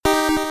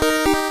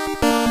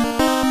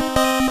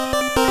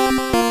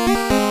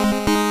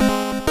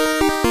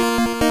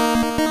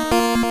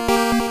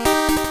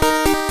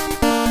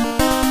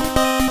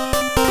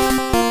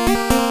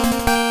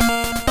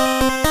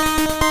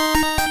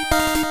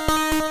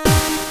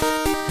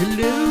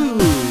Hello.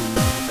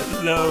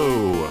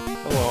 Hello.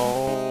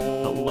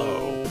 Hello.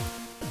 Hello.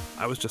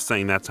 I was just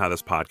saying that's how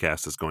this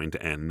podcast is going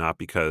to end, not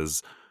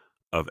because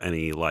of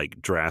any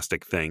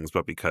drastic things,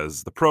 but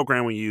because the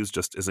program we use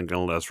just isn't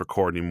going to let us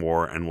record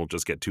anymore, and we'll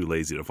just get too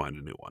lazy to find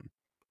a new one.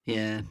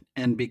 Yeah,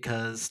 and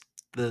because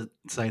the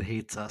site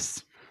hates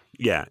us.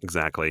 Yeah,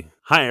 exactly.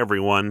 Hi,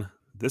 everyone.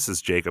 This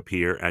is Jacob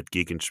here at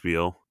Geek and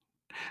Spiel.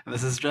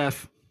 This is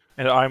Jeff.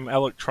 And I'm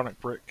Electronic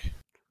Brick.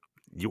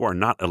 You are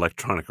not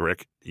Electronic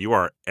Rick. You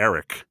are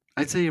Eric.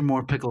 I'd say you're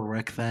more Pickle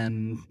Rick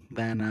than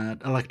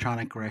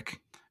Electronic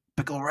Rick.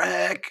 Pickle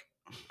Rick!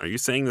 Are you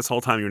saying this whole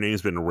time your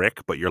name's been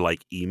Rick, but you're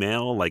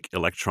email,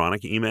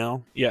 electronic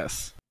email?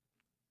 Yes.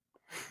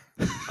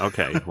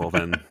 Okay, well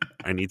then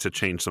I need to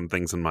change some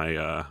things in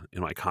my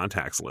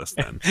contacts list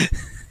then.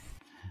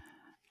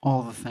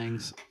 All the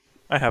things.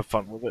 I have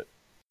fun with it.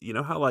 You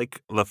know how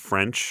the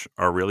French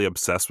are really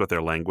obsessed with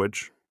their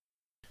language?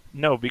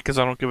 No, because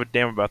I don't give a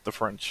damn about the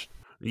French.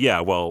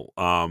 Yeah, well,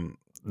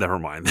 never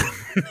mind.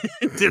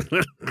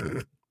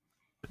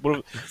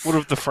 What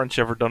have the French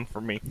ever done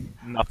for me?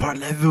 Nothing.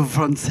 Parlez-vous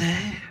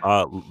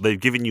français? They've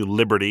given you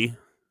liberty.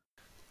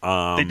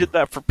 They did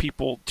that for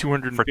people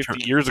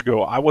 250 years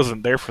ago. I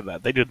wasn't there for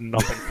that. They did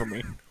nothing for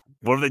me.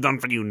 What have they done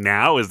for you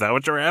now? Is that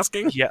what you're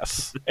asking?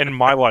 Yes. In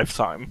my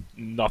lifetime,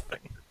 nothing.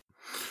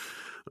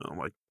 Oh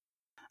my.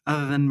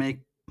 Other than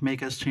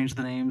make us change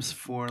the names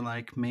for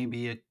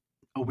maybe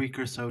a week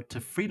or so to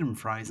Freedom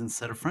Fries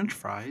instead of French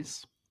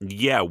fries.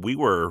 Yeah, we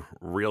were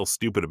real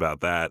stupid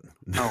about that.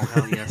 Oh,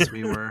 hell yes,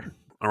 we were.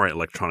 All right,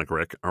 Electronic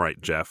Rick. All right,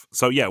 Jeff.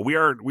 So yeah, we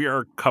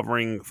are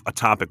covering a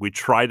topic we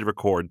tried to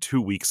record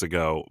 2 weeks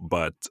ago,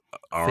 but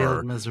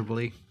Failed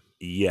miserably.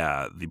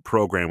 the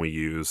program we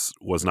use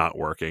was not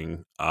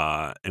working,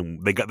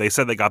 and they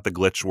said they got the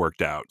glitch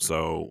worked out.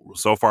 So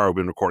far we've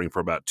been recording for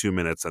about 2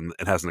 minutes, and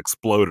it hasn't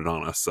exploded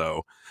on us.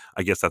 So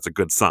I guess that's a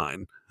good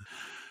sign.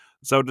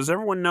 So does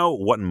everyone know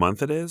what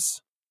month it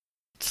is?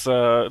 It's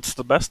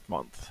the best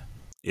month.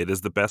 It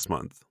is the best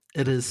month.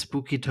 It is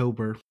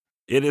Spookytober.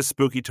 It is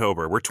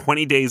Spookytober. We're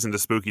 20 days into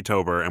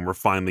Spookytober, and we're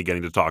finally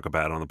getting to talk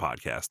about it on the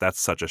podcast. That's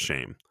such a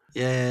shame.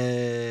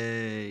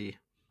 Yay.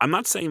 I'm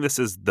not saying this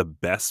is the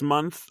best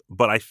month,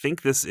 but I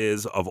think this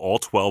is, of all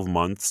 12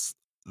 months,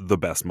 the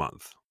best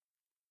month.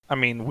 I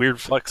mean, weird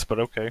flex, but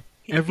okay.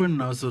 Everyone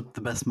knows what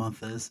the best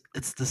month is.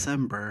 It's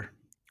December.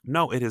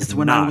 No, it is It's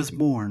when not. I was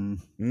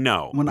born.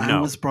 No. I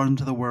was brought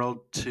into the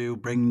world to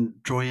bring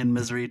joy and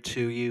misery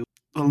to you.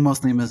 Well,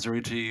 mostly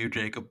misery to you,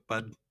 Jacob,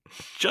 but...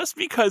 Just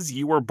because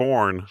you were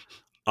born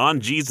on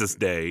Jesus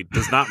Day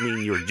does not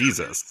mean you're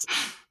Jesus.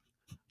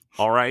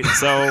 All right?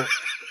 So,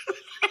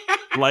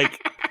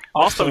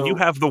 also, you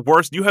have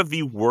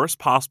the worst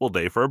possible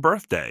day for a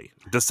birthday.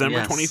 December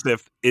Yes.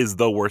 25th is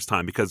the worst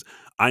time because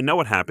I know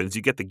what happens.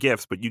 You get the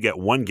gifts, but you get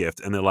one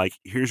gift, and they're like,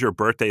 here's your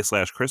birthday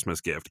 /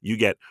 Christmas gift. You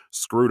get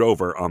screwed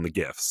over on the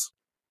gifts.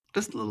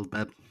 Just a little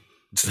bit.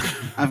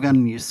 I've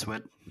gotten used to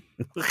it.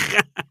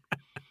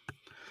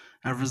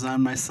 I've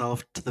resigned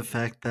myself to the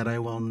fact that I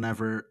will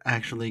never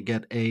actually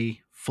get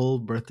a full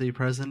birthday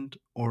present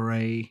or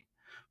a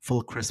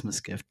full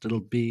Christmas gift. It'll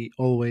be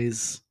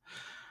always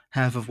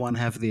half of one,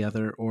 half of the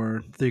other,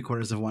 or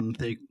 3/4 of one,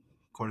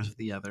 3/4 of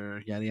the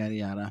other, yada, yada,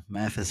 yada.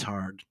 Math is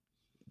hard.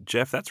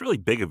 Jeff, that's really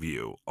big of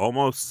you.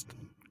 Almost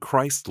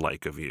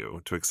Christ-like of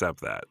you to accept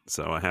that.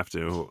 So I have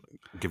to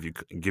give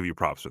you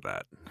props for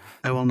that.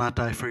 I will not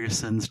die for your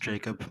sins,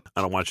 Jacob.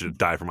 I don't want you to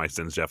die for my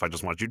sins, Jeff. I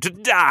just want you to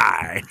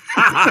die.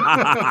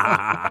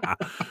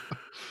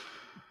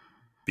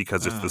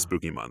 Because it's the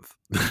spooky month.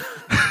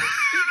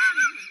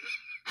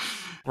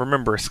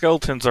 Remember,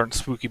 skeletons aren't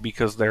spooky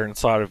because they're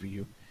inside of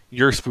you.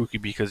 You're spooky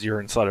because you're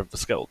inside of the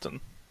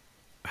skeleton.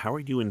 How are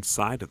you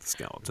inside of the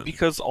skeleton?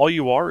 Because all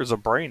you are is a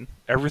brain.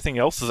 Everything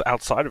else is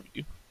outside of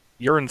you.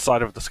 You're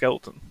inside of the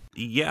skeleton.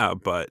 Yeah,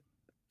 but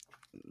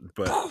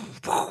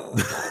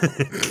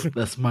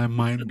That's my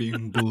mind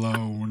being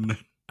blown.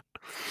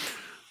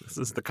 this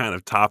is the kind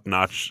of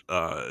top-notch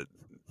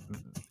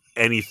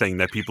anything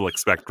that people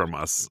expect from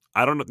us.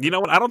 I don't know. You know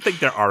what? I don't think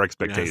there are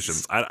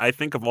expectations. Yes. I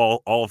think of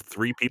all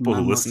 3 people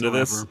None who listen to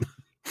this, whatsoever.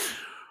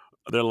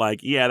 they're like,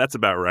 yeah, that's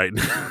about right.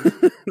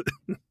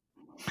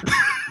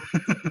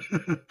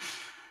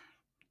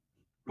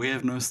 We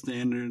have no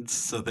standards,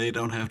 so they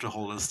don't have to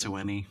hold us to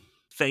any.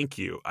 Thank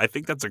you. I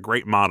think that's a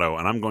great motto,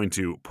 and I'm going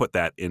to put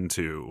that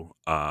into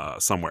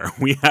somewhere.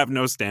 We have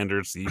no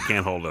standards, so you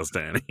can't hold us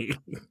to any.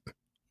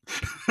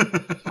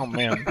 Oh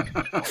man,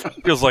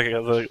 feels like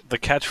the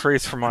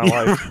catchphrase for my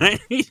life.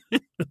 Right?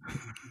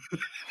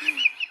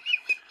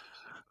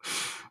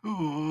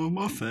 Oh,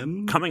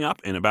 muffin. Coming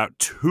up in about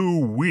 2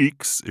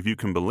 weeks, if you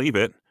can believe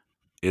it,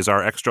 is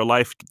our Extra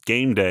Life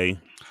game day.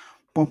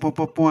 Bwah, bwah,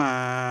 bwah,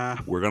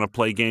 bwah. We're going to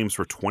play games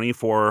for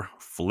 24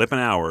 flipping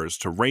hours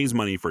to raise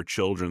money for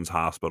children's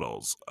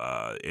hospitals.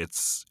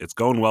 It's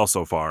going well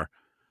so far,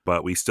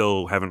 but we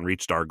still haven't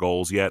reached our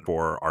goals yet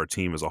for our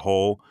team as a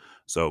whole.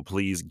 So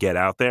please get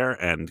out there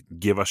and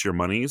give us your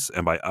monies.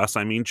 And by us,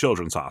 I mean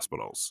children's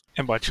hospitals.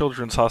 And by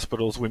children's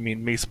hospitals, we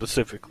mean me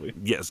specifically.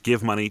 Yes,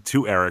 give money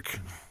to Eric.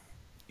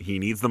 He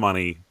needs the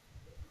money.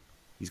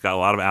 He's got a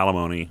lot of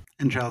alimony,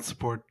 And child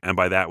support. and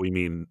by that we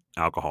mean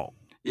alcohol.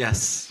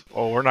 Yes.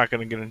 Oh, we're not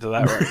going to get into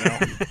that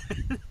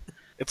right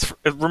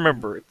now.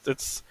 Remember,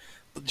 it's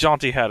the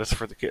jaunty hat is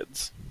for the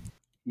kids.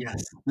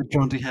 Yes. The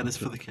jaunty hat is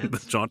for the The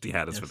kids. jaunty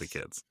hat is for the Yes.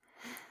 kids.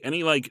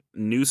 Any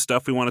new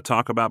stuff we want to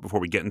talk about before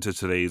we get into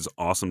today's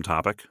awesome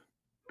topic?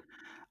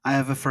 I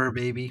have a fur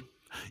baby.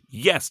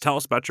 Yes, tell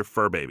us about your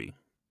fur baby.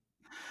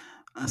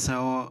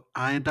 So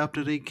I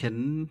adopted a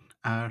kitten.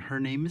 Her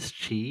name is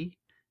Chi,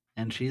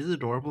 and she's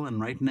adorable. And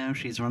right now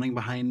she's running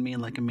behind me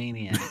like a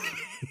maniac.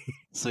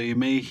 So you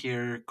may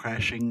hear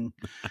crashing.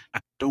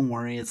 Don't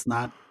worry, it's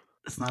not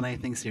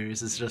anything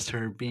serious. It's just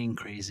her being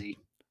crazy.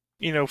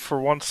 For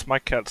once, my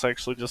cat's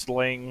actually just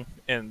laying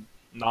and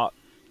not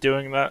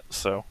doing that,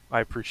 so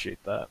I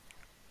appreciate that.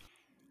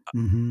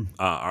 Mm-hmm.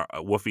 Our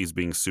Woofie's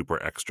being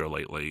super extra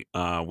lately.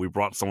 We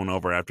brought someone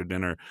over after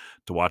dinner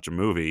to watch a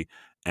movie,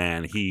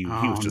 and he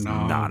was just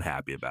not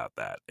happy about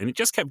that. And he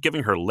just kept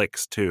giving her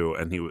licks too,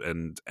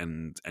 and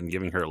and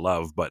giving her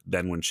love. But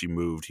then when she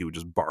moved, he would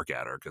just bark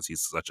at her because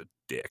he's such a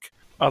dick.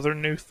 Other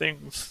new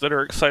things that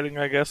are exciting,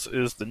 I guess,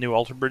 is the new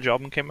Alter Bridge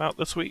album came out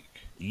this week.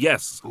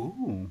 Yes.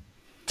 Ooh.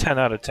 10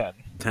 out of 10.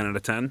 10 out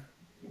of 10?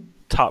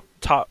 Top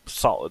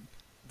solid.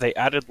 They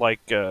added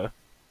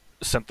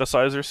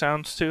synthesizer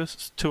sounds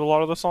to a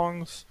lot of the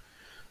songs,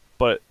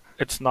 but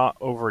it's not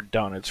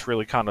overdone. It's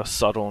really kind of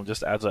subtle and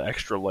just adds an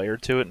extra layer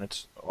to it, and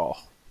it's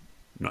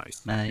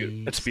nice.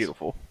 It's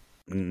beautiful.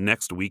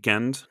 Next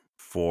weekend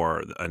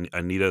for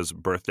Anita's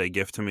birthday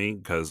gift to me,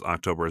 because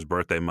October is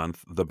birthday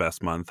month, the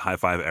best month. High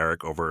five,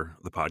 Eric, over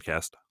the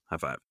podcast. High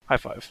five. High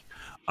five.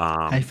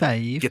 High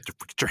five. Get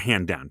your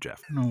hand down,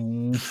 Jeff.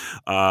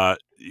 No.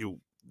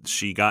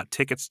 She got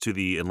tickets to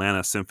the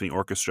Atlanta Symphony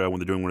Orchestra when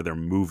they're doing one of their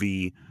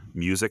movie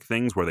music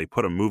things where they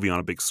put a movie on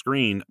a big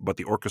screen, but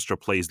the orchestra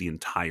plays the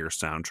entire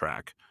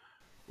soundtrack.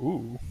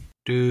 Ooh.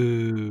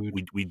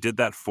 Dude. We did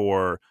that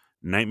for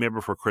Nightmare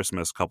Before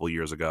Christmas a couple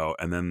years ago,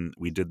 and then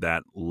we did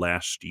that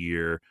last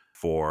year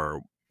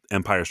for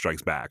Empire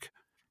Strikes Back.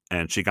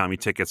 And she got me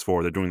tickets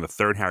they're doing the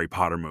third Harry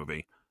Potter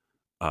movie,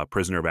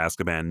 Prisoner of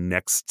Azkaban,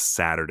 next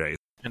Saturday.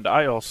 And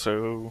I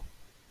also,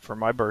 for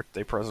my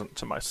birthday present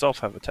to myself,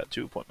 have a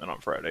tattoo appointment on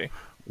Friday.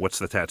 What's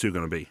the tattoo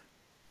going to be?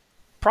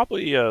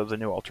 Probably the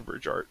new Alter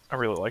Bridge art. I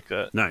really like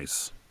that.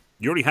 Nice.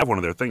 You already have one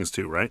of their things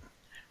too, right?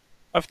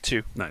 I have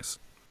two. Nice.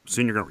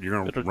 Soon you're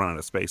gonna run out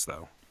of space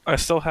though. I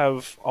still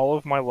have all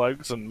of my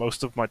legs and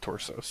most of my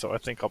torso, so I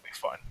think I'll be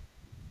fine.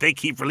 They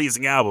keep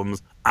releasing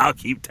albums. I'll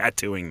keep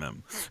tattooing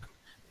them.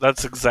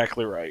 That's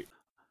exactly right.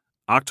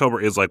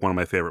 October is one of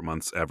my favorite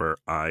months ever.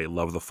 I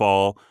love the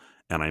fall,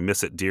 and I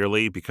miss it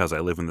dearly because I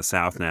live in the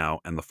South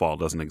now, and the fall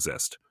doesn't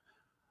exist,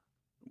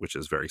 which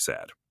is very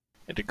sad.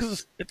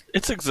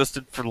 It's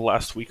existed for the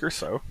last week or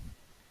so.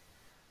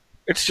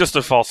 It's just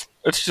a false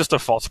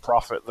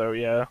prophet, though.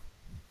 Yeah,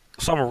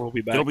 summer will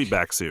be back. It'll be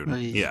back soon.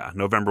 Nice. Yeah,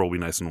 November will be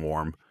nice and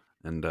warm,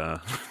 and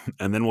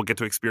and then we'll get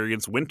to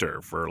experience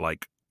winter for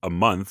a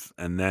month,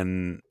 and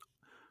then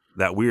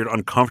that weird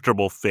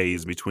uncomfortable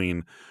phase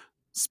between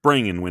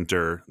spring and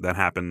winter that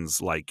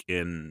happens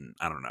in,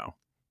 I don't know,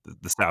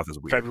 the South is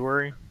weird.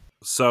 February.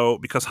 So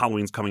because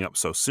Halloween's coming up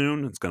so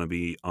soon, it's going to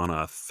be on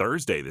a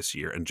Thursday this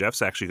year, and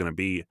Jeff's actually going to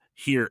be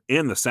here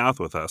in the South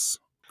with us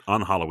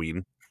on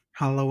Halloween.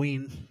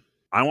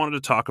 I wanted to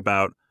talk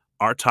about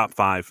our top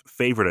 5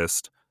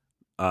 favoritist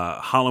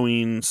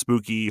Halloween,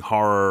 spooky,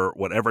 horror,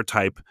 whatever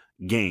type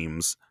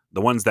games,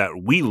 the ones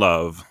that we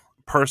love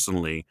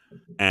personally,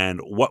 and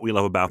what we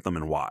love about them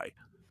and why.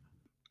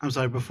 I'm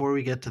sorry, before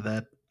we get to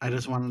that, I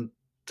just wanted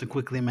to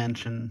quickly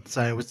mention,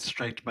 sorry, I was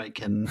distracted by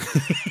Kitten,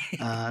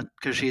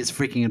 because she is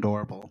freaking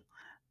adorable.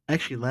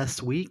 Actually,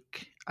 last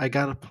week, I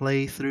got a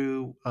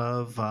playthrough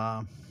of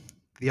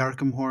the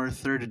Arkham Horror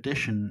 3rd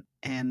Edition,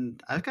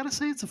 and I've got to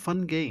say it's a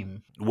fun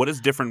game. What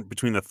is different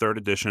between the 3rd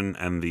edition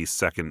and the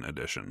 2nd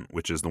edition,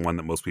 which is the one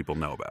that most people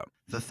know about?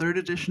 The 3rd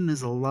edition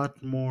is a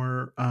lot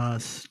more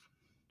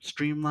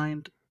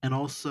streamlined and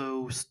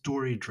also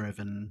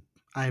story-driven.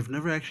 I've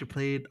never actually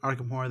played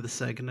Arkham Horror the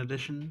 2nd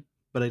edition,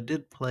 but I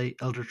did play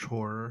Eldritch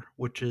Horror,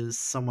 which is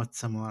somewhat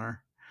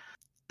similar.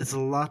 It's a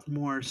lot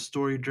more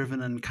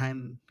story-driven and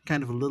kind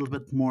of a little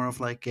bit more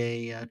of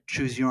a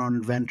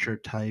choose-your-own-adventure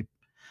type,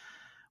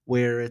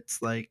 where it's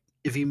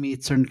if you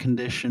meet certain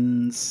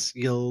conditions,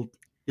 you'll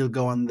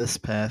go on this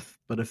path,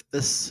 but if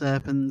this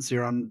happens,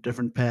 you're on a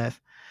different path.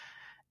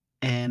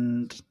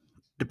 And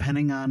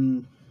depending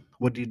on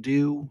what you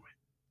do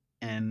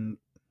and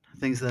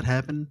things that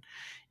happen,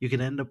 you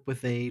can end up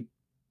with a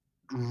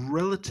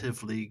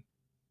relatively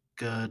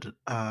good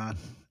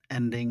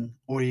ending,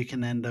 or you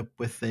can end up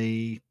with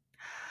a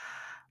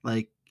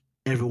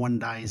everyone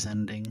dies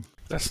ending.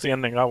 That's the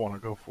ending I want to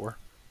go for.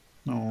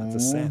 Oh,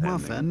 That's a sad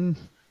Muffin.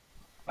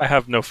 I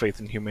have no faith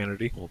in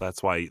humanity. Well,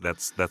 that's why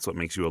that's what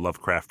makes you a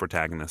Lovecraft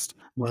protagonist.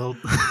 Well,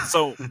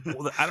 So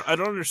I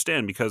don't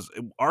understand, because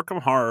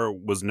Arkham Horror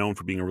was known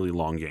for being a really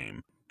long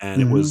game,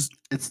 and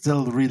it's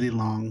still really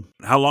long.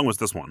 How long was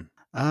this one?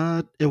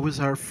 It was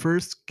our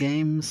first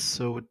game,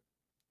 so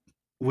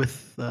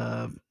with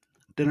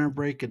dinner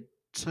break, it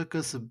took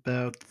us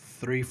about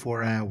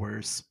 3-4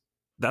 hours.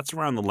 That's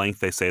around the length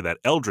they say that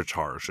Eldritch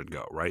Horror should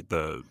go, right?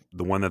 The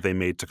one that they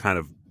made to kind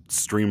of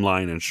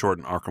streamline and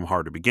shorten Arkham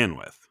Horror to begin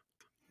with.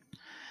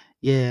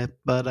 Yeah,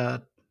 but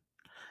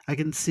I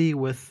can see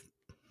with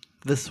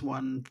this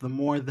one, the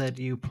more that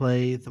you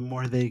play, the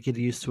more they get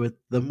used to it,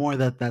 the more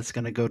that's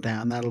going to go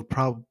down. That'll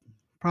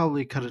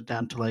probably cut it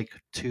down to like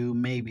 2,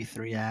 maybe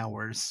 3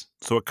 hours.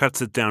 So it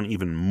cuts it down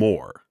even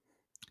more.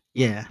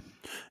 Yeah.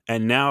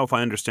 And now, if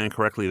I understand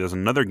correctly, there's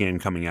another game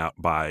coming out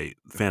by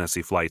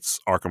Fantasy Flight's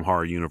Arkham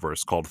Horror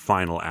universe called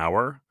Final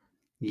Hour.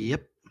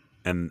 Yep.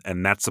 And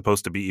that's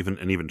supposed to be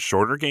an even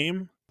shorter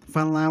game?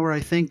 Final Hour,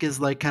 I think, is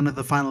like kind of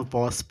the final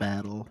boss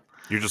battle.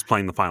 You're just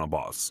playing the final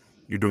boss.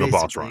 You're doing a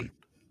boss run.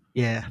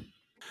 Yeah.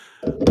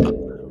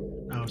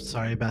 Oh,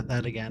 sorry about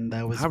that again.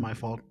 That was my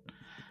fault.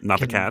 Not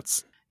the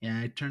cats? Yeah,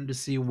 I turned to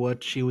see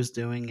what she was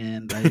doing,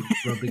 and I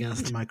rubbed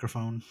against the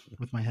microphone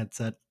with my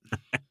headset.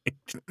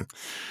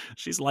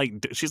 She's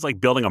like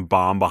building a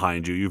bomb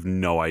behind you. You have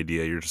no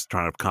idea. You're just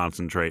trying to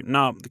concentrate.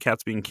 No, the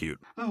cat's being cute.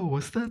 Oh,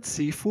 was that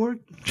C4?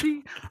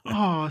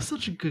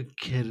 Such a good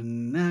kid,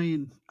 and now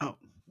you... Oh,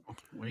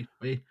 wait.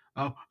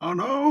 Oh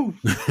no!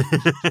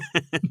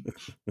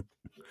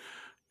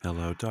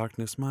 Hello,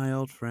 darkness, my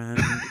old friend.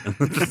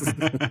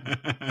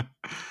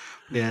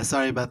 Yeah,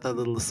 sorry about that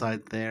little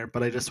aside there,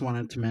 but I just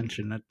wanted to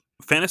mention it.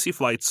 Fantasy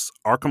Flight's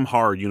Arkham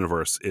Horror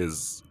universe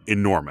is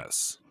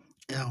enormous.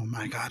 Oh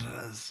my god,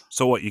 it is.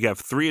 So what? You have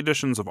 3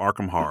 editions of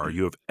Arkham Horror.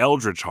 You have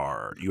Eldritch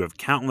Horror. You have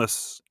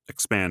countless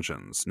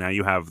expansions. Now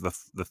you have the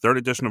 3rd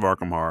edition of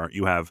Arkham Horror.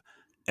 You have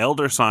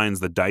Elder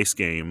Signs, the dice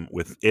game,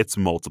 with its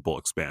multiple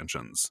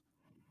expansions.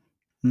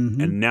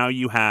 Mm-hmm. And now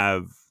you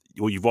have...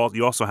 Well,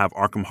 you also have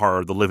Arkham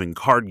Horror, the living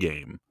card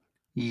game.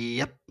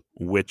 Yep.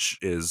 Which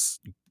is...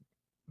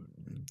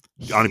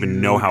 I don't even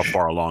know how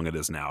far along it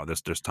is now.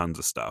 There's tons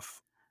of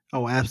stuff.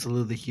 Oh,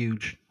 absolutely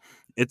huge.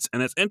 It's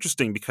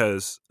interesting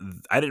because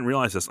I didn't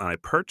realize this, and I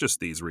purchased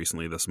these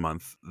recently this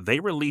month. They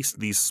released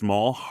these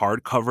small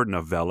hardcover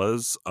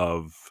novellas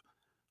of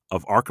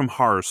Arkham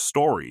Horror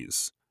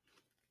stories,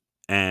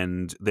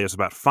 and there's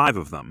about 5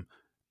 of them,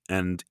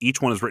 and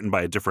each one is written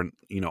by a different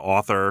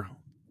author,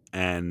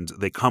 and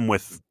they come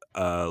with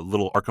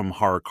little Arkham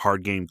Horror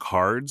card game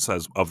cards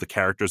of the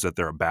characters that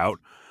they're about,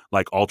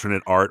 like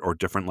alternate art or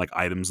different like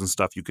items and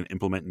stuff you can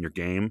implement in your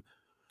game,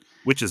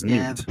 which is neat.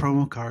 Yeah, the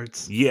promo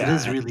cards. Yeah, it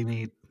is really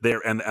neat.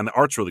 And the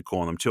art's really cool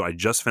on them too. I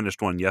just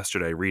finished one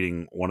yesterday,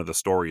 reading one of the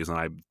stories, and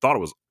I thought it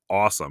was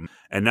awesome.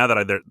 And now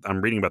that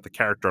I'm reading about the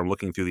character, I'm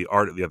looking through the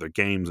art of the other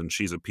games, and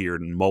she's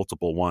appeared in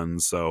multiple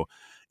ones. So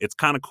it's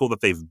kind of cool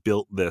that they've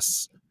built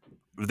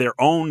their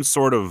own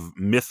sort of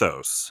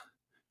mythos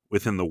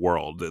within the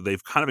world.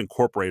 They've kind of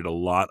incorporated a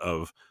lot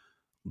of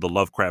the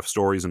Lovecraft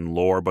stories and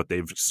lore, but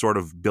they've sort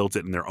of built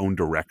it in their own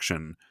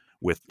direction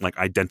with like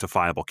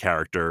identifiable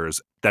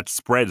characters that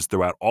spreads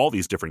throughout all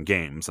these different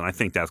games. And I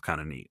think that's kind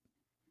of neat.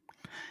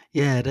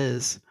 Yeah, it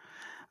is.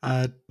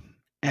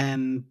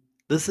 And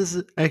this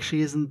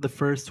isn't the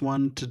first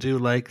one to do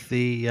like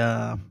the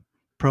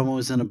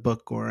promos in a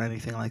book or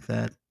anything like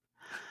that.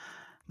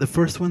 The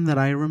first one that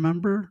I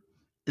remember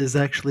is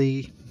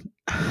actually,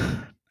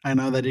 I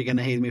know that you're going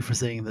to hate me for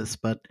saying this,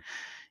 but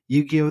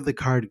Yu-Gi-Oh! The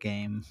card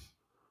game.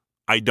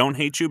 I don't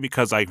hate you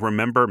because I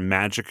remember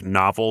Magic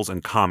novels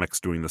and comics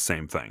doing the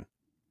same thing.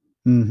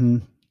 Mm-hmm.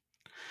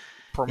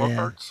 Promo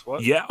cards?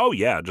 What? Yeah. Oh,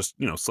 yeah. Just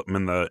slip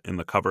them in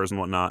the covers and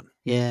whatnot.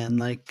 Yeah, and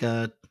like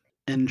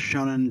in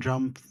Shonen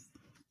Jump,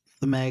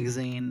 the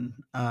magazine,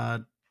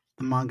 the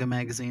manga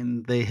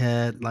magazine, they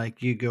had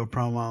like Yu-Gi-Oh!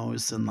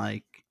 Promos and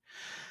like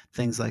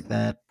things like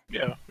that.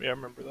 Yeah, I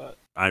remember that.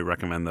 I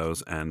recommend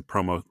those, and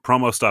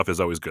promo stuff is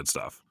always good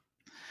stuff.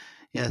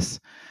 Yes,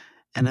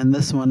 and in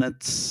this one,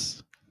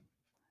 it's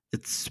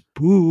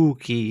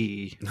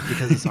spooky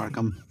because it's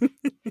Arkham.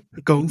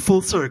 Going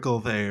full circle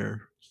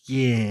there.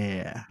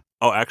 Yeah.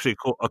 Oh, actually,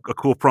 a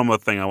cool promo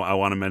thing I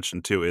want to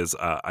mention too is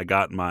I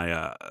got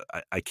my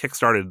I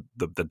kickstarted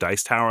the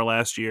Dice Tower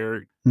last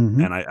year,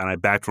 Mm-hmm. and I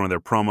backed one of their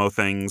promo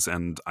things,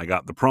 and I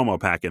got the promo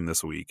pack in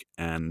this week,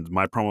 and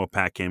my promo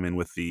pack came in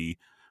with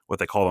what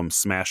they call them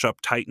Smash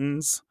Up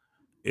Titans.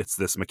 It's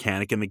this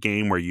mechanic in the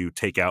game where you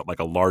take out like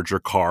a larger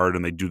card,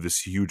 and they do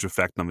this huge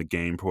effect on the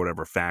game for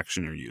whatever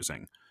faction you're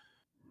using.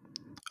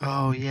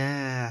 Oh,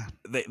 yeah.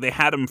 They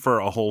had them for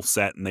a whole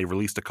set, and they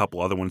released a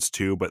couple other ones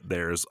too, but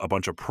there's a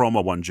bunch of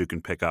promo ones you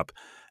can pick up.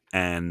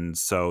 And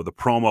so the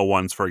promo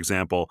ones, for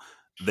example,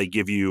 they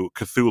give you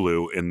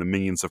Cthulhu in the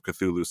Minions of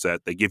Cthulhu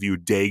set. They give you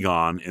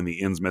Dagon in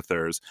the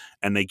Innsmouthers,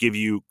 and they give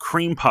you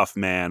Cream Puff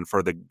Man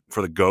for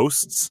the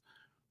Ghosts,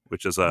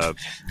 which is a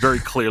very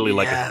clearly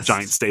like a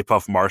giant Stay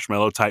Puft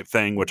Marshmallow type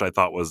thing, which I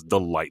thought was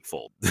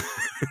delightful.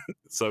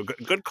 So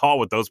good call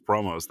with those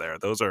promos there.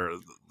 Those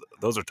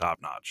are top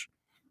notch.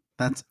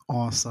 That's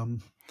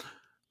awesome.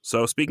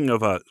 So speaking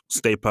of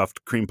Stay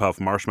Puft, Cream Puff,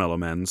 Marshmallow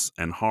Men's,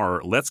 and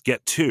horror, let's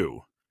get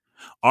to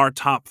our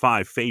top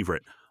 5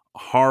 favorite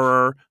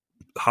horror,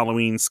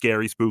 Halloween,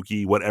 scary,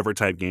 spooky, whatever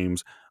type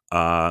games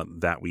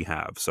that we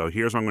have. So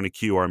here's where I'm going to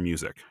cue our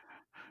music.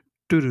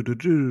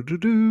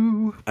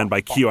 Do-do-do-do-do-do. And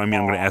by cue, I mean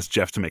I'm going to ask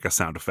Jeff to make a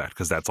sound effect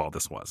because that's all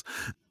this was.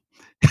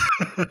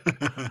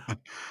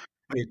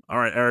 All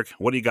right, Eric,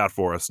 what do you got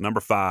for us? Number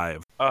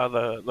 5.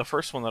 The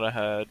first one that I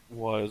had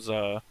was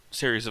a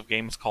series of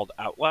games called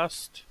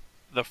Outlast.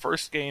 The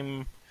first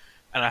game,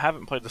 and I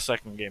haven't played the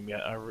second game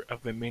yet.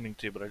 I've been meaning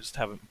to, but I just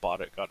haven't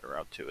bought it, got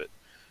around to it.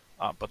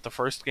 But the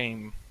first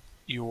game,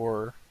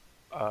 you're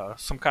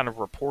some kind of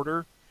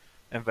reporter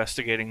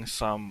investigating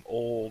some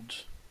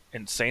old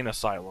insane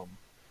asylum,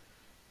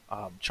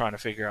 trying to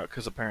figure out,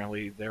 because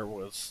apparently there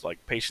was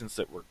like patients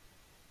that were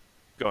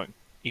going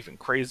even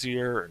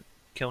crazier and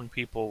killing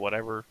people,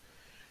 whatever.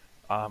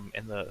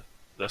 And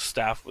the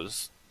staff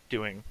was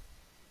doing,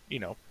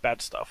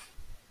 bad stuff.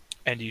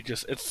 And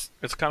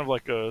it's kind of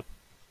like a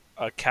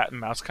cat and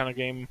mouse kind of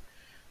game,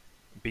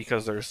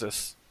 because there's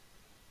this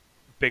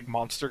big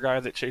monster guy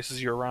that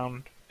chases you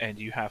around, and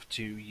you have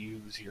to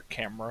use your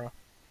camera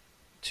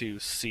to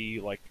see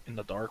like in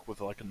the dark with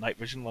like a night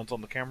vision lens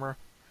on the camera.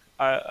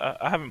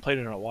 I haven't played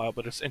it in a while,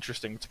 but it's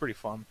interesting. It's pretty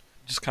fun.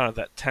 Just kind of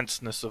that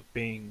tenseness of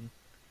being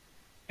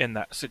in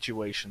that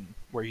situation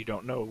where you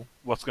don't know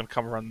what's going to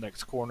come around the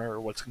next corner or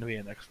what's going to be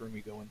in the next room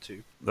you go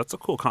into. That's a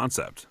cool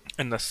concept.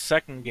 In the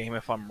second game,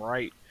 if I'm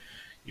right,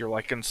 you're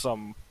like in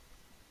some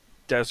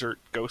desert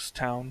ghost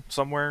town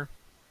somewhere,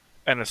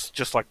 and it's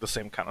just like the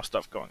same kind of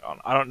stuff going on.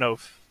 I don't know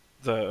if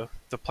the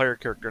player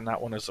character in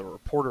that one is a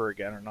reporter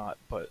again or not,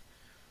 but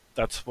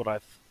that's what I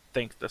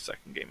think the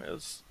second game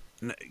is.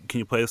 Can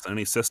you play this on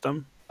any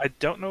system? I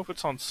don't know if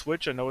it's on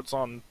Switch. I know it's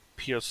on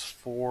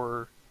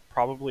PS4,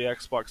 probably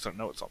Xbox. I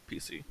know it's on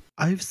PC.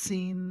 I've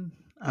seen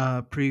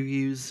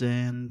previews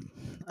and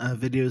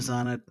videos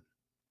on it.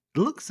 It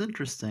looks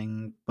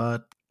interesting,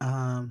 but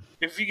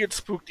if you get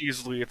spooked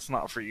easily, it's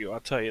not for you. I'll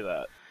tell you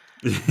that.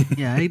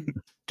 Yeah, I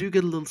do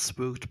get a little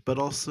spooked, but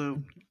also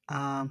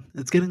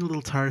it's getting a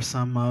little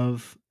tiresome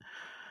of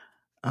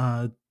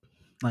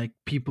like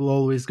people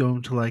always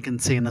going to like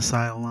insane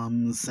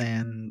asylums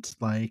and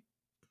like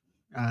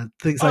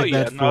things like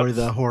that for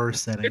the horror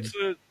setting.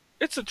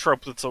 It's a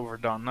trope that's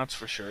overdone, that's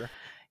for sure.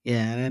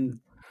 Yeah, and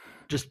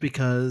just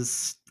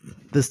because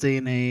this day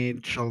and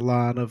age, a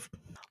lot of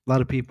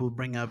people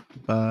bring up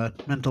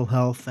mental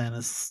health, and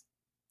it's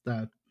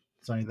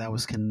sorry, that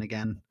was Ken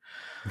again.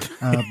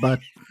 But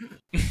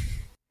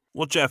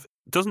well, Jeff,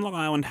 doesn't Long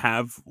Island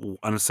have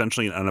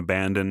essentially an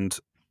abandoned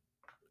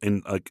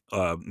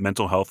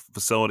mental health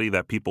facility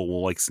that people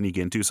will like sneak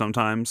into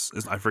sometimes?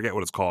 I forget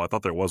what it's called. I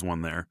thought there was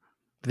one there.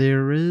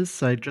 There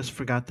is. I just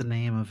forgot the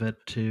name of it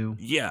too.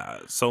 Yeah.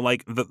 So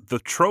like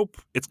the trope,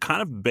 it's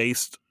kind of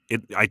based.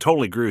 I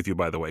totally agree with you,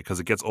 by the way, because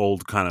it gets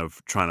old kind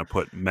of trying to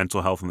put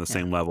mental health on the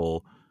same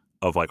level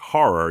of like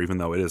horror, even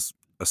though it is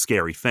a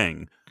scary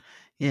thing.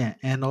 Yeah,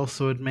 and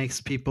also it makes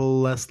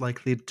people less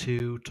likely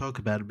to talk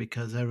about it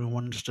because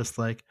everyone's just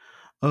like,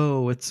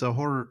 oh, it's a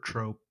horror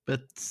trope.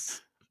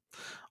 It's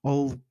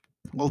all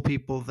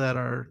people that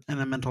are in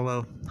a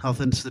mental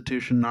health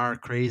institution are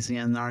crazy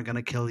and are going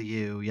to kill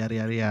you, yada,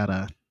 yada,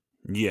 yada.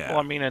 Yeah. Well,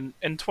 I mean,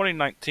 in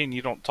 2019,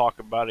 you don't talk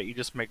about it, you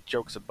just make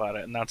jokes about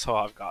it, and that's how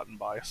I've gotten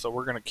by. So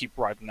we're going to keep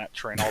riding that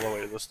train all the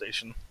way to the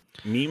station.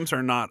 Memes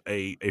are not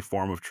a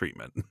form of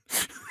treatment.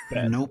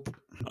 Nope.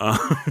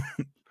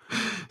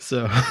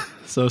 So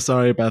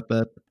sorry about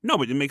that. No,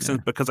 but it makes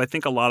sense because I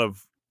think a lot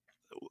of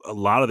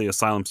the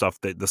asylum stuff,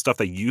 the stuff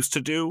they used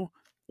to do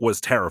was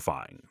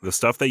terrifying. The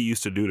stuff they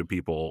used to do to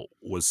people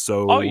was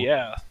so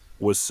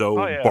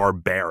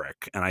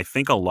barbaric, and I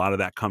think a lot of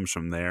that comes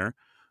from there.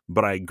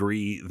 But I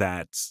agree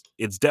that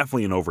it's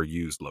definitely an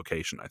overused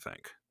location, I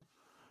think.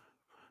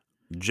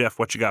 Jeff,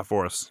 what you got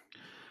for us?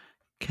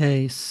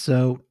 Okay,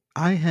 so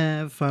I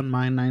have on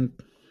mine, I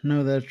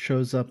know that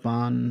shows up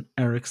on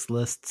Eric's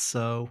list,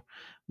 so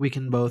we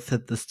can both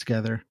hit this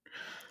together.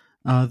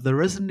 The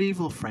Resident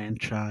Evil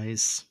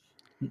franchise.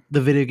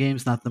 The video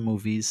games, not the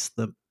movies.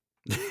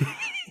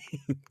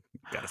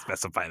 Gotta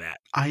specify that.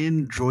 I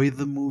enjoy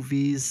the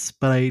movies,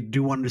 but I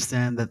do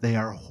understand that they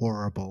are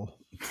horrible.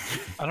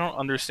 I don't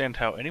understand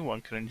how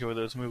anyone can enjoy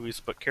those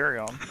movies, but carry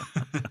on.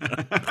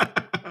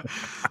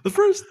 The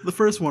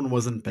first one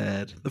wasn't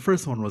bad.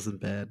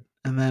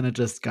 And then it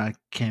just got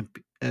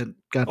campy.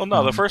 Well,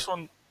 no, the first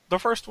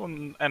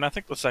one, and I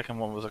think the second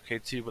one was okay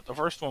too. But the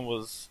first one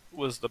was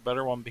the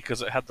better one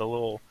because it had the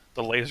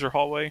laser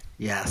hallway.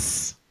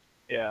 Yes.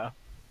 Yeah,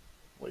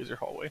 laser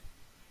hallway.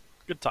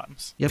 Good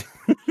times. Yep.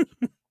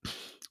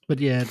 But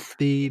yeah,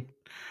 the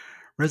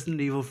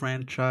Resident Evil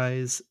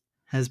franchise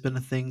has been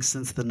a thing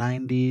since the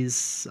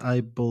 90s. I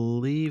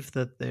believe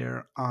that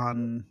they're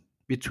on,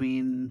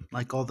 between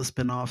like all the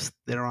spin-offs,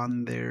 they're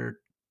on their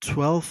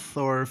 12th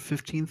or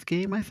 15th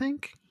game, I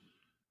think.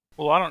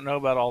 Well, I don't know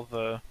about all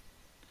the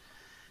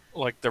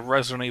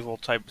Resident Evil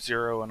Type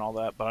 0 and all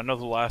that, but I know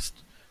the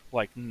last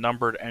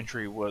numbered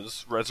entry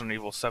was Resident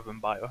Evil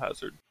 7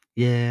 Biohazard.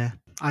 Yeah,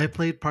 I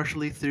played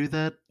partially through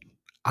that.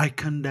 I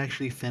couldn't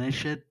actually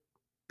finish it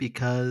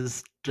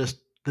because just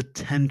the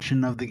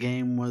tension of the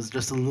game was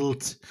just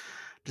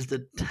just a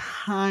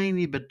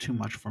tiny bit too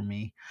much for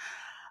me.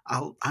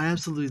 I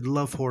absolutely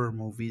love horror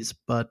movies,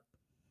 but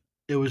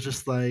it was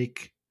just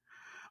like,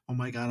 oh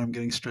my god, I'm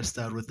getting stressed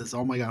out with this.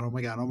 Oh my god, oh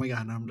my god, oh my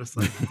god. And I'm just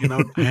like,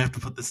 I have to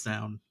put this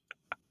down.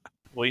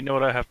 Well, you know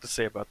what I have to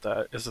say about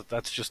that is that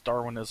that's just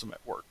Darwinism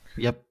at work.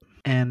 Yep.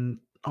 And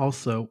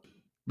also,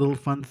 little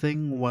fun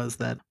thing was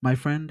that my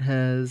friend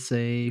has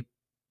a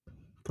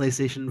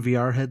PlayStation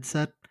VR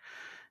headset,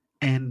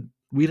 and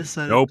we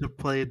decided Nope. to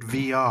play it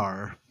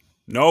VR,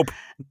 Nope.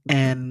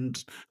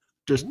 and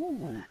just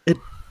Ooh.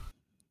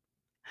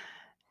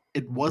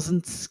 it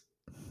wasn't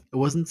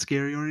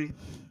scary or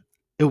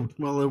it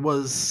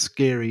was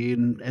scary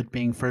in it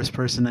being first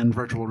person and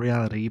virtual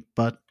reality,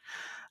 but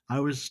I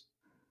was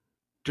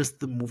just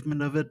the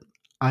movement of it.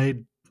 I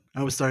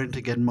was starting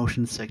to get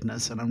motion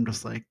sickness, and I'm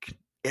just like,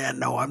 yeah,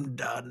 no, I'm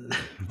done.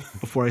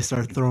 Before I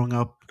start throwing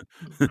up.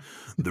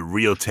 The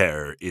real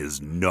terror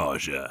is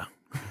nausea.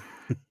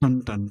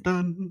 Dun dun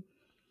dun.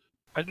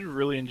 I did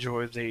really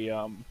enjoy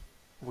the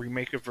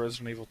remake of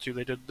Resident Evil 2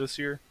 they did this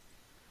year.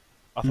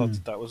 I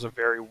thought that was a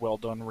very well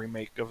done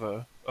remake of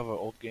an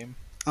old game.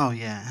 Oh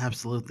yeah,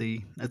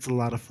 absolutely. It's a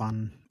lot of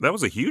fun. That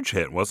was a huge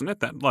hit, wasn't it?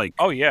 That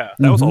Oh yeah,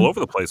 that was all over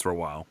the place for a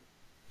while.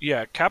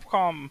 yeah.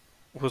 Capcom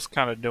was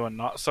kind of doing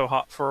not so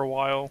hot for a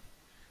while,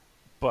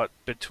 but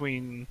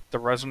between the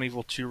Resident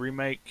Evil 2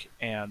 remake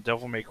and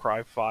Devil May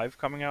Cry 5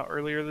 coming out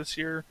earlier this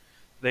year,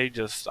 they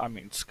just,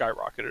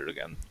 skyrocketed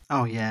again.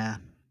 Oh yeah.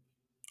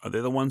 Are they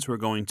the ones who are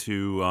going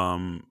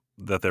to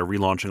that they're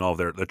relaunching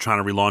they're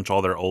trying to relaunch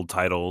all their old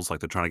titles,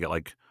 like they're trying to get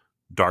like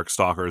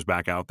Darkstalkers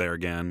back out there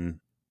again?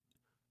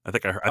 I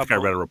think I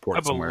read a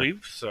report somewhere. I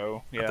believe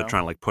so. Yeah, they're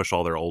trying to like push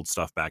all their old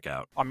stuff back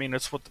out. I mean,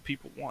 it's what the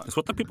people want. It's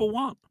what the people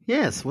want.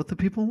 Yes, what the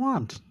people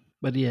want.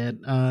 But yeah,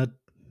 the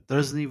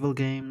Resident Evil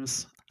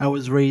games. I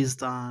was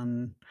raised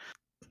on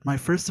my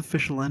first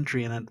official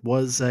entry, and it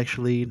was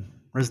actually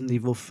Resident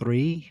Evil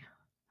 3.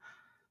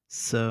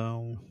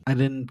 So I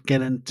didn't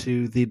get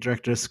into the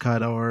director's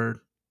cut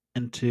or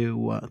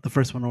into the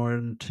first one or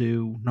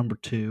into number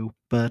 2,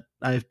 but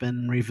I've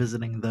been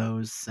revisiting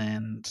those,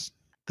 and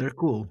they're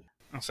cool.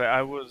 I'll say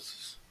I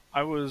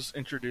was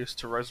introduced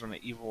to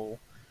Resident Evil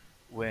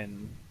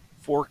when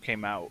 4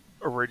 came out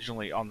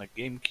originally on the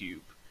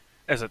GameCube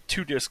as a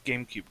 2-disc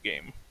GameCube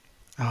game.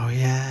 Oh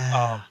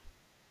yeah.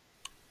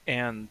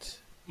 And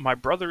my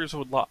brothers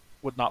would not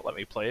let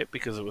me play it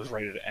because it was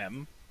rated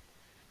M.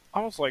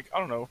 I was like, I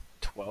don't know,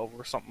 12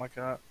 or something like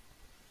that.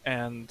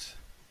 And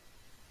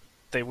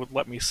they would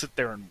let me sit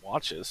there and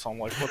watch it. So I'm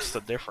like, what's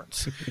the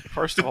difference?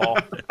 First of all,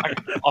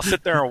 I'll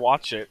sit there and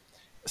watch it.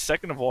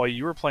 Second of all,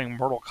 you were playing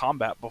Mortal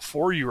Kombat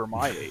before you were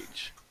my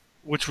age,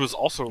 which was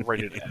also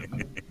rated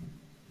M.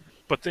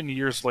 But then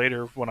years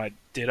later, when I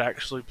did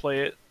actually play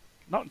it,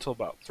 not until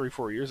about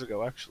 3-4 years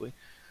ago actually,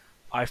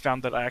 I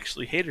found that I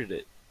actually hated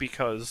it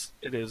because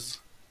it is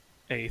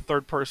a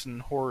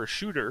third-person horror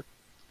shooter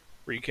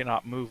where you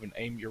cannot move and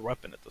aim your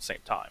weapon at the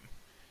same time,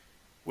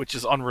 which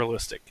is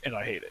unrealistic, and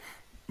I hate it.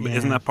 But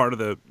isn't that part of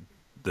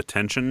the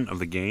tension of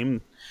the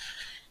game?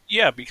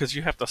 Yeah, because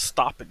you have to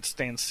stop and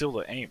stand still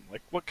to aim.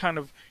 Like, what kind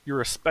of...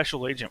 You're a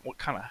special agent. What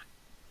kind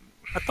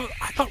of...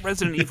 I thought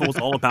Resident Evil was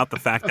all about the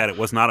fact that it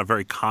was not a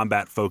very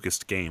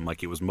combat-focused game.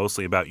 Like, it was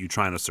mostly about you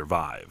trying to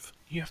survive.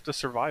 You have to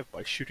survive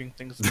by shooting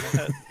things in the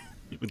head.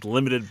 With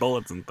limited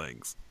bullets and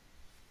things.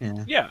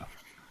 Yeah. Yeah.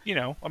 You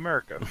know,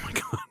 America. Oh my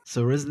god.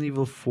 So Resident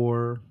Evil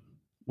 4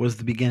 was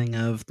the beginning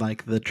of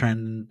like the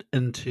trend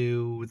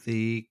into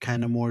the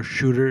kind of more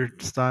shooter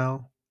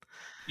style.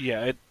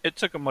 Yeah, it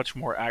took a much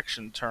more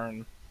action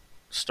turn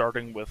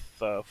starting with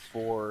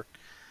 4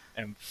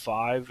 and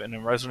 5, and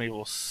then Resident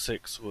Evil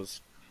 6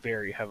 was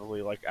very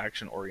heavily like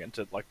action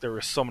oriented. Like there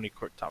were so many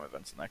quick time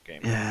events in that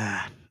game.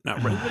 Yeah. Now,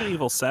 Resident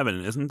Evil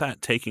 7, isn't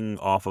that taking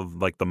off of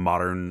like the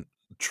modern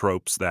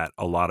tropes that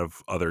a lot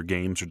of other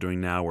games are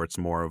doing now, where it's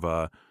more of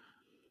a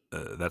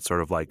that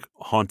sort of like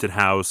haunted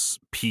house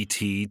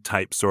PT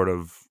type sort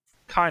of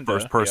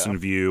first person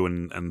view,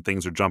 and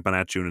things are jumping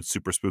at you and it's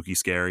super spooky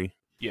scary?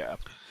 Yeah.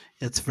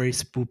 It's very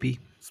spoopy.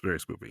 It's very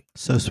spoopy.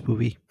 So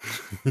spoopy.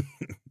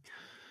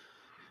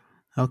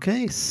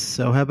 Okay,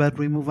 so how about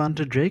we move on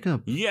to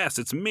Jacob? Yes,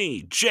 it's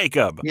me,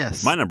 Jacob.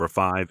 Yes. My number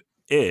 5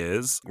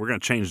 is, we're going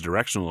to change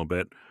direction a little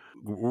bit.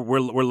 We're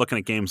looking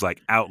at games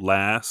like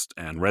Outlast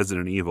and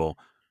Resident Evil.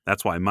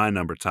 That's why my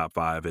top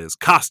 5 is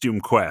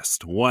Costume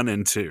Quest 1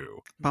 and 2.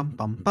 Bum,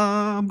 bum,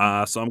 bum.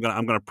 So I'm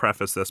gonna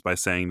preface this by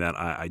saying that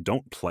I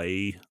don't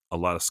play a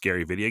lot of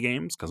scary video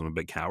games because I'm a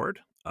big coward.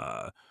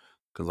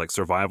 Because like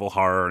survival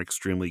horror and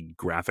extremely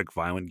graphic,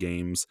 violent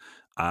games,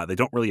 they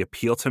don't really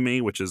appeal to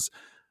me, which is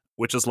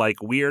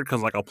like weird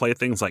because like I'll play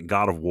things like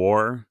God of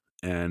War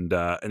and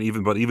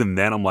even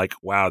then I'm like,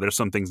 wow, there's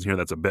some things in here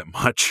that's a bit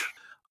much.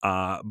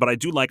 But I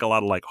do like a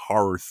lot of like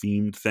horror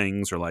themed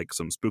things or like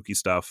some spooky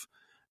stuff.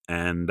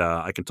 And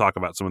I can talk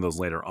about some of those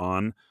later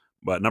on.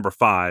 But number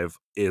 5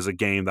 is a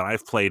game that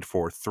I've played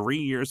for 3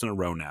 years in a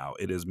row now.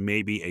 It is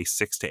maybe a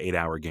 6 to 8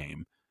 hour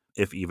game,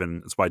 if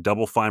even. It's by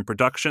Double Fine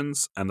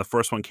Productions, and the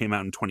first one came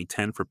out in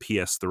 2010 for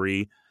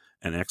PS3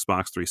 and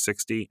Xbox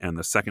 360, and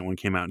the second one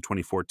came out in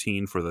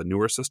 2014 for the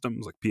newer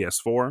systems like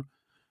PS4.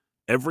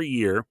 Every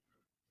year,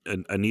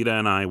 Anita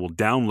and I will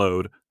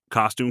download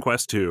Costume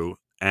Quest 2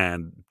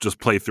 and just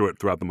play through it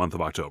throughout the month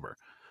of October.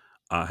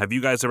 Have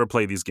you guys ever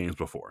played these games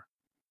before?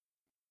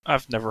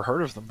 I've never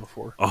heard of them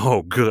before.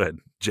 Oh, good.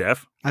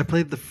 Jeff? I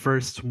played the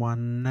first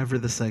one, never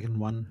the second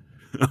one.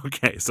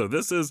 Okay, so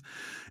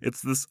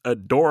it's this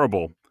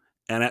adorable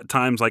and at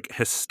times like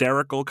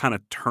hysterical kind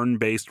of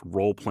turn-based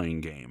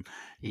role-playing game.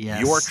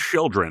 Yes. Your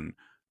children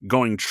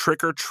going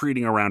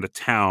trick-or-treating around a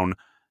town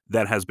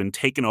that has been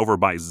taken over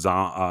by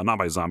not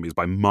by zombies,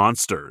 by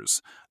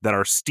monsters that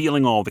are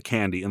stealing all the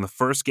candy. In the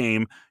first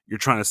game, you're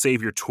trying to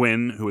save your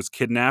twin who is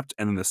kidnapped,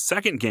 and in the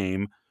second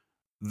game,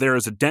 there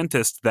is a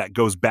dentist that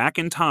goes back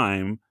in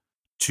time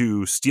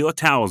to steal a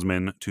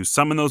talisman to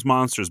summon those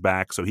monsters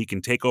back so he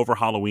can take over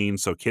Halloween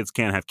so kids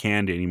can't have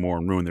candy anymore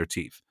and ruin their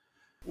teeth.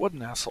 What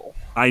an asshole.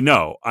 I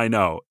know.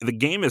 The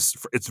game it's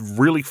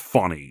really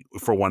funny,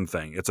 for one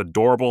thing. It's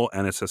adorable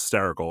and it's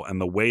hysterical.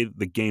 And the way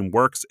the game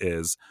works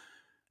is,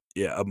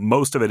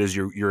 most of it is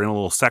you're in a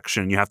little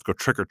section. You have to go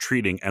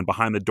trick-or-treating, and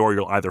behind the door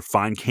you'll either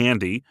find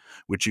candy,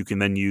 which you can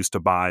then use to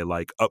buy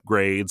like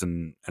upgrades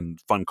and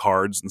fun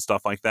cards and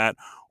stuff like that,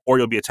 or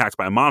you'll be attacked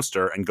by a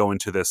monster and go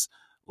into this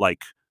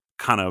like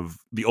kind of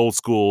the old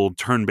school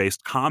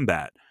turn-based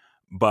combat.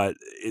 But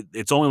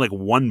it's only like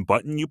one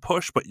button you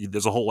push, but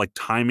there's a whole like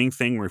timing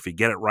thing where if you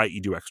get it right,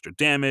 you do extra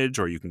damage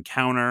or you can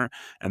counter,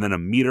 and then a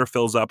meter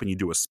fills up and you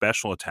do a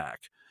special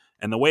attack.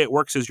 And the way it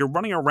works is you're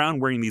running around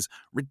wearing these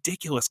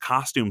ridiculous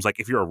costumes. Like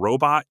if you're a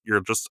robot,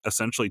 you're just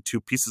essentially two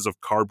pieces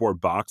of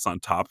cardboard box on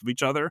top of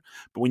each other.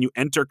 But when you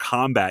enter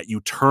combat, you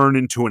turn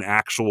into an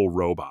actual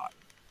robot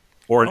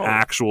or an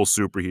actual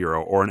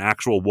superhero or an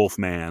actual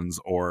Wolfman's,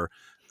 or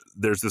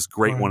there's this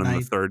great one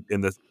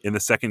in the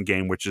second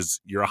game, which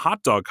is you're a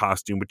hot dog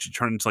costume, but you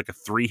turn into like a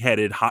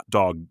 3-headed hot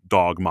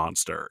dog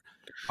monster.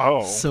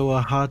 Oh. So a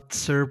hot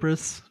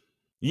Cerberus?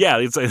 Yeah,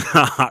 it's a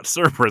hot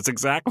Cerberus,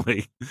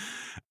 exactly.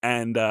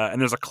 And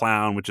there's a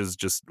clown, which is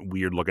just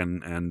weird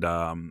looking, and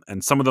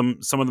some of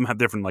them have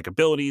different like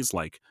abilities.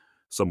 Like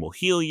some will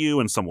heal you,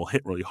 and some will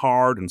hit really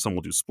hard, and some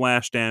will do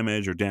splash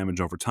damage or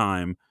damage over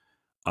time.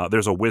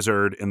 There's a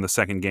wizard in the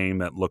second game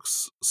that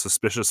looks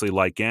suspiciously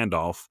like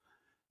Gandalf,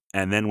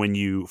 and then when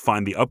you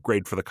find the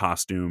upgrade for the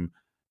costume,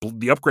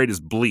 the upgrade is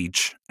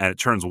bleach, and it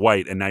turns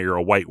white, and now you're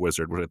a white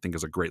wizard, which I think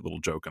is a great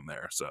little joke in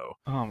there. So,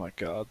 oh my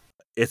god,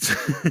 it's.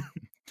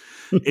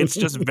 It's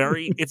just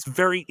very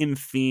in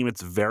theme.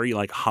 It's very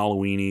like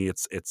Halloweeny.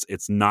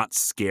 It's not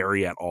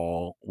scary at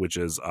all, which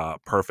is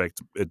perfect.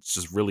 It's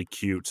just really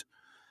cute,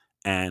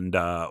 and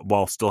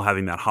while still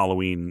having that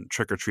Halloween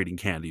trick-or-treating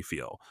candy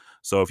feel.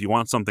 So if you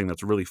want something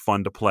that's really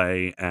fun to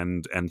play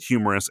and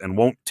humorous and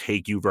won't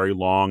take you very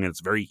long and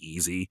it's very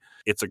easy,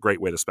 it's a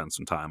great way to spend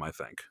some time, I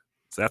think.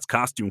 So that's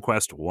Costume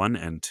Quest 1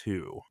 and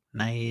 2.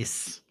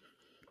 Nice.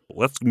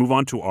 Let's move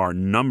on to our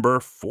number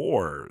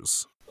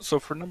 4s. So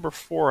for number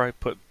 4, I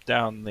put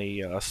down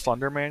the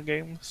Slenderman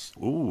games.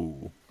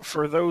 Ooh.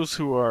 For those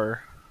who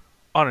are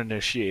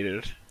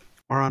uninitiated.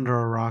 Or under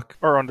a rock.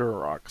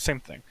 Same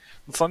thing.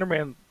 The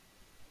Slenderman,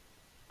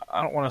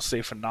 I don't want to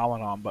say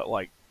phenomenon, but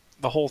like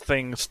the whole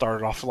thing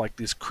started off like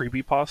these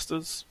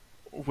creepypastas,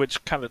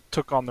 which kind of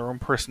took on their own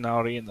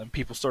personality, and then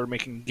people started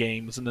making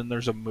games, and then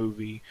there's a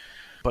movie.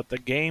 But the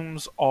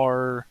games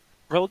are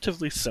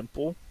relatively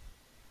simple.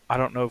 I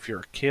don't know if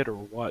you're a kid or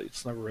what.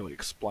 It's never really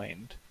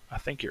explained. I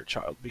think you're a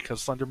child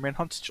because Slenderman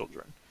hunts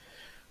children.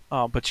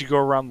 But you go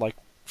around like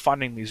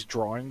finding these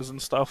drawings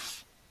and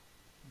stuff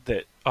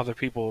that other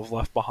people have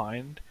left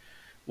behind,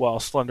 while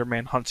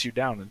Slenderman hunts you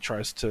down and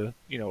tries to,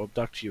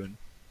 abduct you and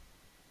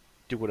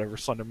do whatever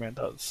Slenderman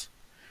does.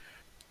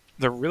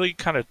 They're really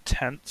kind of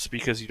tense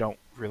because you don't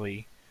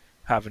really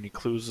have any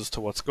clues as to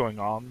what's going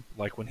on.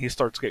 Like when he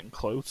starts getting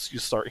close, you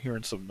start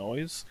hearing some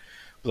noise,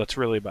 but that's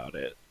really about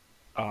it.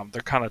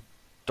 They're kind of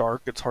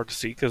dark. It's hard to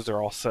see because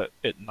they're all set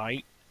at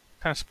night.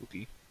 Kind of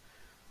spooky.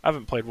 I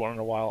haven't played one in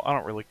a while. I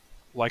don't really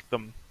like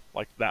them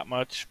like that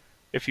much.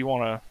 If you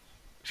wanna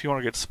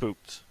get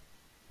spooked,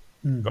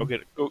 go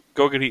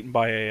get eaten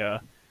by a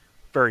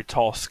very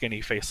tall,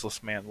 skinny,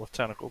 faceless man with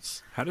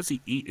tentacles. How does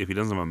he eat if he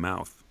doesn't have a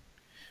mouth?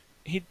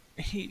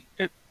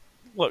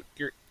 Look,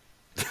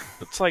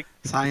 it's like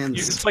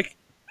science.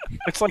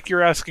 It's like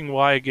you're asking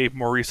why I gave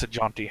Maurice a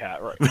jaunty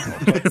hat right now.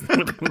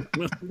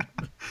 Okay?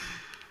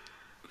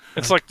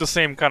 It's like the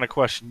same kind of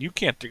question. You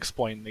can't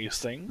explain these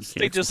things.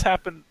 They just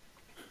happen,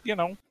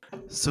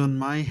 So in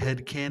my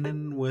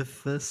headcanon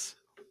with this,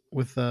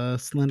 with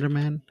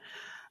Slenderman,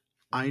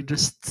 I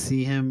just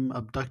see him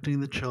abducting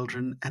the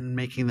children and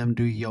making them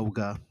do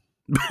yoga.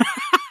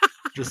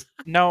 Just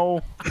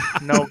No,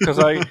 because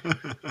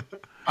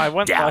I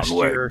went last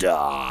year.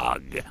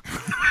 Dog.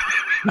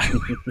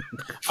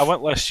 I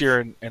went last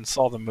year and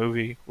saw the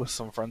movie with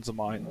some friends of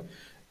mine.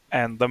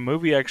 And the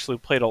movie actually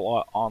played a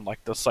lot on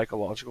like the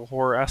psychological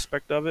horror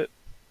aspect of it.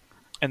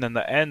 And then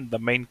the end, the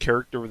main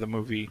character of the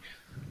movie,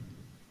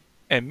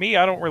 and me,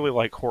 I don't really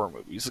like horror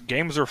movies.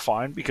 Games are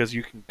fine because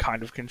you can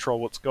kind of control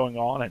what's going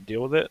on and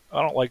deal with it.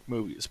 I don't like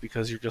movies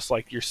because you're just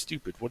like, you're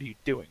stupid. What are you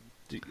doing?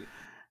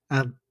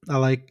 I'm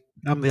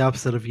the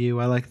opposite of you.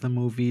 I like the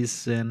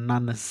movies and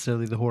not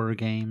necessarily the horror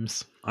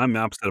games. I'm the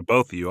opposite of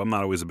both of you. I'm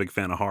not always a big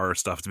fan of horror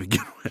stuff to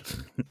begin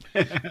with.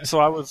 So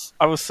I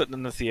was sitting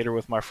in the theater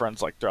with my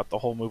friends like throughout the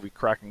whole movie,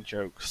 cracking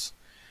jokes,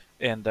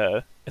 and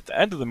at the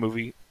end of the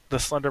movie, the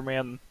Slender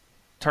Man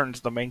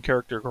turns the main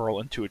character girl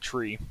into a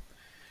tree,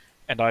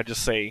 and I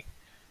just say,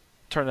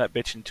 "Turn that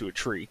bitch into a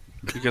tree,"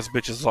 because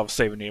bitches love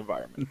saving the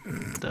environment,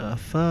 The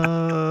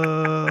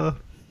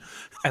fuck?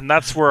 and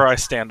that's where I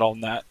stand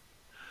on that.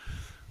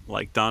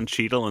 Like Don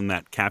Cheadle in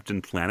that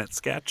Captain Planet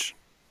sketch.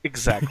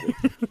 Exactly.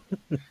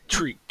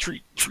 Tree,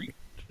 tree, tree.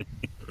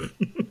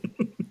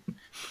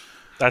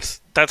 That's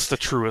the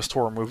truest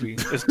horror movie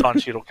is Don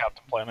Cheadle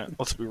Captain Planet.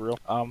 Let's be real.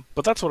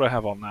 But that's what I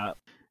have on that.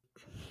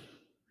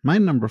 My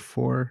number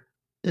 4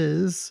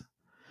 is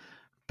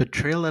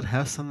Betrayal at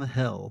House on the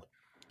Hill,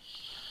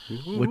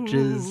 which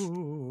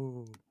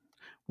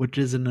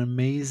is an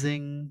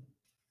amazing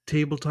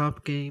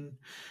tabletop game.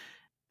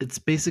 It's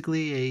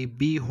basically a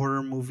B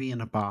horror movie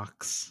in a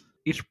box.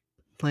 Each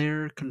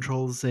player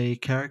controls a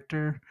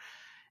character,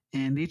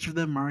 and each of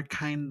them are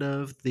kind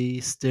of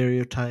the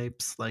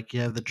stereotypes. Like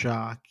you have the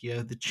jock, you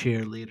have the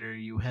cheerleader,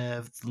 you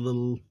have the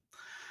little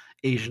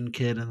Asian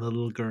kid and the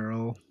little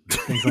girl,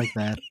 things like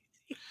that.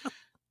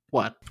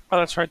 What? Oh,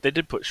 that's right. They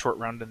did put Short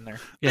Round in there.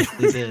 Yes,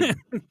 they did.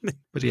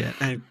 But yeah,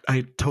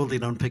 I totally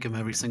don't pick him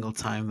every single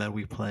time that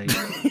we play.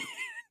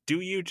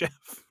 Do you,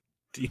 Jeff?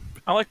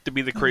 I like to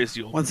be the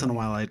crazy old. Once in a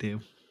while I do.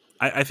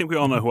 I think we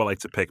all know who I like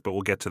to pick, but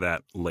we'll get to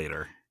that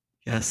later.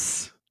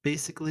 Yes.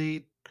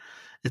 Basically,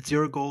 it's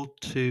your goal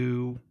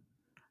to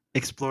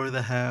explore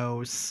the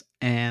house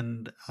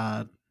and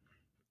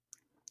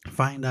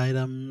find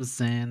items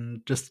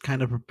and just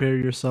kind of prepare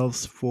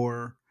yourselves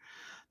for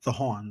the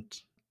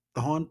haunt.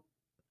 The haunt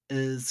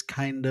is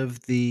kind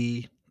of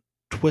the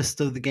twist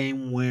of the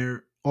game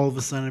where all of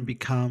a sudden it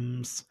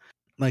becomes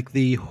like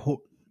the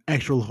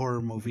actual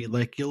horror movie.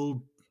 Like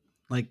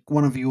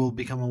one of you will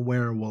become a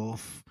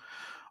werewolf,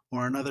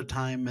 or another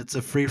time it's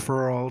a free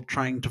for all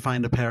trying to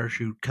find a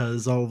parachute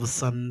because all of a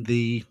sudden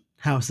the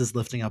house is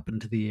lifting up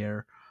into the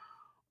air,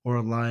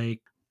 or like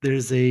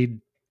there's a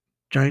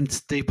giant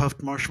Stay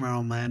Puft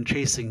Marshmallow Man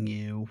chasing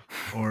you,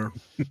 or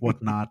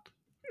whatnot.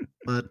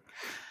 But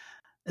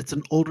it's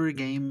an older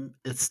game.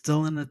 It's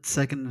still in its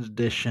second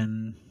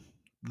edition.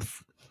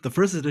 The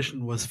first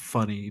edition was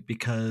funny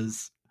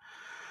because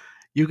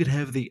you could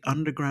have the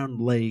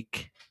underground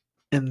lake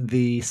in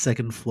the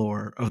second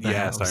floor of the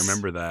house. Yes, I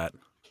remember that.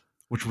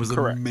 Which was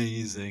Correct.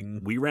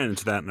 amazing. We ran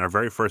into that in our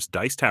very first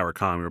Dice Tower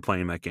con. We were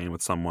playing that game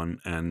with someone,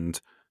 and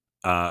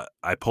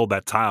I pulled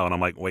that tile, and I'm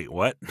like, wait,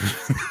 what?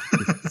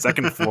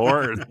 Second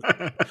floor?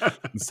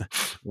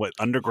 What,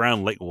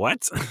 underground lake?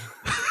 What?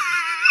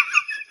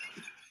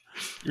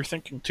 You're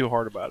thinking too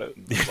hard about it.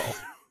 That's all.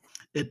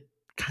 It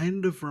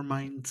kind of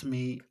reminds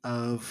me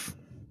of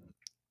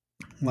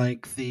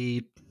like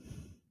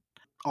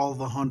all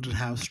the haunted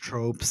house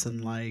tropes,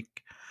 and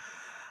like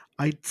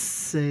I'd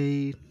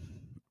say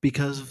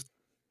because of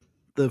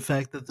the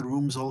fact that the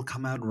rooms all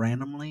come out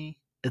randomly,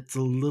 it's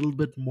a little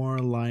bit more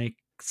like,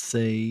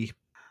 say,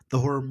 the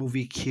horror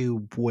movie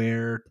Cube,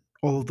 where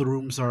all of the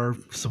rooms are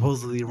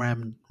supposedly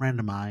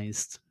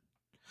randomized.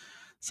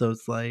 So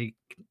it's like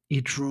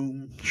each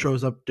room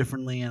shows up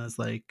differently, and it's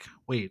like,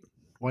 wait,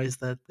 why is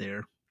that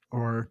there?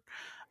 Or,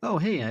 oh,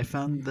 hey, I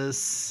found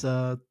this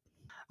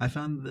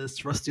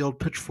rusty old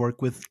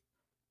pitchfork with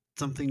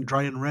something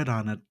dry and red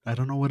on it. I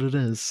don't know what it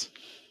is.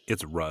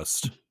 It's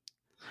rust.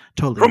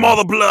 Totally. From all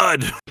the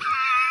blood!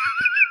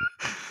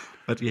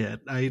 But yeah,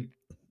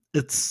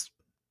 it's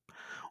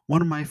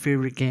one of my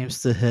favorite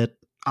games to hit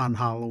on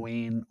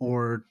Halloween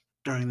or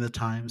during the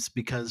times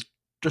because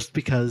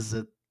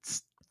it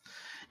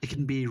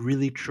can be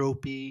really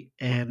tropey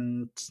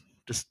and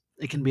just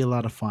it can be a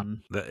lot of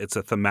fun. It's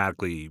a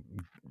thematically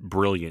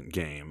brilliant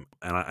game,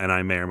 and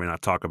I may or may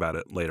not talk about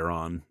it later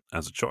on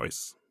as a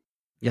choice.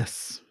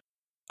 Yes.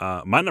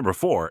 My number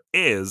 4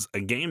 is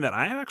a game that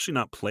I have actually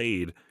not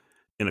played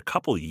in a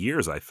couple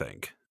years, I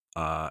think.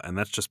 And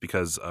that's just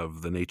because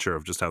of the nature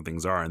of just how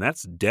things are, and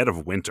that's Dead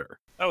of Winter.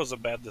 That was a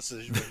bad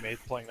decision we made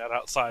playing that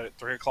outside at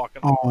 3 o'clock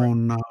in the Oh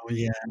morning. no,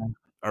 yeah.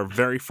 Our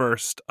very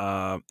first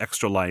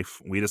Extra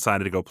Life, we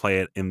decided to go play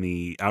it in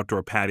the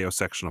outdoor patio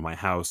section of my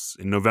house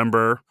in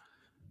November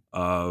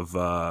of,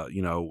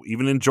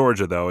 even in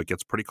Georgia, though, it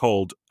gets pretty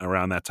cold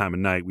around that time of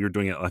night. We were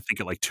doing it, I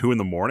think, at like 2 in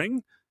the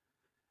morning.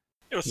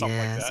 It was something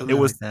like that. something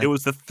like that. It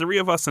was the 3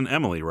 of us and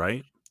Emily,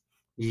 right?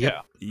 Yep.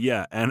 Yeah.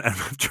 Yeah, and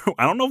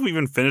I don't know if we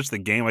even finished the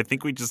game. I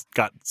think we just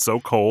got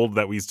so cold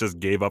that we just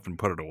gave up and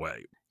put it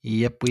away.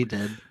 Yep, we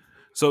did.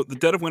 So the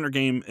Dead of Winter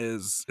game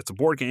it's a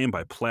board game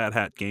by Plaid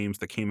Hat Games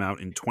that came out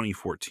in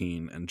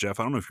 2014. And Jeff,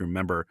 I don't know if you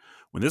remember,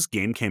 when this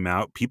game came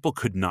out, people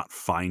could not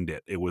find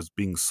it. It was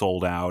being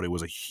sold out. It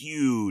was a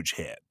huge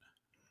hit.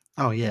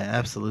 Oh yeah,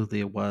 absolutely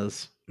it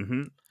was.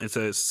 Mm-hmm. It's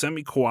a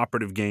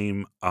semi-cooperative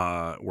game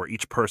where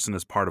each person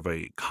is part of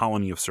a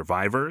colony of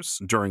survivors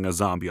during a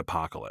zombie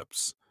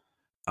apocalypse.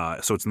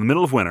 So it's in the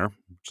middle of winter,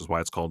 which is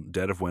why it's called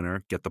Dead of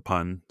Winter. Get the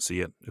pun?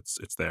 See it?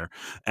 It's there.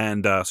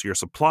 And so your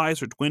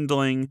supplies are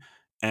dwindling,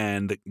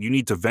 and you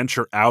need to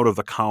venture out of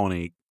the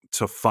colony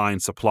to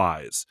find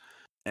supplies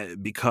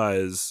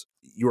because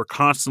you are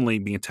constantly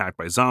being attacked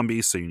by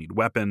zombies. So you need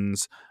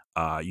weapons.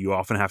 You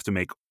often have to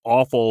make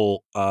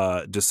awful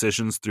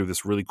decisions through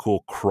this really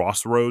cool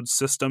crossroads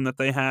system that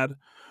they had,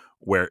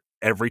 where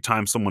every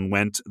time someone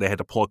went, they had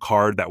to pull a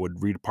card that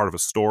would read part of a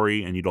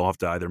story, and you'd all have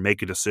to either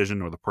make a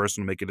decision or the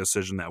person would make a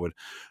decision that would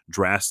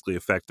drastically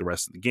affect the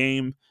rest of the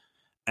game.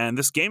 And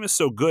this game is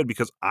so good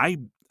because I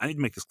need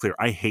to make this clear.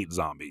 I hate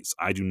zombies.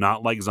 I do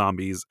not like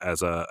zombies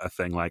as a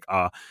thing. Like,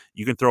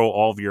 you can throw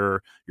all of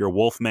your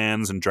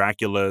Wolfmans and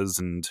Draculas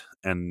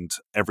and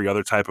every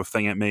other type of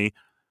thing at me.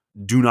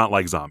 Do not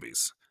like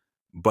zombies.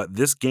 But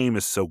this game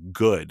is so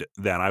good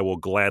that I will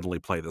gladly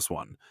play this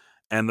one.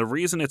 And the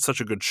reason it's such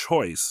a good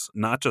choice,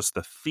 not just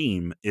the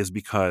theme, is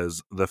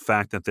because the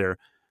fact that there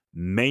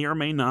may or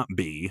may not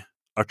be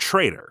a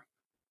traitor.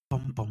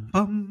 Bum, bum,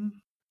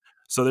 bum.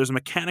 So there's a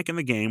mechanic in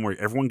the game where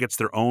everyone gets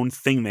their own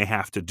thing they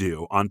have to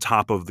do on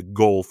top of the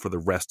goal for the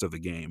rest of the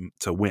game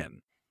to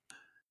win.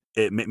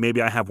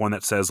 Maybe I have one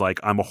that says, like,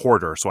 I'm a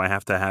hoarder, so I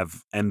have to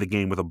end the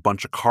game with a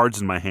bunch of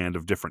cards in my hand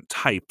of different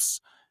types,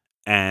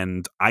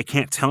 and I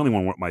can't tell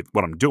anyone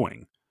what I'm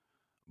doing.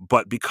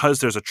 But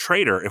because there's a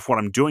traitor, if what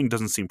I'm doing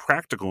doesn't seem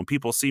practical and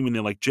people see me and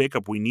they're like,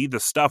 Jacob, we need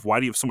this stuff. Why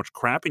do you have so much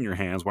crap in your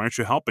hands? Why aren't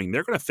you helping?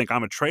 They're going to think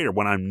I'm a traitor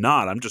when I'm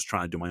not. I'm just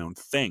trying to do my own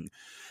thing.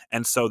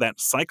 And so that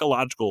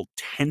psychological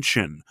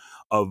tension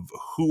of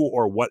who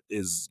or what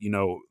is,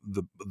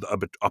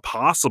 a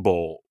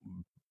possible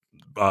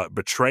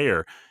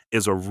betrayer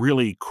is a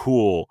really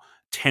cool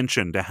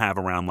tension to have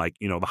around, like,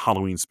 the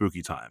Halloween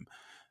spooky time.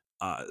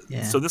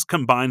 So this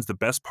combines the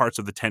best parts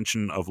of the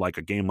tension of, like,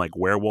 a game like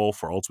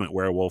Werewolf or Ultimate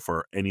Werewolf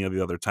or any of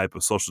the other type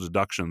of social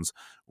deductions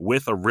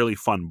with a really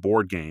fun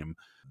board game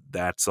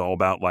that's all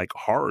about, like,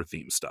 horror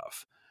theme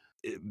stuff.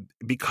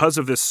 Because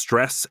of this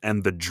stress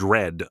and the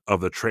dread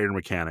of the traitor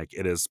mechanic,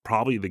 it is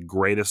probably the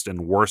greatest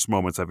and worst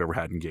moments I've ever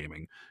had in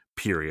gaming,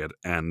 period.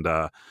 And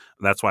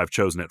that's why I've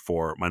chosen it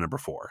for my number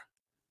 4.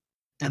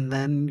 And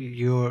then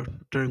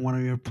during one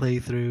of your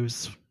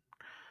playthroughs,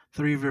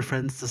 3 of your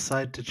friends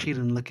decide to cheat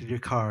and look at your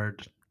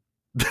card.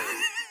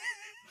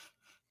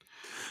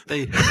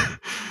 They,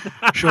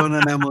 Sean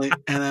and Emily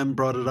and them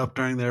brought it up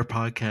during their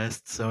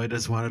podcast, so I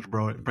just wanted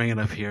to bring it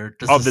up here.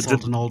 Just to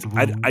salt an old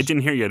wound. I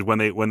didn't hear you when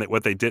they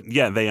what they did.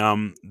 Yeah, they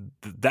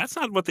that's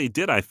not what they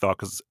did. I thought,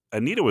 because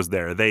Anita was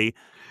there. They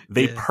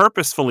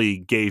purposefully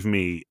gave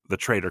me the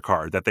traitor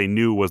card that they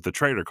knew was the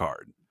traitor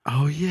card.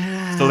 Oh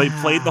yeah. So they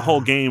played the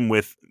whole game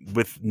with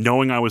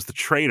knowing I was the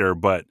traitor,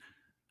 but,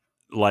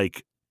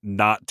 like,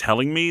 not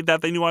telling me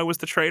that they knew I was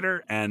the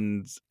traitor,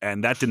 and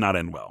that did not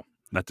end well.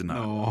 That did not.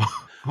 No.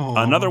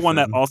 Another one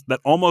that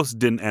almost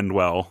didn't end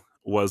well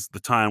was the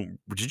time.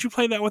 Did you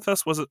play that with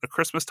us? Was it a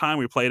Christmas time?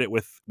 We played it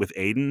with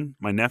Aiden,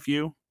 my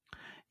nephew.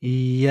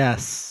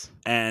 Yes.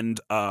 And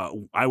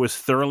I was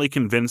thoroughly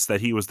convinced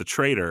that he was the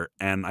traitor,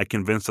 and I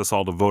convinced us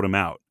all to vote him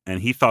out.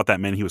 And he thought that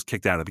meant he was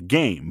kicked out of the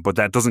game, but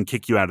that doesn't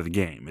kick you out of the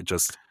game. It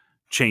just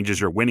changes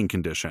your winning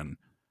condition.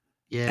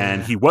 Yeah.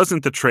 And he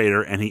wasn't the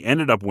traitor, and he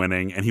ended up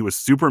winning, and he was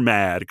super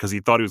mad because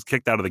he thought he was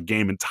kicked out of the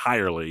game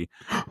entirely.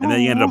 And then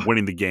he ended up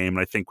winning the game, and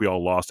I think we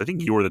all lost. I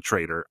think you were the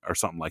traitor or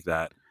something like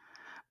that.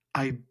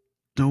 I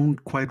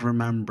don't quite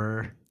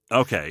remember.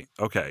 Okay.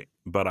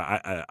 But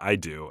I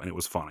do, and it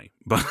was funny.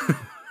 But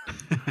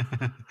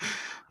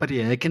but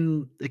yeah, it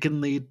can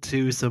lead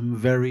to some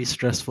very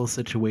stressful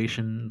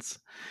situations.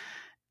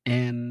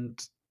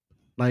 And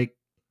like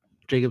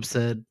Jacob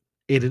said,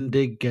 Aiden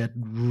did get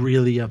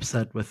really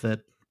upset with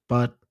it.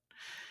 But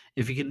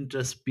if you can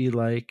just be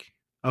like,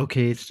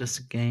 okay, it's just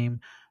a game,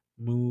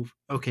 move.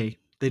 Okay,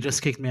 they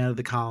just kicked me out of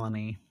the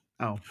colony.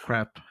 Oh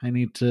crap! I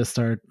need to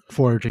start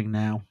foraging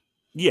now.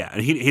 Yeah,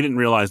 and he didn't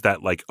realize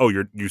that, like, oh,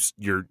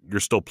 you're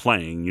still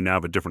playing. You now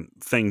have a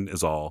different thing,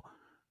 is all.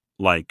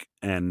 Like,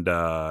 and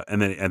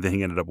then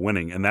he ended up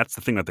winning. And that's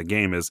the thing about the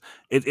game is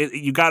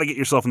you got to get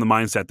yourself in the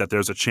mindset that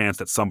there's a chance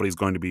that somebody's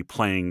going to be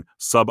playing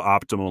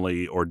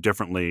suboptimally or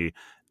differently,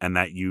 and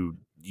that you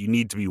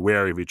need to be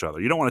wary of each other.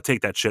 You don't want to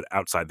take that shit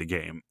outside the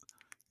game.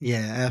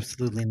 Yeah,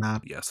 absolutely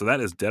not. Yeah, so that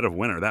is Dead of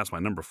Winter. That's my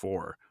number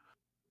 4.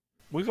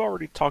 We've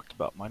already talked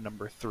about my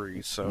number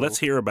 3, so let's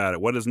hear about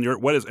it. What is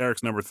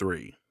Eric's number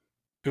 3?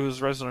 It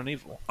was Resident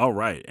Evil. All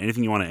right.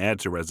 Anything you want to add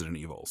to Resident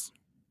Evils?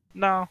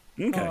 No.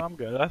 Okay. No, I'm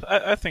good.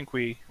 I think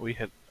we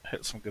hit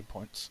some good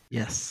points.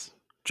 Yes.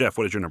 Jeff,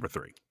 what is your number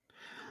 3?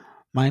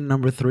 My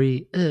number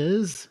 3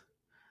 is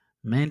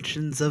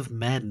Mansions of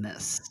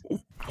Madness. Ooh,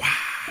 wow.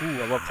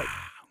 Ooh, I love that.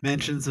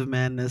 Mansions of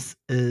Madness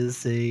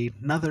is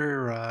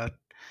another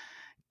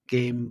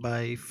game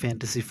by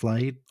Fantasy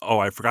Flight. Oh,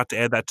 I forgot to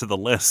add that to the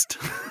list.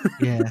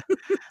 Yeah.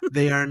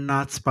 They are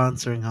not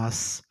sponsoring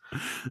us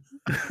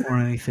or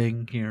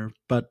anything here,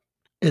 but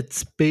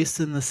it's based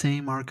in the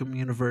same Arkham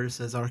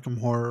universe as Arkham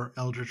Horror,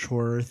 Eldritch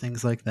Horror,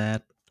 things like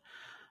that.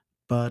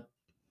 But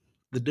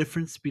the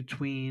difference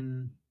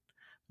between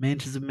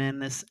Mansions of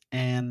Madness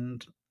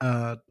and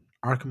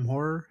Arkham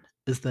Horror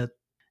is that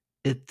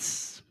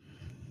it's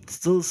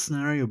still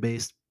scenario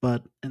based,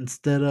 but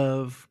instead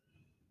of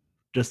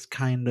just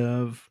kind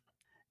of,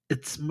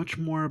 it's much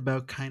more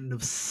about kind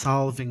of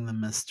solving the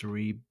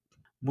mystery,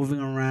 moving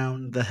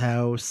around the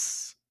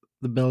house,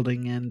 the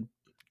building, and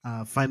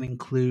finding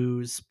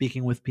clues,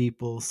 speaking with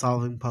people,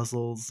 solving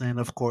puzzles, and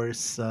of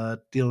course,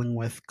 dealing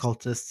with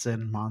cultists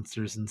and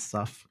monsters and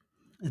stuff.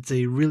 It's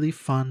a really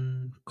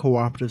fun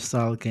cooperative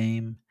style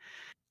game.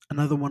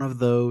 Another one of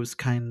those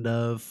kind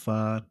of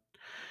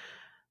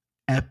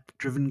app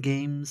driven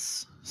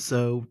games.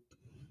 So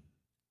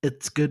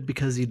it's good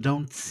because you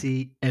don't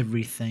see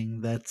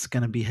everything that's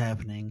going to be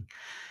happening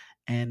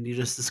and you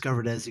just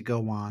discover it as you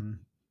go on.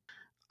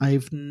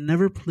 I've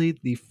never played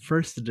the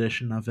first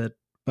edition of it,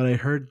 but I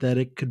heard that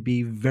it could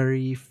be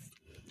very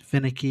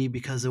finicky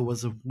because it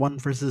was a one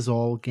versus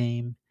all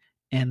game,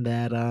 and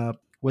that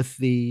with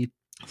the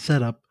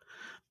setup,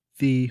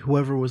 the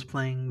whoever was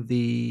playing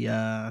the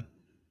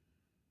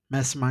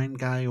mastermind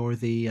guy or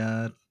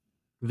the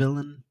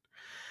villain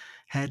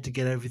had to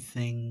get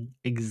everything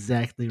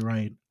exactly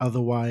right.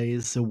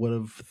 Otherwise, it would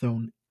have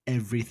thrown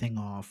everything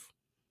off.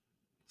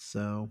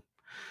 So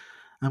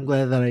I'm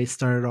glad that I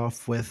started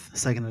off with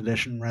second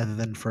edition rather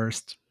than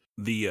first.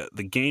 The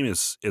game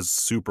is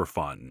super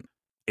fun.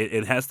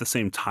 It has the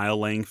same tile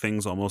laying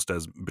things almost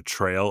as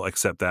Betrayal,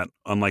 except that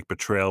unlike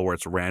Betrayal where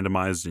it's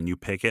randomized and you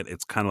pick it,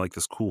 it's kind of like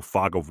this cool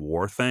fog of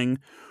war thing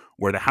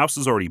where the house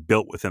is already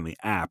built within the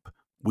app.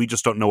 We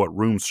just don't know what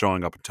room's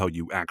showing up until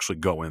you actually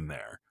go in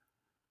there.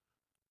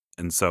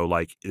 And so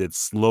like it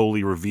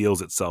slowly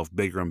reveals itself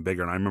bigger and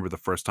bigger. And I remember the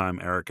first time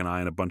Eric and I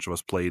and a bunch of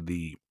us played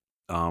the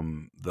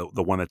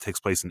one that takes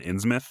place in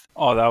Innsmouth.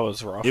 Oh, that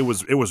was rough. It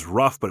was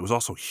rough, but it was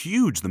also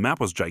huge. The map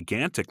was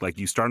gigantic. Like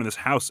you start in this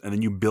house and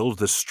then you build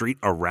the street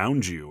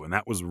around you, and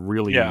that was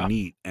really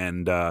neat.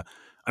 And I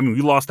mean,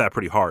 we lost that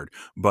pretty hard,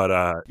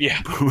 but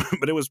yeah,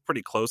 but it was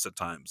pretty close at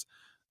times.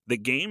 The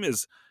game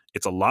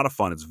it's a lot of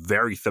fun. It's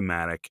very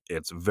thematic.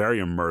 It's very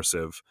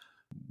immersive.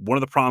 One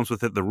of the problems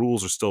with it, the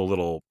rules are still a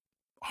little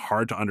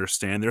hard to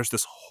understand. There's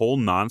this whole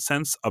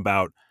nonsense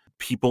about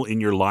people in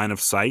your line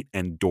of sight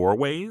and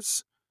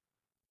doorways.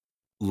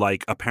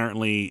 Like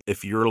apparently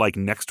if you're like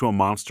next to a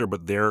monster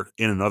but they're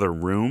in another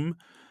room,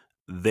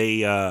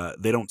 they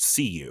don't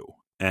see you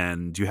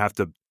and you have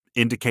to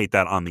indicate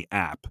that on the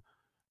app.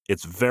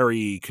 It's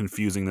very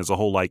confusing. There's a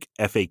whole like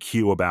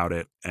FAQ about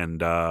it,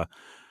 and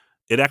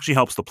it actually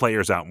helps the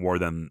players out more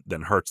than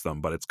hurts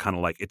them, but it's kind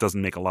of like it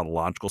doesn't make a lot of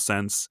logical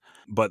sense.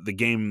 But the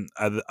game,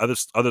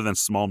 other than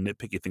small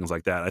nitpicky things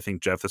like that, I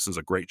think, Jeff, this is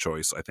a great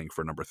choice, I think,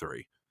 for number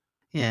 3.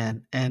 Yeah,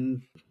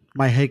 and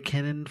my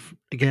headcanon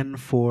again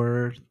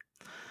for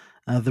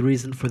the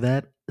reason for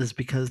that is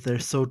because they're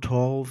so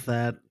tall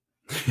that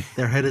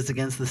their head is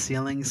against the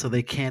ceiling, so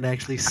they can't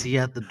actually see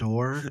at the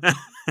door.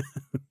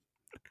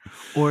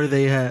 Or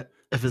they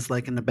if it's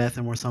like in the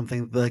bathroom or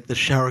something, like the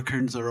shower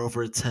curtains are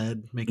over its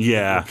head, making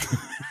I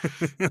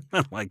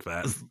like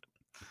that.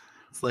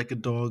 It's like a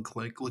dog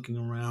like looking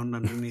around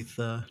underneath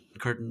the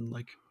curtain,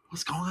 like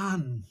what's going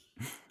on?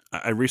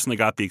 I recently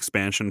got the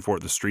expansion for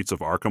the Streets of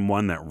Arkham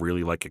one that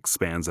really like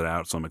expands it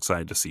out, so I'm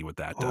excited to see what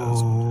that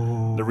does.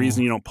 Oh. The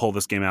reason you don't pull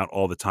this game out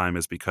all the time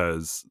is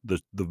because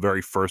the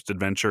very first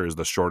adventure is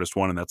the shortest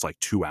one, and that's like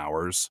 2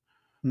 hours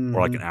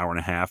or like an hour and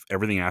a half.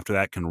 Everything after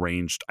that can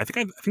range. I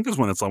think there's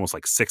one that's almost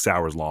like 6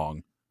 hours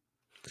long.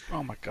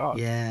 Oh my god!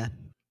 Yeah,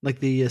 like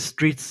the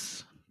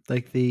streets.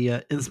 Like the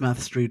Innsmouth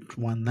Street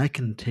one, that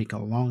can take a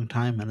long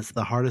time, and it's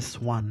the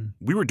hardest one.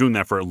 We were doing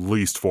that for at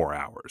least 4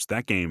 hours.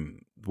 That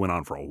game went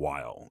on for a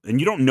while. And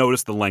you don't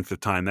notice the length of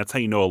time. That's how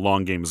you know a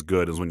long game is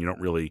good, is when you don't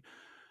really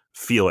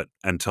feel it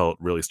until it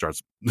really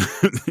starts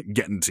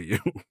getting to you.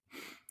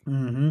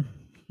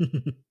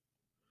 Mm-hmm.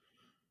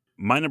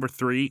 My number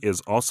 3 is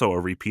also a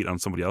repeat on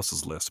somebody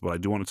else's list, but I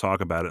do want to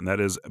talk about it, and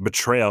that is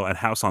Betrayal at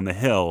House on the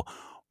Hill.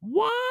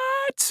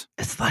 What?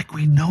 It's like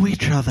we know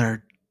each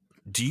other.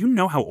 Do you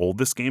know how old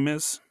this game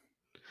is?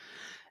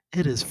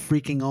 It is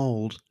freaking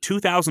old.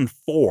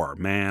 2004,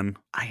 man.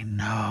 I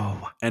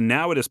know. And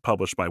now it is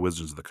published by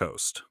Wizards of the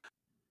Coast.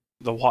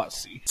 The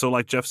WotC. So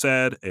like Jeff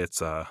said,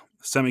 it's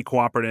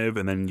semi-cooperative,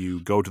 and then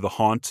you go to the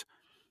haunt,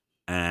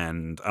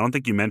 and I don't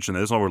think you mentioned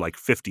there's over like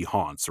 50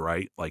 haunts,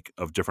 right? Like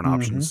of different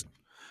options.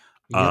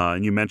 Yep.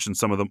 And you mentioned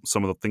some of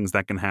the things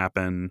that can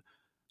happen.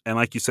 And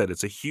like you said,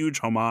 it's a huge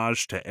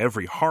homage to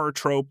every horror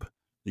trope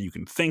that you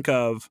can think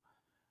of.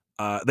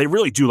 They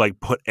really do like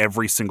put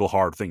every single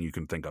horror thing you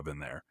can think of in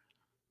there.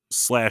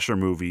 Slasher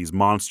movies,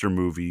 monster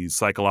movies,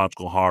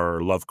 psychological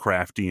horror,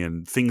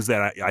 Lovecraftian, things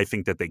that I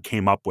think that they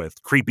came up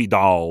with, creepy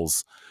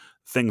dolls,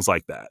 things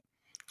like that.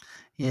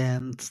 Yeah,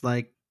 and it's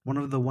like one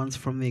of the ones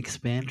from the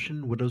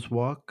expansion, Widow's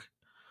Walk,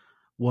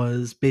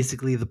 was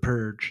basically The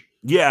Purge.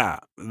 Yeah,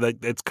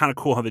 it's kind of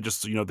cool how they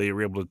just, they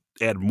were able to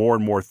add more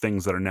and more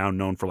things that are now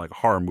known for like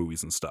horror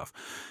movies and stuff.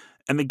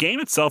 And the game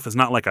itself is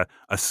not like a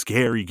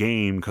scary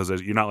game because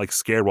you're not like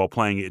scared while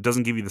playing it. It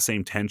doesn't give you the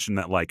same tension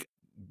that like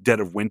Dead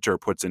of Winter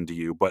puts into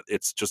you, but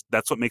it's just,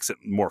 that's what makes it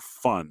more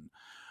fun.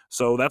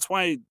 So that's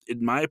why,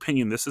 in my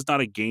opinion, this is not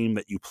a game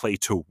that you play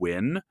to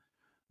win.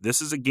 This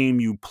is a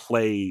game you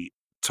play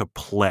to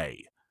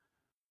play.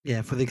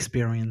 Yeah, for the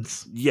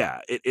experience.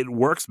 Yeah, it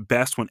works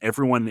best when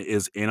everyone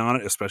is in on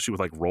it, especially with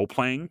like role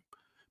playing.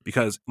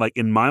 Because, like,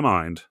 in my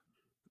mind,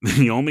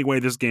 the only way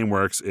this game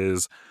works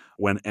is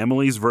when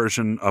Emily's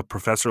version of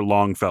Professor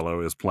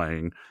Longfellow is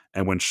playing,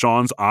 and when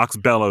Sean's Ox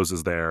Bellows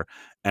is there,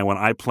 and when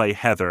I play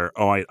Heather.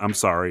 I'm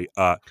sorry,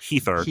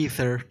 Heather.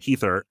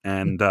 Heather.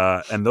 And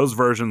those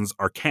versions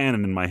are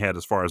canon in my head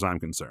as far as I'm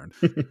concerned.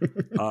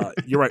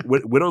 You're right.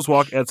 Widow's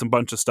Walk adds a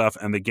bunch of stuff,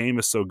 and the game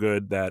is so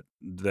good that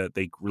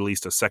they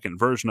released a second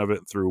version of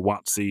it through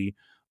WotC,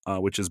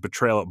 which is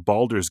Betrayal at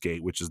Baldur's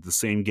Gate, which is the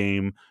same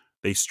game.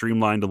 They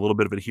streamlined a little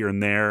bit of it here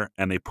and there,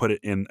 and they put it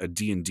in a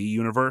D&D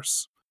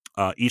universe.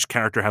 Each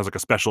character has like a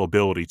special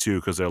ability too,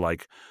 because they're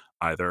like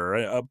either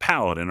a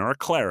paladin or a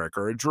cleric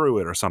or a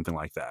druid or something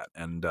like that,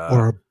 and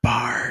or a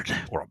bard.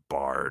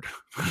 Bard.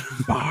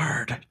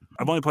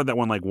 I've only played that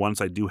one like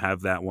once. I do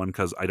have that one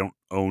because I don't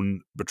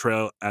own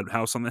Betrayal at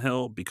House on the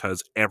Hill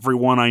because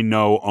everyone I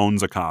know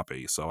owns a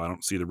copy, so I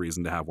don't see the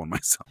reason to have one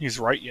myself. He's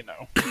right, you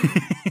know.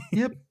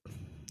 Yep.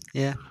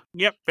 Yeah.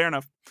 Yep, fair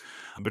enough.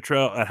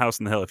 Betrayal at House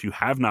on the Hill, if you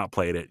have not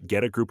played it,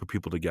 get a group of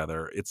people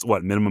together. It's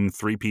minimum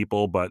 3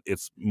 people, but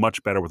it's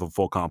much better with a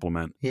full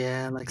complement.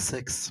 Yeah, like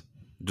 6.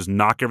 Just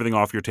knock everything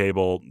off your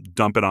table,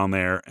 dump it on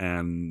there,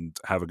 and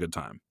have a good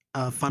time.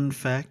 Fun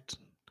fact,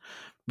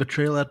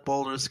 Betrayal at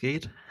Baldur's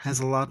Gate has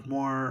a lot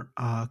more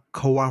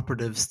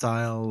cooperative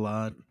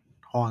style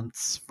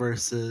haunts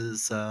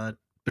versus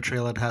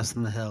Betrayal at House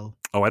on the Hill.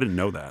 Oh, I didn't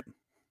know that.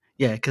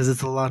 Yeah, because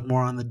it's a lot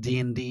more on the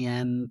D&D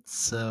end,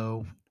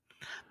 so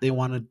they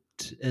wanted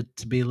it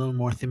to be a little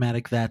more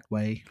thematic that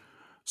way.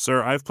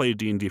 Sir, I've played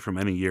D&D for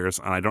many years,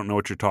 and I don't know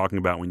what you're talking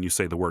about when you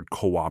say the word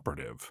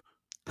cooperative.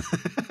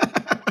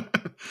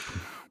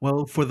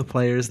 Well, for the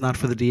players, not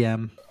for the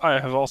DM. I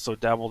have also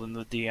dabbled in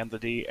the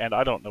D&D, and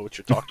I don't know what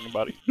you're talking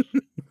about.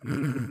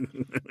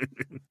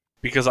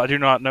 Because I do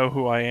not know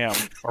who I am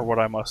or what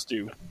I must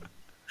do.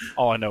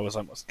 All I know is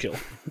I must kill.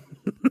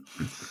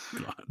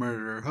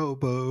 Murder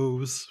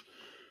hobos.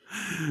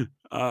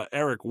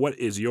 Eric, what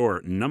is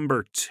your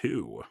number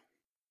 2?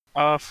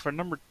 For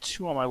number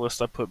 2 on my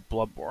list, I put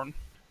Bloodborne,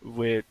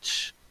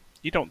 which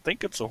you don't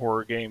think it's a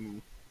horror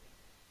game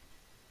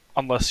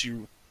unless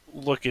you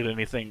look at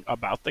anything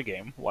about the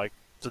game, like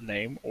the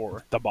name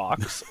or the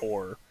box,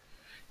 or,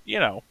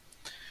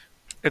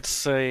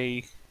 it's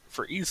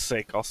for ease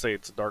sake, I'll say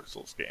it's a Dark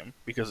Souls game,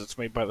 because it's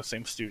made by the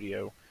same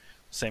studio,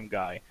 same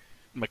guy.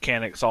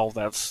 Mechanics, all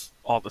that's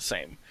all the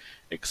same,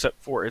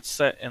 except for it's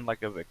set in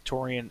like a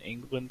Victorian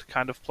England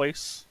kind of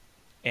place,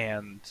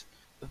 and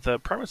the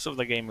premise of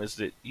the game is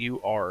that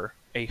you are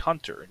a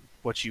hunter.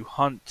 What you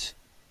hunt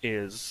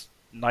is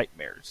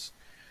nightmares.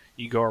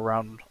 You go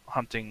around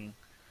hunting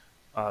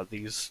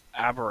these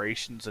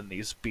aberrations and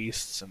these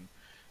beasts, and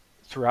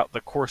throughout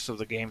the course of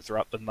the game,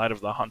 throughout the night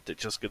of the hunt, it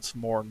just gets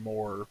more and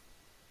more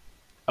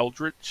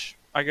eldritch,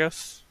 I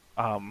guess,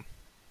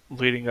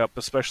 leading up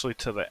especially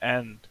to the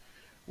end,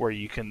 where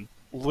you can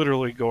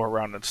literally go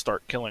around and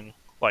start killing,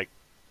 like,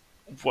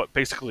 what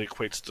basically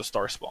equates to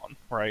star spawn,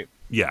 right?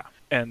 Yeah.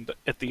 And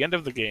at the end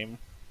of the game,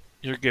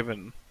 you're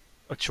given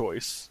a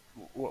choice.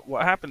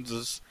 What happens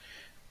is,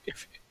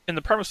 if in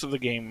the premise of the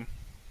game,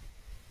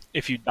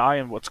 if you die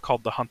in what's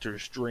called the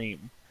hunter's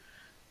dream,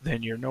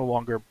 then you're no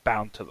longer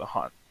bound to the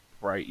hunt,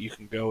 right? You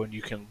can go and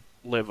you can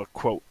live a,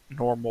 quote,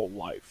 normal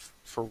life,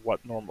 for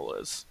what normal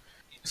is.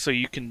 So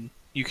you can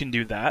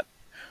do that,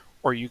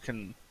 or you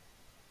can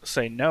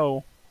say,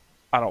 no,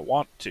 I don't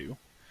want to,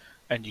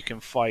 and you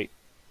can fight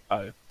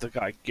the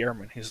guy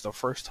Gehrman. He's the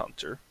first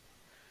hunter,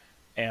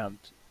 and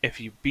if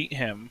you beat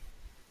him,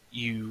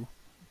 you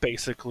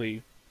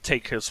basically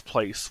take his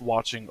place,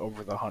 watching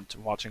over the hunt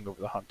and watching over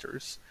the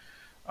hunters,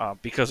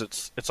 because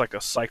it's like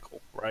a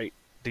cycle, right?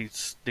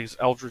 These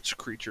eldritch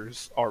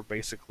creatures are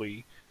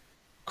basically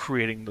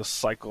creating this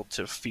cycle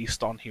to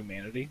feast on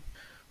humanity.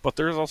 But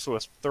there's also a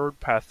third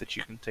path that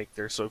you can take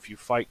there. So if you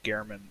fight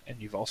Gehrman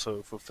and you've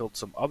also fulfilled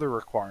some other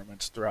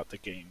requirements throughout the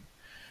game,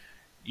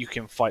 you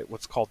can fight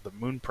what's called the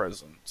Moon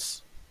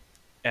Presence.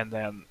 And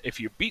then if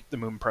you beat the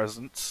Moon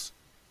Presence,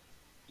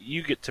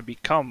 you get to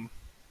become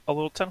a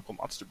little tentacle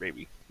monster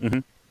baby. Mm-hmm.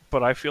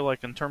 But I feel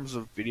like in terms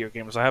of video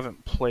games, I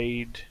haven't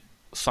played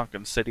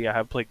Sunken City. I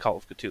have played Call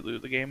of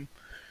Cthulhu, the game.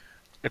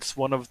 It's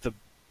one of the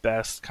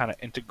best kind of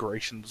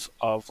integrations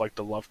of like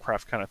the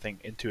Lovecraft kind of thing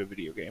into a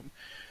video game,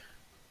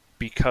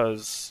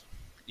 because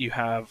you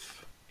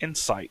have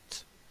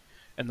insight,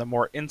 and the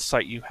more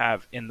insight you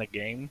have in the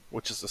game,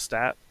 which is a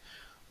stat,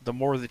 the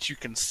more that you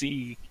can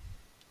see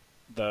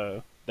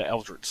the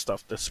eldritch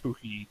stuff, the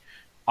spooky,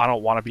 I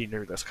don't want to be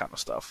near this kind of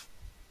stuff.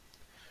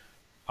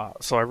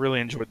 So I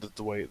really enjoyed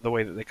the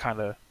way that they kind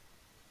of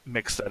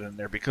mix that in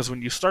there, because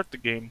when you start the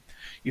game,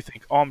 you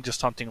think, oh, I'm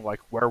just hunting like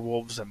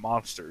werewolves and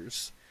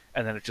monsters,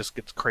 and then it just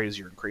gets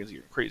crazier and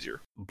crazier and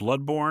crazier.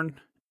 Bloodborne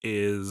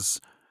is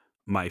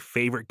my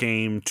favorite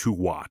game to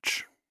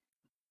watch.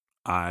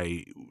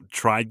 I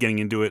tried getting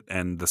into it,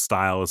 and the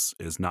style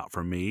is not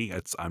for me.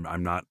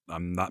 I'm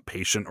not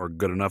patient or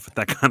good enough at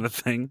that kind of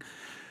thing,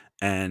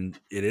 and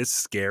it is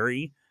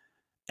scary.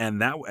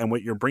 And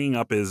what you're bringing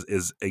up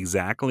is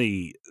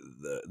exactly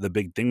the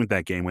big thing with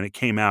that game. When it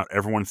came out,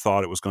 everyone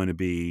thought it was going to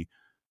be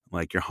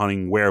like you're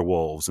hunting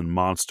werewolves and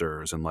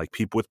monsters and like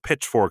people with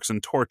pitchforks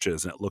and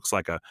torches, and it looks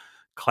like a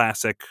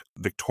classic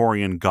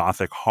Victorian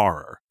Gothic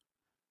horror.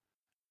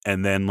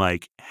 And then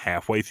like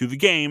halfway through the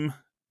game,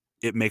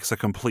 it makes a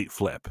complete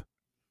flip.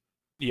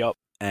 Yep.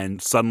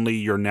 And suddenly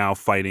you're now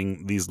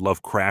fighting these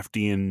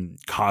Lovecraftian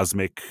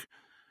cosmic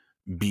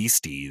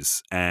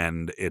beasties,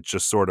 and it's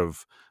just sort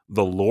of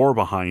the lore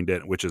behind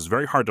it, which is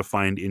very hard to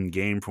find in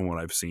game from what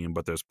I've seen,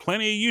 but there's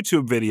plenty of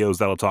YouTube videos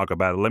that'll talk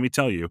about it, let me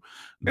tell you.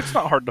 It's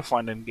not hard to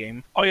find in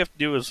game. All you have to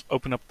do is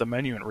open up the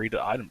menu and read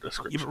the item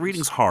description. Yeah, but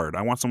reading's hard.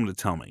 I want someone to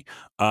tell me.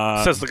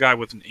 Says the guy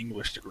with an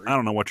English degree. I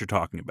don't know what you're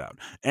talking about.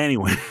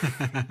 Anyway,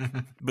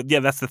 but yeah,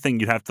 that's the thing.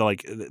 You'd have to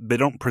like, they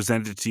don't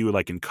present it to you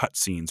like in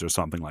cutscenes or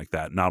something like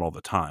that. Not all the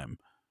time.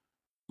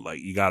 Like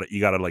you got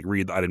to like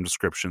read the item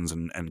descriptions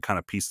and kind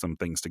of piece some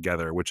things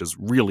together, which is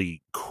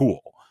really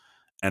cool.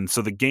 And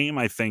so the game,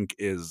 I think,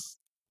 is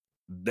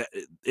that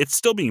it's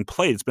still being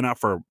played. It's been out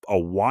for a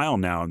while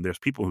now, and there's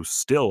people who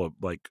still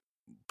like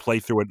play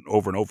through it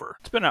over and over.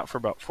 It's been out for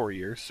about 4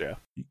 years, yeah.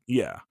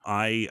 Yeah,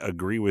 I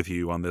agree with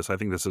you on this. I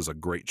think this is a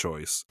great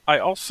choice. I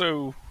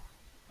also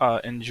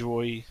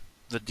enjoy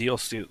the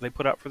DLC that they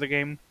put out for the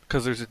game,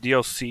 because there's a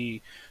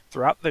DLC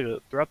throughout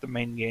the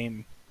main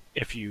game.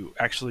 If you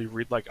actually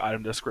read like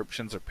item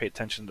descriptions or pay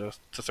attention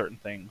to certain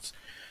things,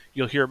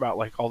 you'll hear about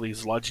like all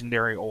these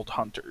legendary old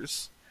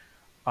hunters.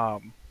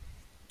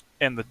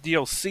 And the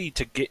DLC,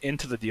 to get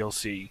into the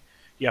DLC,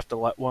 you have to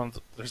let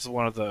there's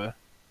one of the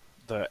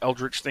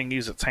eldritch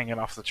thingies that's hanging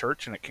off the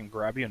church, and it can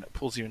grab you and it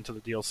pulls you into the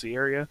DLC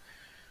area,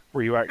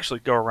 where you actually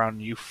go around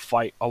and you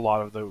fight a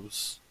lot of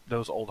those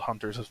old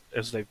hunters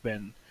as they've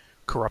been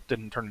corrupted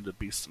and turned into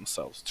beasts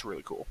themselves. It's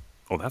really cool.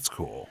 Oh, that's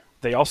cool.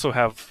 They also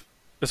have,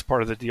 as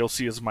part of the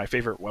DLC, is my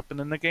favorite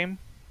weapon in the game.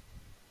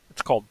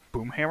 It's called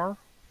Boomhammer.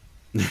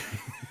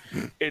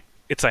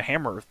 It's a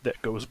hammer that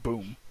goes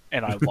boom,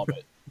 and I love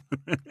it.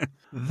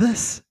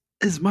 This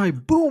is my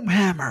boom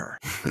hammer.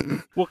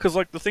 Well, because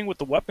like the thing with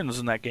the weapons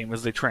in that game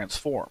is they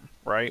transform,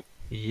 right?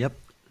 Yep.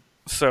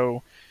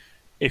 So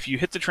if you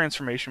hit the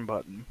transformation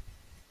button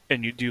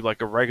and you do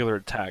like a regular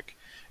attack,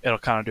 it'll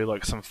kind of do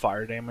like some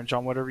fire damage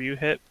on whatever you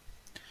hit.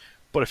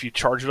 But if you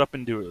charge it up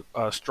and do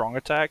a strong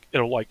attack,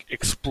 it'll like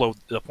explode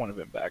the point of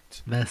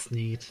impact. That's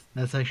neat.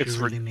 That's actually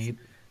really neat.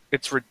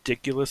 It's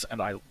ridiculous,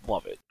 and I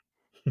love it.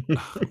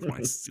 When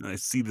I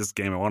see this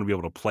game, I want to be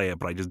able to play it,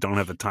 but I just don't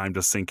have the time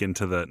to sink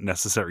into the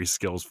necessary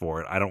skills for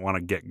it. I don't want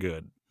to get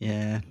good.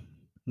 Yeah.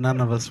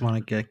 None of us want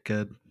to get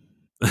good.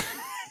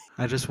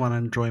 I just want to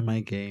enjoy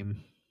my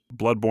game.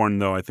 Bloodborne,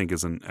 though, I think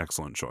is an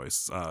excellent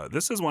choice.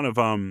 This is one of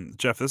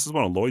Jeff. This is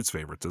one of Lloyd's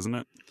favorites, isn't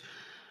it?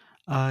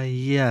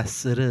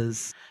 Yes, it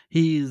is.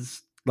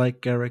 He's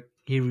like Eric.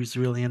 He was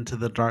really into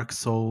the Dark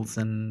Souls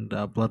and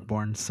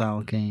Bloodborne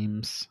style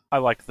games. I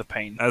like the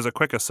pain. As a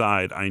quick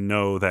aside, I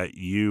know that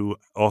you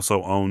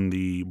also own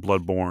the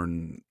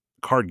Bloodborne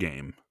card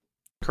game.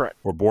 Correct.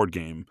 Or board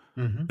game.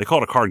 Mm-hmm. They call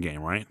it a card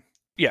game, right?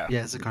 Yeah.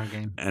 Yeah, it's a card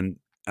game. And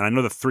I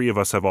know the three of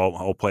us have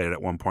all played it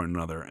at one point or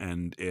another,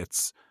 and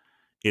it's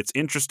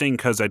interesting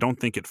because I don't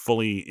think it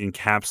fully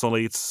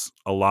encapsulates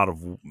a lot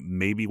of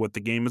maybe what the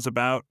game is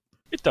about.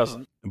 It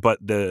doesn't. But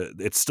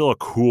it's still a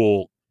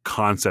cool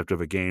concept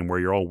of a game where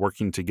you're all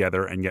working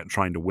together and yet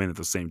trying to win at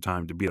the same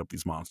time to beat up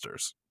these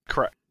monsters.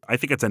 Correct. I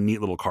think it's a neat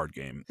little card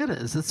game. It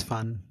is. It's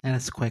fun. And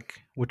it's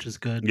quick, which is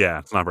good. Yeah,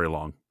 it's not very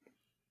long.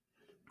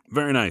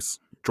 Very nice.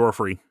 Drawer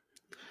free.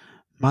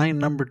 My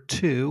number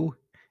 2,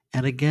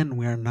 and again,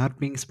 we are not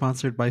being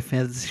sponsored by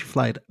Fantasy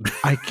Flight.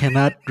 I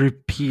cannot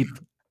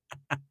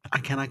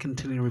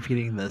continue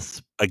repeating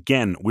this.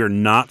 Again, we're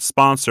not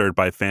sponsored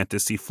by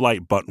Fantasy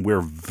Flight, but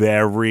we're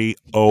very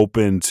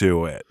open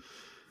to it.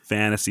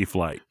 Fantasy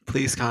Flight.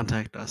 Please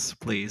contact us,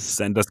 please.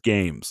 Send us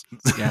games.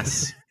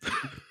 Yes.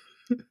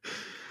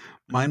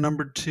 My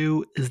number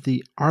 2 is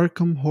the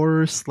Arkham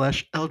Horror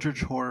 /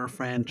 Eldritch Horror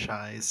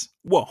franchise.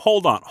 Well,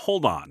 hold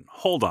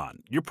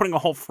on. You're putting a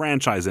whole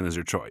franchise in as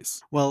your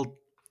choice. Well,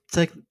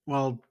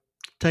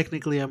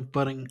 technically I'm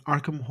putting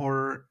Arkham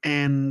Horror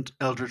and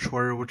Eldritch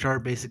Horror, which are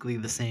basically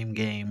the same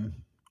game.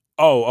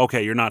 Oh,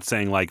 okay. You're not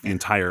saying like the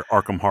entire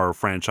Arkham Horror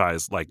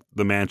franchise, like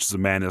the Mansions of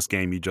Madness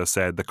game you just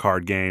said, the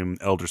card game,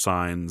 Elder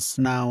Signs.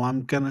 No,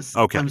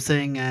 I'm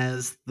saying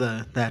as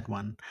that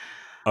one.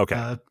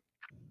 Okay.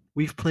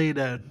 We've played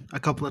a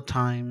couple of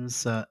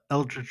times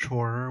Eldritch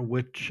Horror,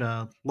 which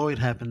Lloyd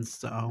happens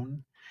to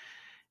own,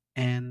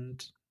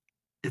 and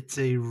it's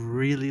a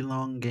really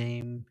long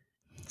game.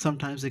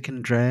 Sometimes it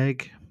can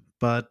drag,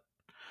 but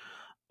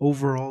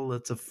overall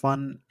it's a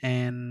fun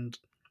and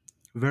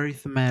very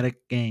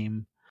thematic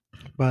game.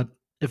 But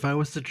if I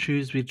was to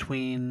choose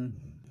between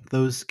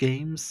those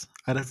games,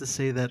 I'd have to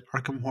say that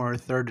Arkham Horror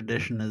 3rd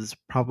Edition is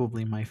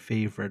probably my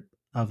favorite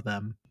of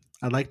them.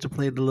 I'd like to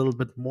play it a little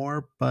bit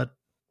more, but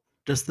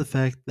just the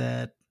fact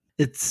that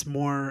it's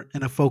more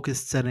in a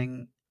focused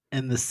setting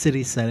in the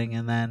city setting,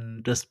 and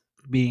then just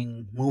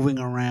being moving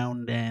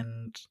around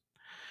and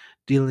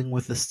dealing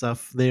with the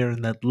stuff there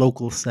in that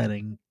local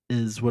setting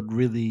is what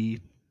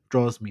really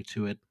draws me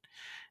to it.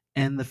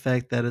 And the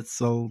fact that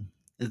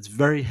it's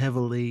very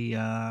heavily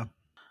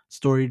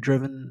story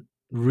driven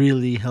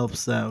really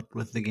helps out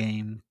with the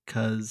game,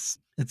 because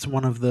it's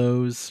one of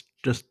those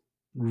just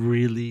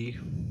really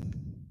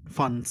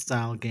fun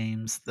style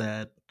games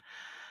that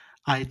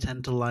I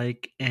tend to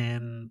like,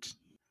 and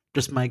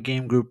just my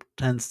game group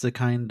tends to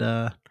kind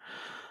of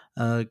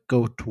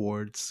go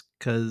towards,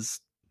 because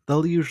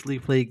they'll usually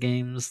play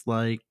games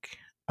like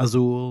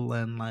Azul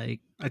and like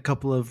a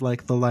couple of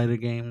like the lighter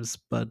games,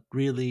 but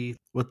really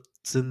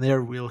what's in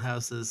their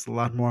wheelhouse is a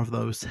lot more of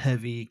those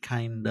heavy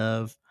kind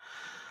of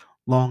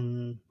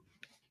long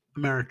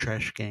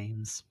Ameritrash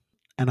games.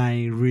 And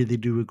I really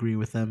do agree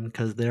with them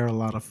because they're a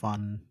lot of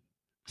fun,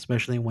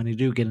 especially when you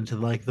do get into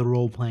like the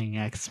role playing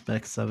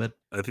aspects of it.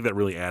 I think that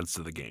really adds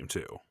to the game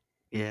too.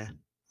 Yeah.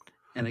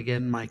 And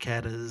again, my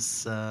cat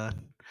is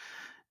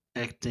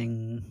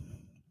acting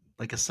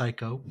like a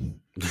psycho.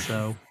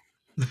 So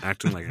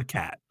Acting like a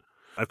cat.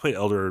 I played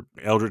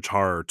Eldritch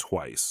Horror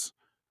twice.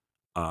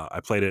 I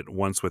played it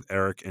once with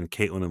Eric and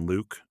Caitlin and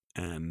Luke,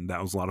 and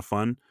that was a lot of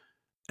fun.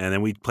 And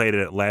then we played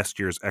it at last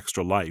year's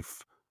Extra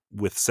Life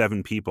with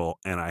 7 people,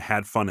 and I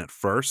had fun at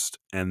first,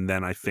 and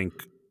then I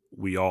think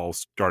we all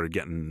started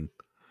getting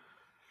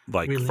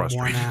like really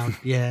frustrated. worn out.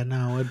 Yeah,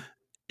 no,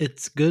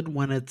 it's good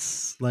when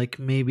it's like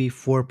maybe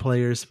 4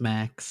 players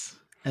max.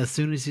 As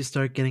soon as you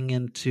start getting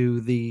into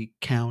the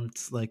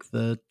counts, like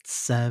the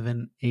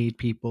 7, 8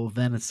 people,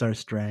 then it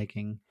starts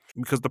dragging.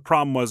 Because the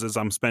problem is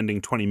I'm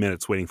spending 20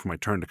 minutes waiting for my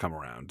turn to come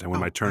around, and when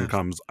Oh, my turn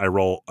comes, I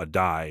roll a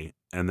die,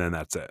 and then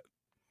that's it.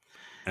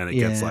 And it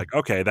gets Yeah. like,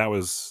 okay,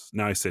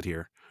 now I sit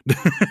here.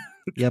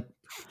 Yep.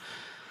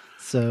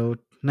 So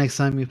next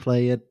time you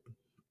play it,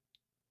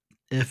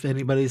 if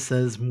anybody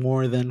says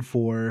more than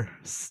 4,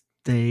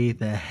 stay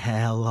the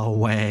hell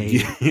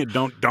away.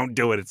 Don't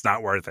do it. It's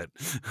not worth it.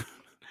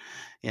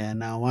 Yeah,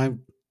 no,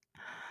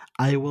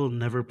 I will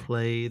never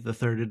play the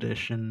 3rd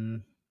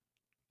edition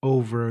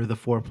over the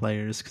 4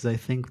 players, because I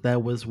think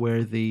that was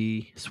where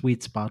the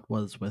sweet spot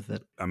was with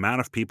it.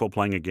 Amount of people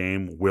playing a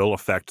game will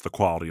affect the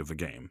quality of the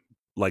game.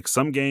 Like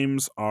some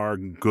games are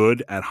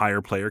good at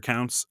higher player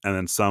counts, and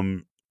then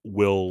some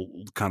will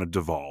kind of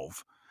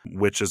devolve,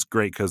 which is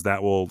great because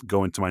that will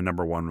go into my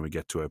number 1 when we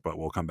get to it, but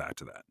we'll come back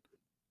to that.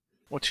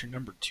 What's your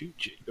number 2,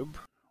 Jacob?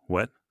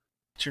 What?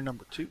 What's your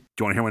number 2? Do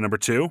you want to hear my number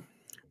 2?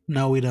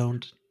 No, we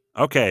don't.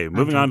 Okay,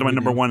 moving on to my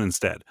number 1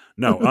 instead.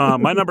 No,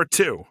 my number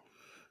 2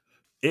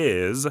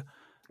 is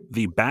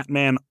the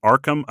Batman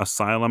Arkham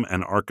Asylum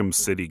and Arkham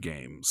City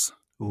games.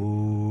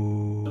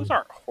 Ooh. Those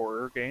aren't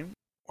horror games.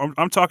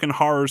 I'm talking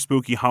horror,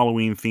 spooky,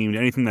 Halloween themed,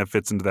 anything that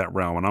fits into that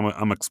realm, and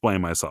I'm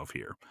explaining myself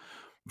here.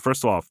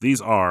 First off, these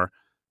are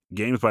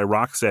games by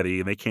Rocksteady,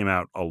 and they came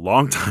out a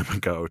long time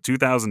ago,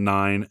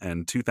 2009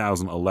 and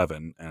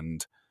 2011,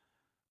 and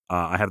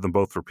I have them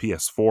both for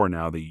PS4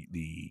 now,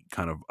 the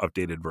kind of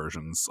updated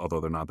versions, although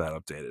they're not that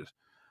updated.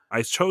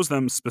 I chose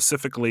them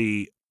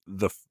specifically,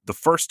 the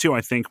first 2,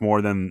 I think,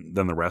 more than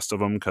the rest of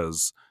them,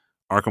 because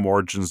Arkham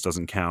Origins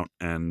doesn't count,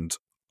 and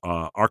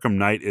Arkham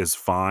Knight is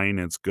fine.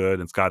 It's good.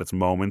 It's got its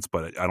moments,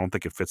 but I don't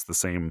think it fits the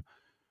same.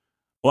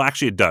 Well,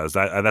 actually, it does.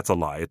 That's a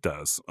lie. It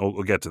does.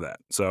 We'll get to that.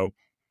 So,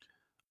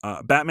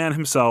 Batman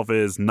himself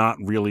is not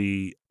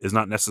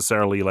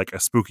necessarily like a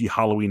spooky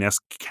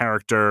Halloween-esque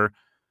character,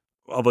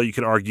 although you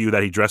could argue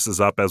that he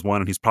dresses up as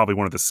one, and he's probably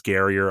one of the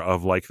scarier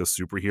of like the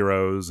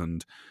superheroes.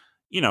 And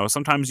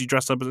sometimes you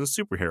dress up as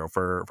a superhero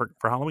for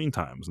Halloween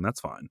times, and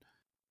that's fine.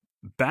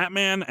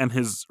 Batman and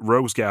his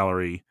rogues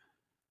gallery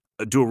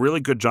do a really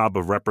good job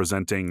of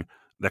representing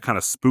that kind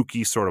of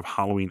spooky sort of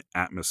Halloween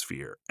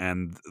atmosphere.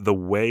 And the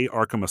way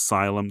Arkham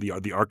Asylum, the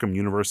Arkham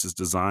universe is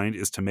designed,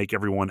 is to make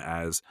everyone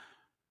as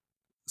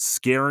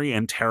scary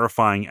and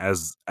terrifying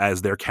as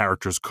their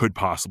characters could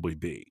possibly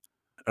be.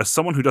 As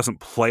someone who doesn't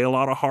play a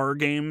lot of horror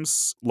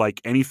games,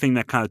 like anything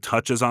that kind of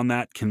touches on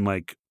that can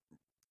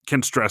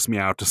stress me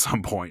out to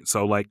some point.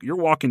 So like you're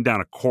walking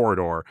down a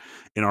corridor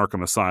in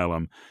Arkham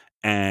Asylum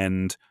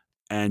and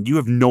you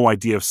have no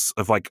idea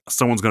if like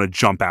someone's going to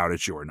jump out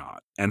at you or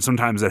not. And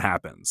sometimes it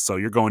happens. So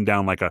you're going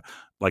down like a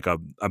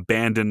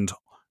abandoned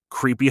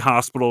creepy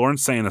hospital or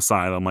insane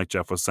asylum, like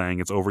Jeff was saying.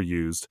 It's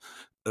overused.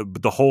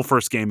 But the whole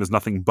first game is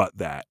nothing but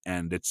that.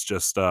 And it's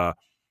just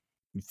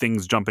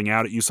things jumping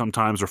out at you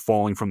sometimes, or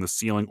falling from the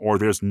ceiling, or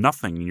there's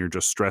nothing and you're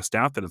just stressed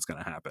out that it's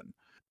going to happen.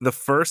 The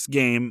first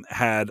game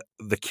had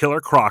the Killer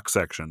Croc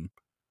section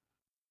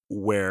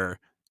where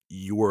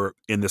you were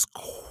in this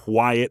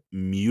quiet,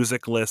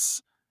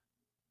 musicless,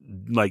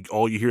 like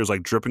all you hear is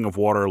like dripping of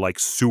water, like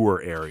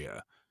sewer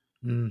area.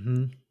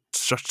 Mm-hmm.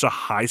 Such a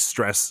high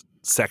stress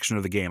section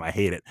of the game. I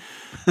hate it.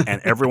 And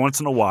every once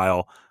in a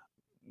while,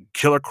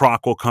 Killer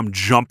Croc will come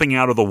jumping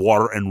out of the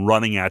water and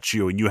running at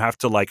you, and you have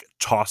to like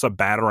toss a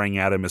batarang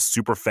at him as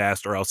super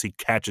fast, or else he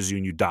catches you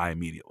and you die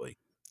immediately.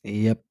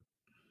 Yep.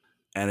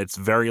 And it's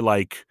very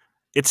like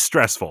It's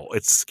stressful.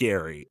 It's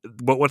scary.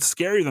 But what's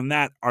scarier than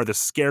that are the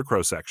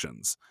Scarecrow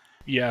sections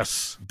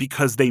Yes.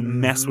 because they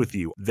mess with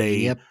you.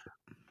 Yep.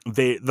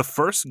 The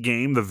first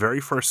game, the very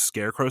first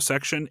Scarecrow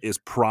section is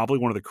probably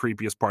one of the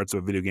creepiest parts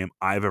of a video game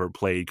I've ever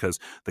played because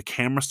the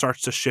camera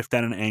starts to shift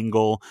at an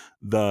angle.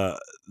 The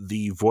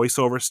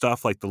voiceover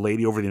stuff, like the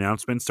lady over the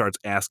announcement, starts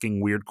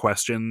asking weird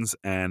questions,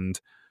 and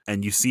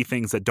you see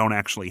things that don't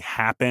actually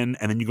happen.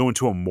 And then you go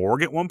into a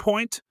morgue at one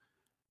point,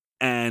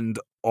 and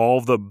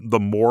all the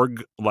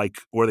morgue, like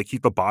where they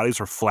keep the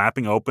bodies, are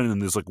flapping open,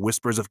 and there's like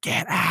whispers of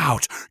 "Get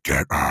out,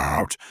 get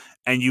out!"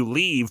 And you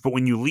leave, but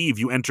when you leave,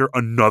 you enter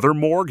another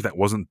morgue that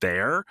wasn't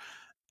there,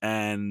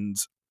 and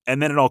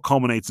then it all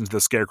culminates into the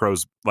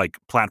Scarecrow's like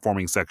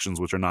platforming sections,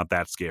 which are not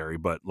that scary,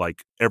 but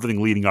like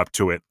everything leading up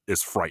to it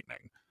is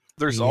frightening.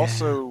 There's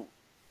also,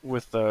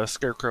 with the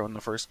Scarecrow in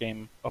the first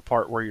game, a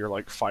part where you're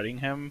like fighting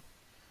him,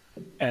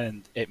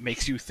 and it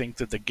makes you think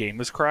that the game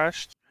has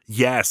crashed.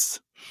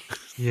 Yes.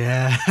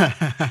 Yeah.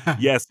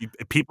 Yes,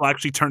 people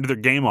actually turned their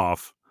game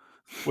off,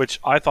 which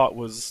I thought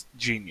was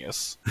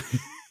genius.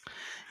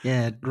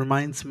 Yeah, it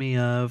reminds me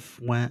of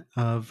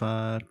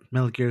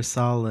Metal Gear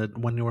Solid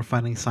when you were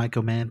fighting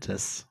Psycho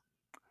Mantis.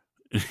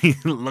 He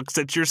looks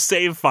at your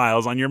save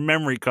files on your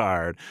memory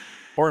card.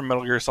 Or in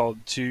Metal Gear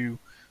Solid 2,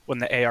 when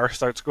the AR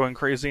starts going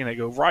crazy and they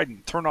go,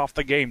 Raiden, turn off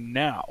the game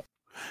now.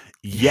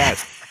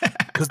 Yes,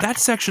 because that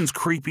section's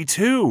creepy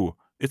too.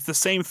 It's the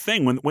same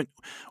thing.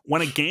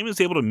 When a game is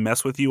able to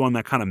mess with you on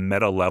that kind of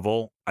meta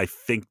level, I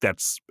think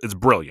it's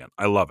brilliant.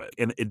 I love it.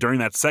 And during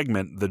that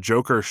segment, the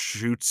Joker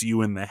shoots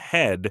you in the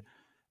head,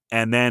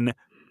 and then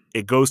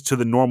it goes to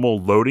the normal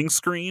loading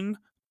screen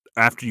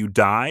after you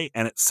die,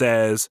 and it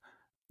says,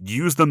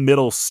 use the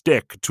middle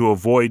stick to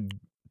avoid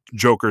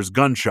Joker's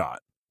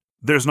gunshot.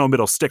 There's no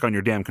middle stick on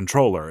your damn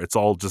controller. It's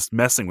all just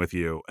messing with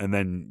you, and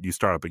then you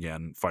start up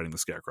again fighting the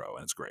Scarecrow,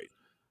 and it's great.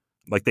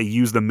 Like, they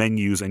use the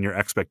menus and your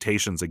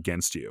expectations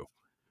against you.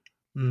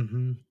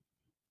 Mm-hmm.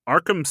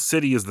 Arkham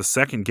City is the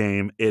second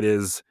game.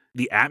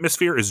 The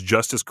atmosphere is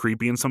just as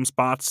creepy in some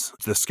spots.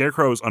 The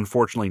Scarecrow is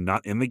unfortunately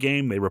not in the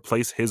game. They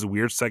replace his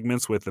weird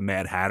segments with the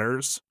Mad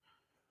Hatters,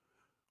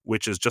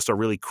 which is just a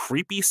really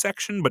creepy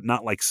section, but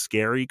not like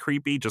scary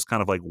creepy, just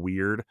kind of like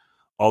weird.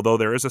 Although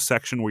there is a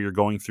section where you're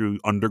going through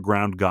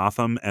underground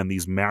Gotham and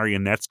these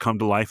marionettes come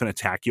to life and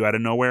attack you out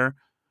of nowhere.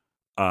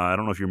 I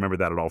don't know if you remember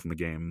that at all from the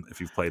game, if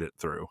you've played it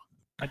through.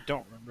 I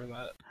don't remember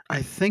that.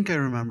 I think I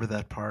remember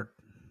that part.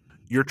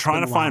 You're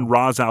trying to find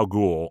Ra's al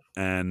Ghul,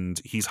 and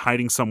he's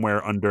hiding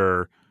somewhere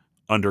under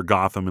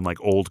Gotham in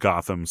like old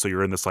Gotham. So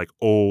you're in this like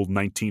old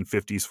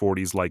 1950s,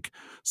 40s like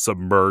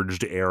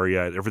submerged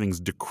area.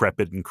 Everything's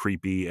decrepit and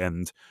creepy,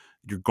 and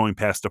you're going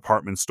past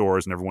department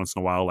stores, and every once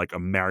in a while, like a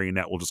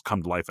marionette will just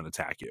come to life and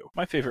attack you.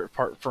 My favorite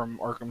part from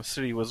Arkham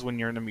City was when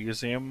you're in a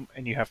museum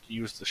and you have to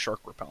use the shark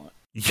repellent.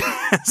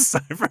 Yes,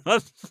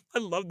 I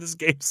love this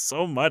game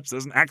so much.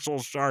 There's an actual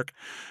shark,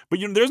 but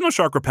there's no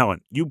shark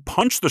repellent. You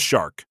punch the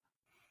shark.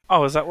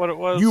 Oh, is that what it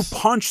was? You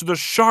punch the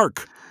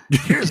shark.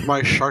 Here's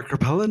my shark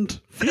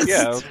repellent.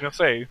 Yeah, I was gonna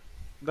say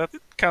that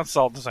counts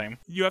all the same.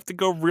 You have to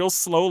go real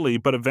slowly,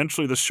 but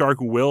eventually the shark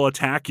will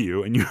attack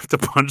you, and you have to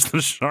punch the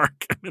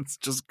shark. And it's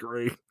just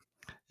great.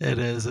 It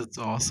is. It's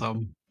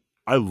awesome.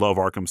 I love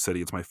Arkham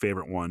City. It's my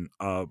favorite one.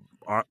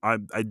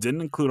 I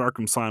didn't include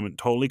Arkham Asylum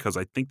totally because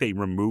I think they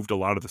removed a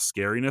lot of the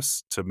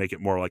scariness to make it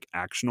more like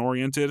action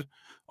oriented.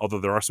 Although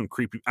there are some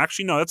creepy.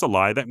 Actually, no, that's a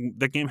lie.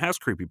 That game has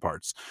creepy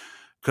parts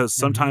because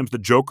sometimes the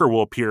Joker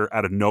will appear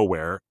out of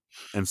nowhere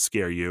and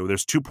scare you.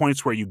 There's 2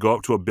 points where you go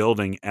up to a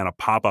building and a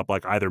pop up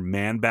like either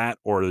Man-Bat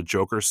or the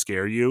Joker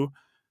scare you,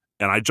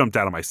 and I jumped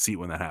out of my seat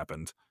when that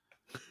happened.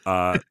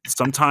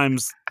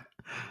 Sometimes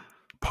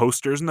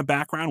posters in the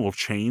background will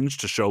change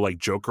to show like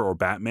Joker or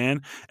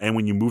Batman, and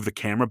when you move the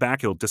camera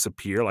back, it'll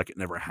disappear like it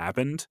never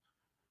happened.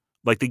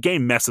 Like, the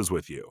game messes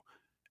with you.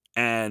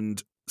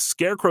 And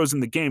Scarecrow's in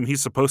the game.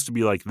 He's supposed to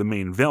be like the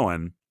main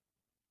villain.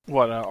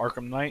 What,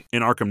 Arkham Knight?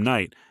 In Arkham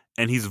Knight.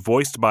 And he's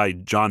voiced by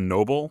John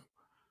Noble,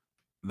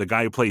 the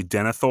guy who played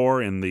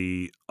Denethor in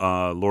the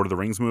Lord of the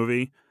Rings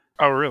movie.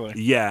 Oh, really?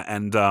 Yeah,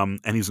 and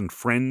he's in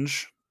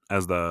Fringe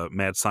as the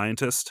mad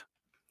scientist.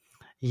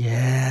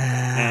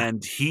 Yeah.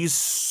 And he's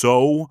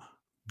so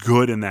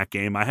good in that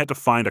game. I had to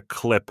find a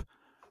clip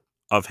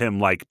of him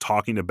like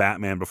talking to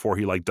Batman before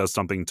he like does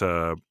something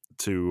to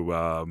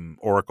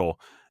Oracle.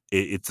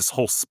 It's this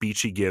whole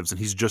speech he gives, and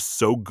he's just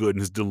so good, and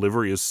his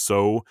delivery is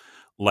so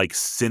like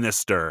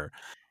sinister.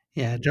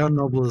 Yeah, John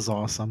Noble is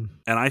awesome.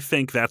 And I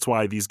think that's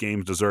why these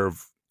games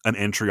deserve an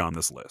entry on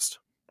this list.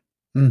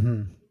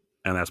 Mm-hmm.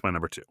 And that's my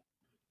number 2.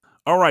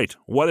 All right,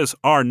 what is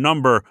our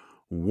number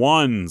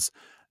 1s?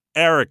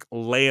 Eric,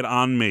 lay it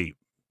on me.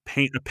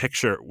 Paint a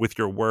picture with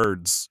your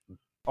words.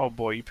 Oh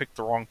boy, you picked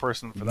the wrong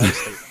person for that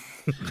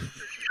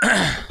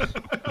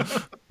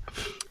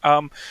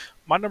statement.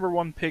 My number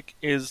 1 pick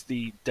is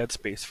the Dead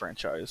Space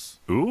franchise.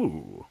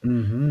 Ooh.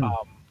 Mm-hmm.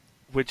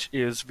 Which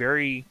is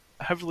very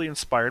heavily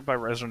inspired by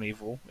Resident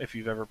Evil. If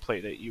you've ever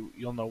played it,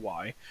 you'll know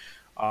why.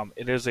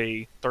 It is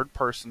a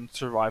third-person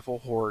survival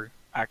horror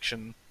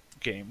action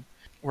game.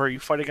 where you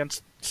fight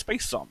against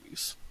space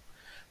zombies.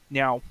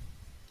 Now,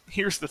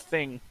 here's the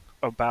thing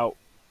about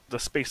the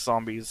space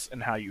zombies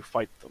and how you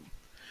fight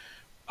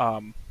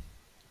them.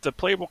 The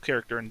playable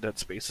character in Dead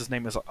Space, his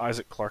name is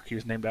Isaac Clarke. He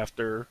was named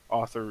after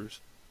authors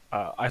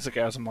Isaac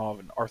Asimov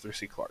and Arthur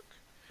C. Clarke.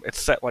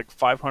 It's set like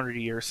 500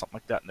 years, something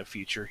like that, in the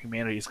future.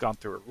 Humanity's gone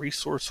through a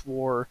resource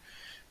war,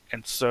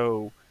 and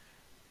so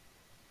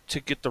to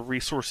get the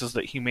resources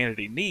that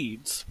humanity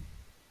needs,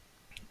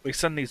 they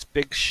send these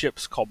big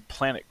ships called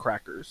planet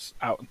crackers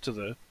out into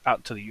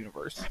the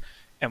universe.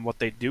 And what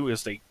they do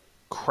is they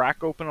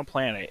crack open a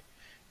planet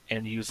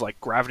and use like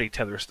gravity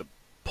tethers to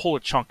pull a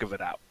chunk of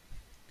it out.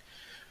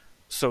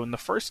 So in the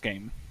first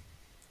game,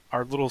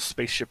 our little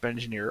spaceship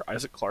engineer,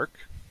 Isaac Clarke,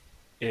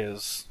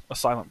 is a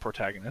silent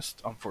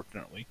protagonist,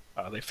 unfortunately.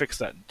 They fixed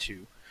that in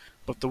 2.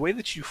 But the way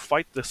that you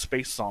fight the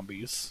space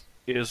zombies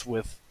is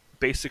with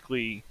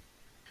basically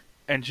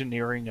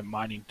engineering and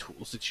mining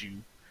tools that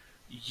you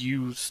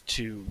use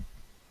to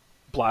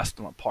blast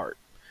them apart.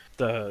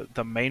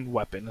 The main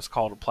weapon is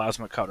called a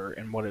plasma cutter,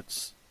 and what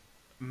it's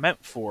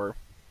meant for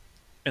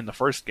in the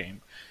first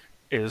game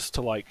is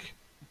to like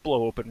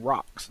blow open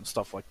rocks and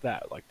stuff like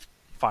that, like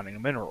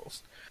finding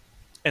minerals.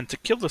 And to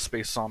kill the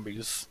space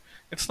zombies,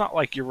 it's not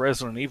like your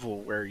Resident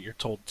Evil where you're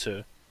told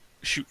to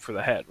shoot for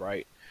the head,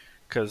 right?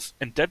 Because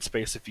in Dead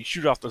Space, if you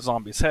shoot off the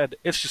zombie's head,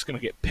 it's just going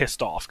to get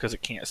pissed off because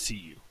it can't see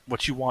you.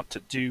 What you want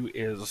to do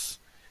is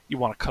you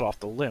want to cut off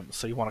the limbs.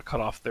 So you want to cut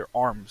off their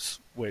arms,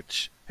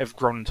 which have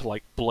grown into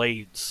like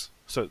blades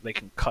so that they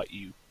can cut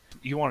you.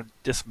 You want to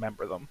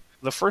dismember them.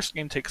 The first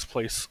game takes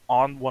place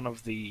on one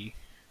of the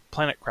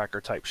planet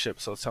cracker type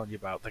ships I was telling you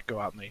about that go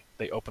out and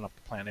they open up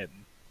the planet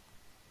and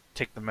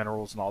take the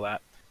minerals and all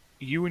that.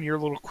 You and your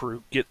little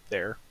crew get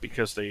there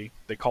because they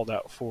called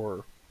out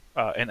for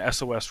an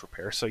SOS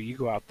repair, so you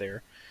go out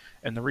there,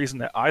 and the reason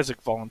that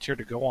Isaac volunteered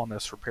to go on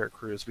this repair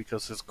crew is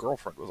because his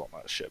girlfriend was on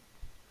that ship.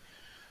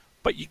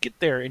 But you get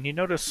there and you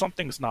notice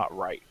something's not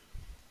right,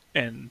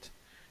 and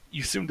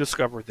you soon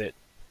discover that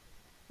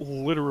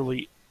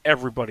literally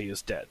everybody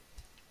is dead,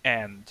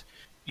 and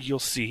you'll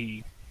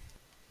see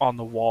on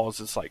the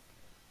walls it's like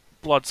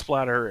blood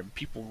splatter and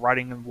people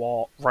writing in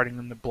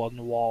the blood in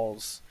the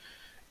walls,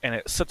 and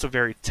it sets a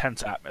very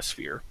tense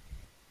atmosphere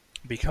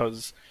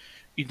because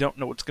you don't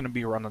know what's going to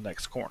be around the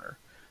next corner.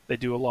 They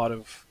do a lot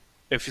of,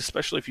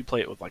 especially if you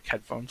play it with like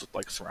headphones, with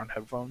like surround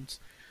headphones,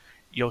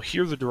 you'll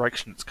hear the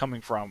direction it's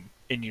coming from,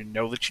 and you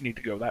know that you need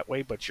to go that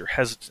way, but you're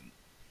hesitant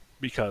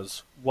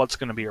because what's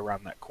going to be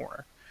around that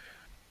corner.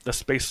 The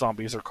space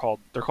zombies they're called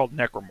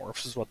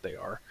necromorphs is what they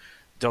are.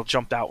 They'll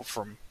jump out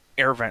from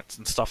air vents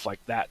and stuff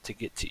like that to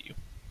get to you.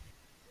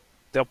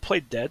 They'll play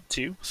dead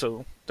too,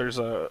 so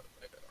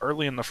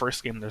early in the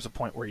first game there's a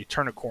point where you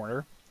turn a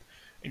corner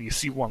and you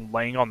see one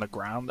laying on the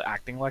ground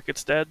acting like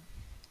it's dead,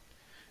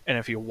 and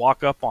if you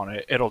walk up on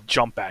it, it'll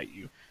jump at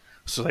you.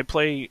 So they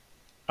play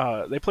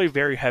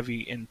very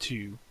heavy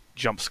into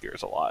jump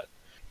scares a lot.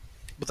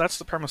 But that's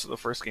the premise of the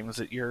first game, is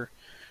that you're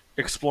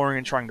exploring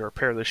and trying to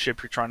repair the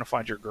ship. You're trying to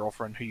find your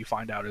girlfriend, who you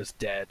find out is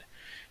dead.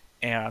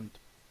 And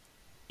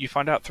you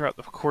find out throughout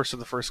the course of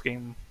the first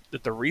game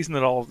that the reason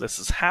that all of this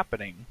is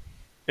happening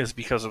is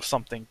because of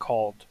something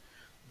called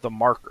the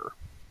Marker,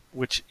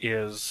 which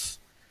is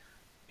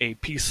a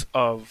piece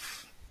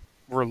of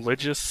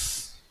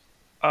religious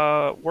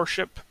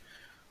worship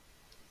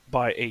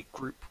by a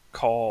group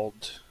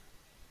called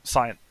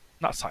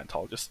not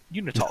Scientologists,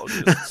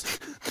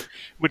 Unitologists,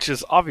 which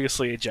is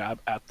obviously a jab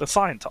at the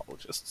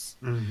Scientologists.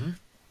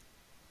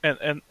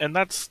 Mm-hmm. And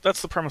that's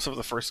the premise of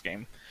the first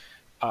game.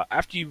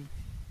 After you,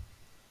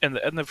 in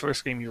the end of the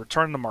first game, you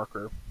return the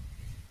Marker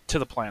to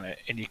the planet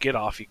and you get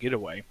off, you get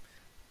away.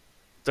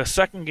 The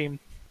second game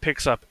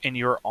picks up and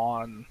you're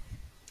on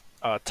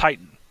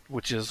Titan,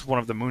 which is one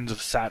of the moons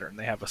of Saturn.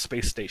 They have a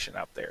space station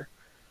out there.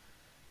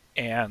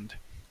 And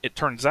it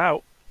turns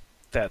out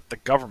that the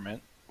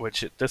government,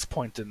 which at this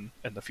point in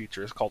the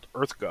future is called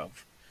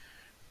EarthGov,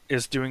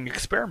 is doing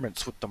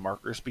experiments with the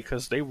Markers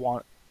because they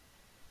want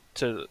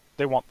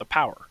the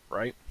power,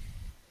 right?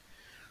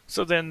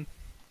 So then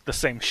the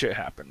same shit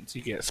happens.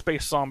 You get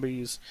space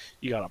zombies,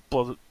 you gotta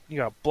blow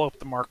up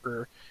the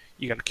Marker,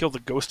 you gotta kill the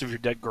ghost of your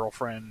dead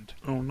girlfriend.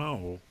 Oh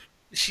no.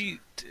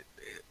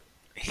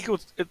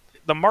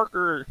 The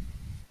Marker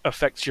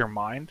affects your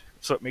mind,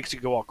 so it makes you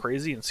go all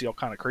crazy and see all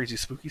kind of crazy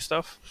spooky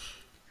stuff.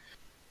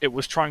 It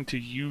was trying to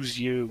use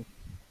you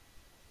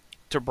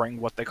to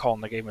bring what they call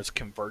in the game as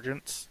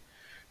convergence,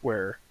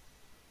 where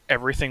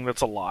everything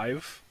that's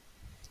alive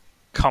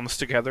comes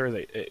together,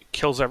 it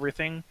kills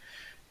everything,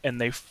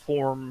 and they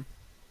form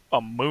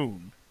a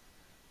moon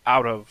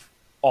out of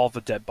all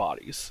the dead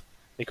bodies.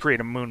 They create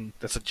a moon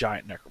that's a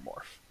giant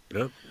necromorph.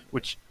 Yep.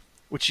 Which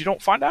you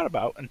don't find out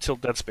about until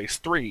Dead Space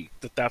 3,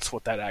 that's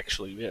what that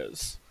actually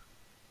is.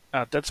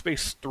 Dead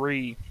Space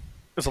 3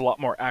 is a lot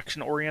more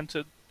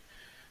action-oriented,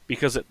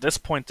 because at this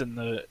point in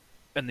the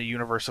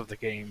universe of the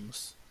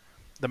games,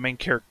 the main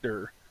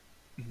character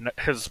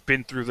has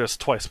been through this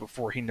twice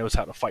before. He knows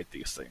how to fight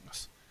these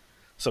things.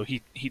 So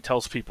he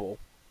tells people,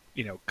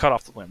 cut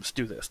off the limbs,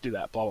 do this, do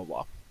that, blah, blah,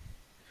 blah.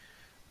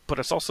 but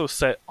it's also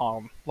set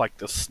on like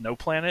the snow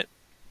planet,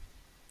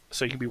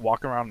 so you can be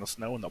walking around in the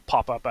snow and they'll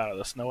pop up out of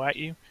the snow at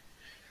you.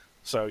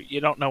 So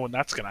you don't know when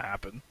that's going to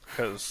happen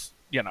because,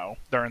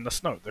 they're in the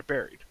snow, they're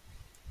buried.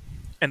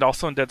 And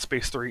also in Dead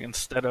Space 3,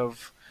 instead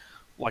of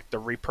like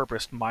the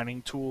repurposed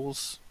mining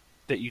tools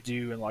that you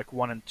do in like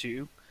 1 and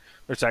 2,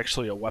 there's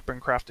actually a weapon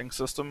crafting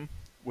system,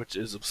 which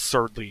is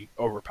absurdly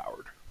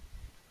overpowered.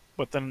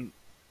 But then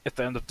at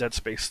the end of Dead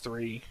Space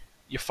 3,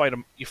 you fight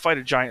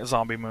a giant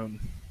zombie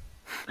moon.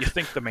 You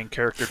think the main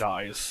character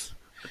dies.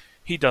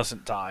 He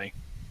doesn't die.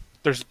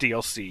 There's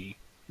DLC.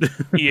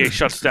 EA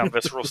shuts down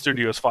Visceral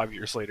Studios 5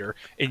 years later,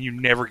 and you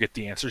never get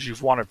the answers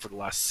you've wanted for the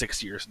last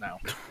 6 years now.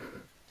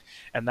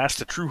 And that's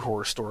the true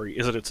horror story,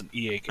 is that it's an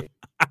EA game.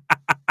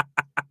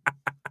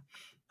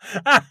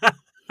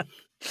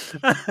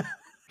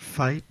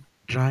 Fight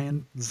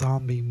giant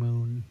zombie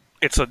moon.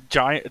 It's a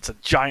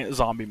giant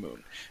zombie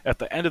moon. At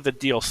the end of the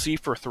DLC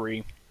for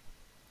 3,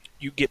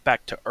 you get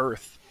back to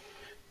Earth,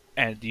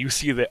 and you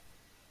see that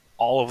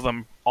all of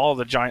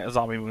the giant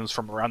zombie moons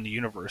from around the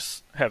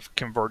universe have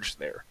converged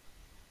there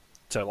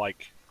to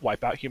like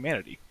wipe out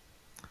humanity.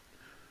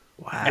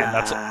 Wow. And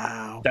that's the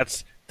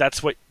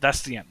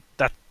end.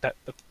 That's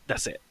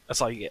it.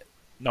 That's all you get.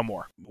 No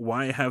more.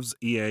 Why has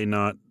EA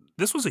not?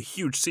 This was a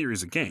huge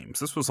series of games.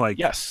 This was like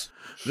Yes.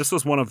 This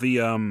was one of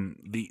the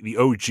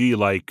OG,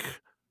 like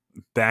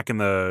back in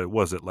the,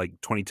 was it like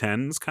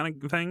 2010s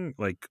kind of thing?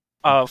 Like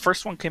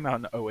First one came out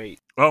in 2008.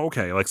 Oh,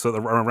 okay. Like so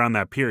around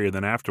that period,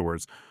 then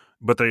afterwards.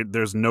 But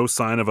there's no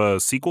sign of a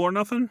sequel or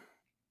nothing?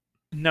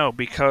 No,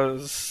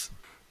 because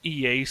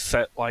EA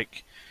set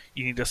like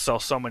you need to sell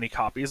so many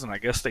copies, and I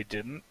guess they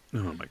didn't.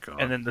 Oh my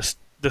god! And then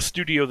the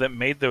studio that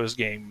made those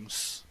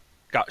games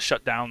got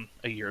shut down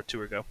a year or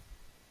two ago.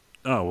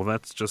 Oh well,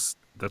 that's just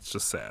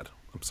sad.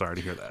 I'm sorry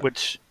to hear that.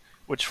 Which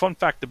fun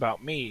fact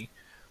about me,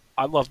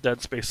 I loved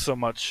Dead Space so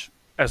much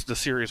as the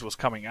series was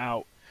coming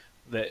out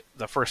that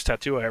the first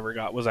tattoo I ever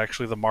got was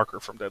actually the marker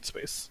from Dead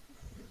Space.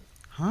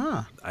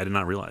 Huh. I did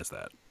not realize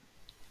that.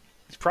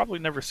 You've probably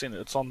never seen it.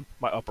 It's on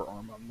my upper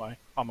arm,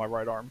 on my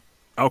right arm.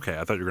 Okay,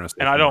 I thought you were going to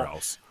say And somewhere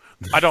else.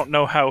 I don't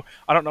know how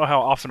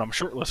often I'm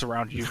shirtless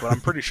around you, but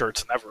I'm pretty sure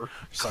it's never.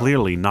 So.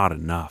 Clearly not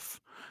enough,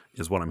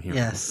 is what I'm hearing.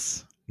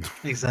 Yes,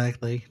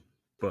 exactly.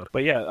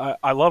 But yeah,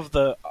 I love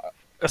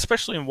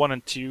especially in 1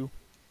 and 2,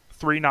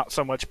 3 not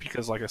so much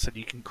because, like I said,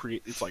 you can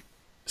create these like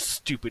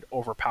stupid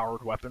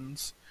overpowered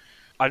weapons.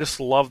 I just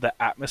love the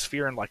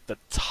atmosphere and like the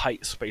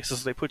tight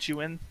spaces they put you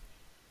in,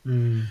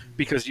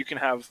 because you can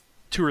have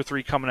 2 or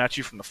 3 coming at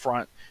you from the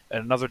front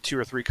and another 2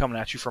 or 3 coming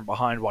at you from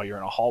behind while you're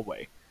in a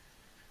hallway,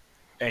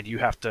 and you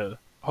have to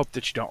hope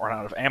that you don't run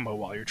out of ammo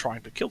while you're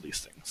trying to kill these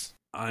things.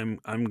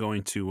 I'm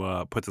going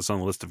to put this on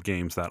the list of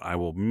games that I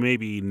will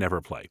maybe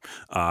never play,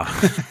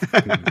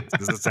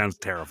 because it sounds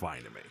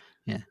terrifying to me.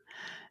 Yeah,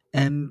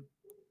 and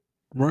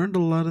weren't a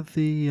lot of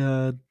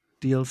the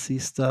DLC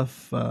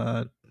stuff,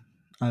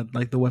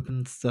 like the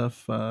weapon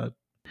stuff,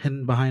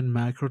 hidden behind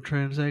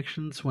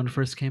microtransactions when it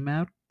first came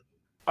out?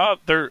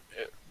 They're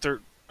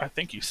I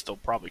think you still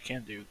probably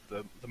can do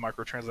the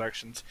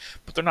microtransactions,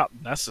 but they're not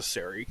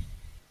necessary.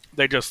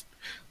 They just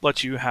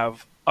let you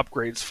have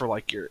upgrades for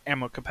like your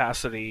ammo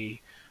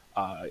capacity,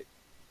 the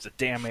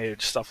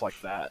damage, stuff like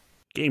that.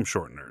 Game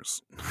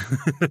shorteners.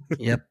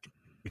 Yep.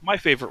 My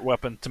favorite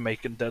weapon to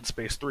make in Dead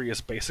Space 3 is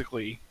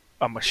basically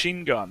a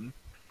machine gun,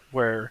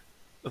 where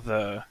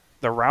the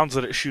rounds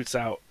that it shoots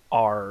out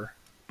are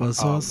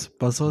Buzzsaws?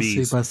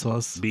 Bees.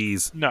 Buzzsaws.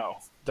 Bees.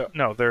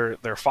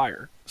 they're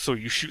fire. So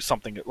you shoot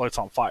something, it lights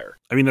on fire.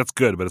 I mean, that's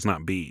good, but it's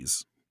not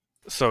bees.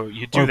 So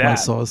you do Or that,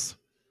 buzzsaws.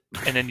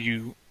 and then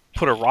you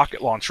put a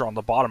rocket launcher on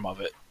the bottom of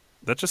it.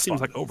 That just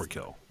seems like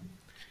overkill.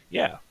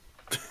 Yeah.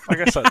 Like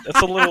I said,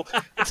 it's a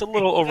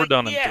little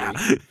overdone in 3.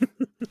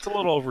 It's a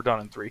little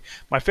overdone in 3.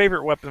 My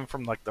favorite weapon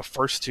from like the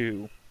first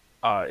 2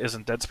 is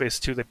in Dead Space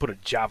 2. They put a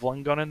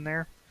javelin gun in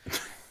there,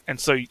 and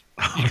so you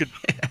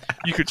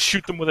could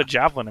shoot them with a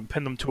javelin and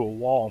pin them to a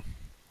wall,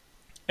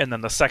 and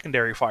then the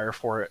secondary fire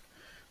for it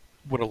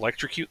would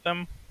electrocute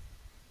them.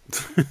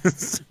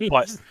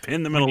 But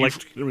pin them and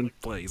electrocute them in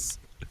place.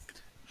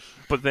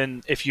 But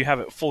then if you have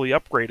it fully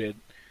upgraded,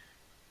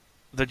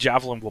 the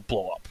javelin will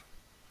blow up.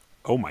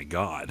 Oh my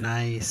god.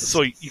 Nice.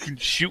 So you can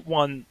shoot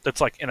one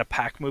that's like in a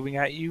pack moving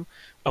at you,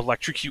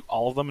 electrocute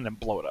all of them, and then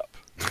blow it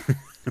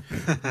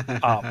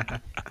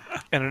up.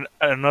 And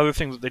another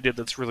thing that they did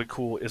that's really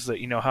cool is that,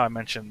 you know how I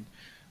mentioned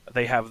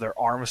they have their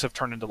arms have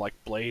turned into like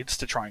blades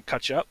to try and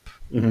cut you up?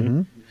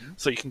 Mm-hmm.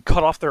 So you can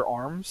cut off their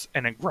arms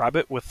and then grab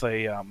it with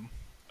a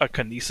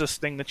kinesis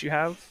thing that you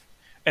have,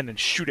 and then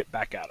shoot it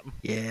back at them.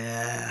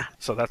 Yeah.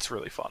 So that's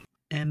really fun.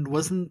 And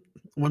wasn't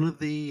one of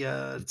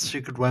the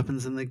secret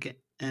weapons in the game,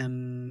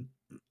 in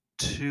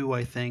 2,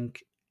 I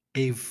think,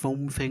 a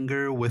foam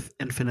finger with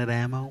infinite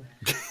ammo?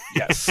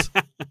 Yes.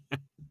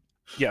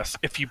 Yes.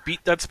 If you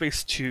beat Dead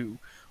Space 2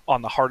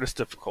 on the hardest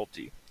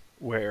difficulty,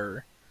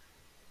 where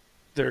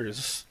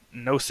there's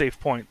no save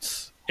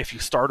points, if you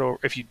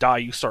die,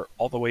 you start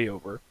all the way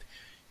over.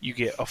 You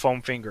get a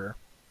foam finger,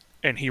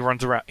 and he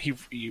runs around.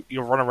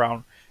 You'll run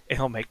around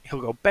and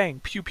he'll go bang,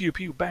 pew pew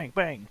pew, bang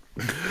bang.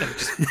 And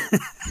just,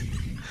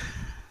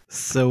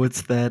 So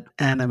it's that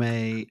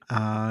anime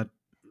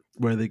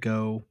where they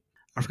go.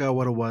 I forgot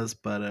what it was,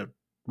 but it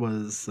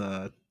was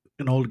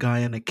an old guy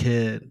and a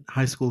kid,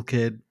 high school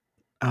kid.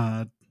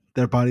 Uh,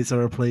 their bodies are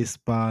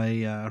replaced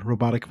by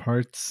robotic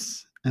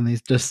parts, and they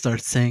just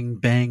start saying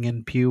 "bang"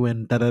 and "pew"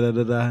 and da da da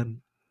da da,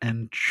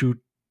 and shoot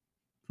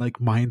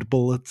like mind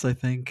bullets. I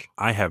think.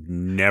 I have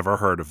never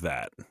heard of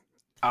that.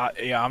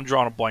 yeah, I'm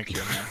drawing a blank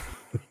here, man.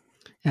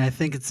 And I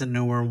think it's a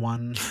newer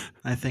one.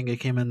 I think it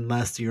came in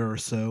last year or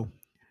so.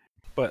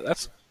 But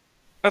that's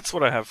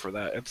what I have for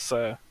that. It's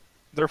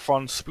they're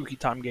fun, spooky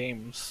time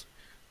games.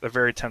 They're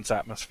very tense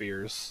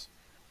atmospheres,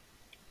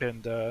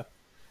 and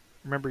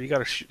remember, you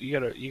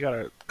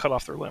gotta cut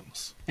off their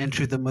limbs. And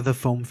shoot them with a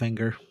foam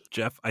finger.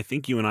 Jeff, I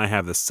think you and I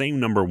have the same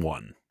number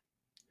one.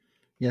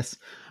 Yes,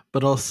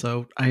 but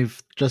also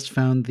I've just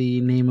found the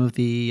name of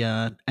the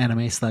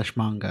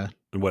anime/manga.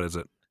 And what is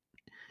it?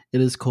 It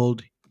is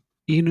called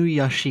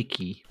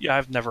Inuyashiki. Yeah,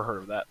 I've never heard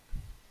of that.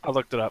 I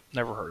looked it up.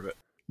 Never heard of it.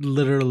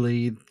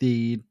 Literally,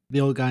 the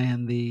old guy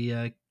and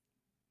the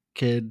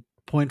kid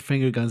point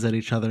finger guns at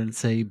each other and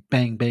say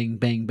 "bang, bang,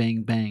 bang,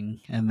 bang,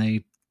 bang," and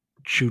they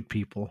shoot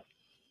people.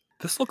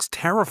 This looks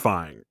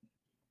terrifying.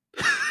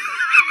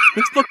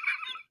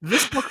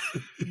 That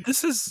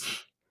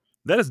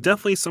is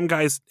definitely some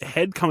guy's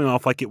head coming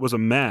off like it was a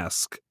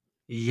mask.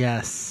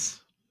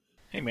 Yes.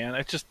 Hey man,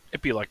 it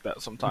be like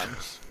that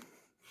sometimes.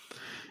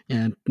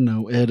 And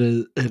no, it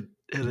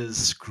is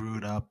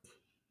screwed up.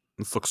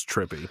 This looks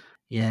trippy.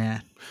 Yeah.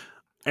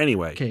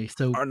 Anyway, Okay,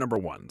 so our number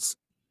ones.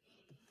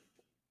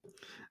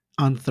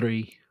 on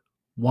 3.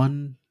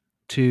 1,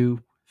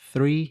 2,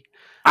 3.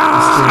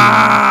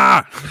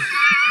 Ah!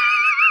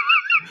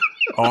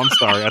 Oh, I'm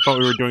sorry. I thought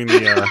we were doing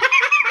the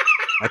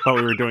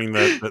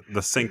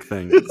sync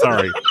thing.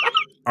 Sorry.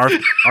 Our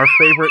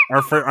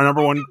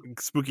number one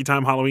spooky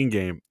time Halloween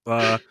game.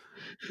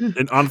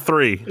 And on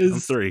 3. On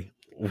 3.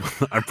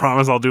 I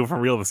promise I'll do it for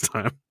real this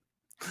time.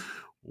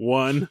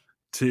 1,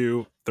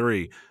 2,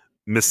 3.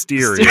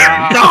 Mysterium.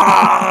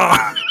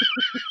 Ah!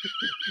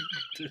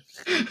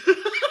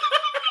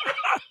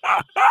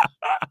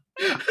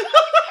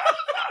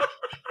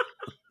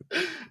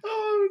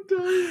 Oh, I'm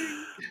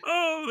dying.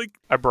 Oh,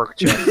 I broke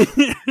Jeff.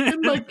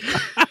 And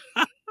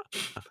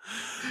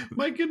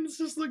my kids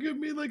just look at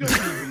me like I'm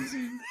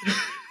crazy.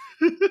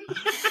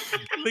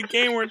 The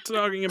game we're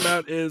talking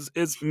about is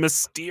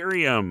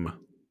Mysterium.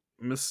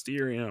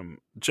 Mysterium.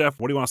 Jeff,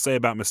 what do you want to say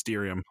about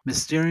Mysterium?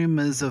 Mysterium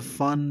is a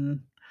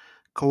fun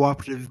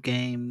cooperative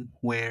game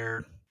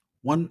where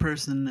one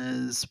person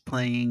is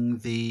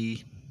playing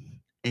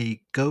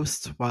a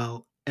ghost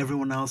while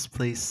everyone else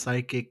plays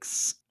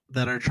psychics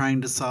that are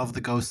trying to solve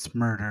the ghost's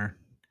murder.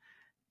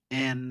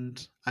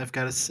 And I've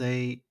got to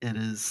say, it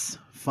is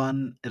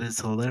fun. It is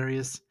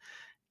hilarious.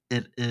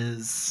 It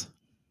is...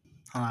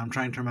 I'm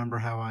trying to remember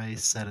how I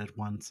said it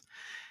once.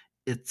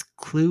 It's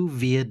Clue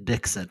via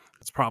Dixit.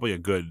 It's probably a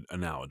good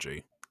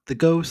analogy. The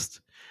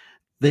ghost,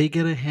 they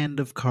get a hand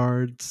of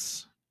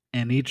cards,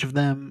 and each of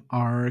them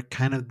are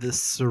kind of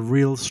this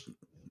surreal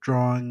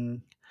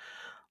drawing.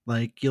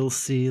 Like, you'll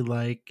see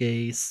like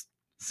a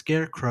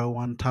scarecrow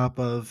on top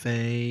of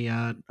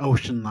a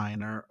ocean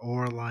liner,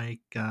 or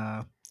like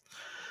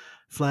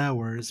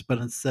flowers, but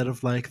instead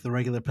of like the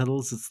regular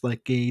petals, it's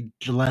like a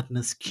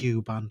gelatinous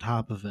cube on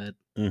top of it.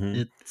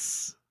 Mm-hmm.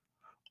 It's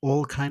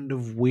all kind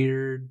of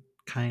weird,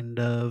 kind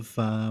of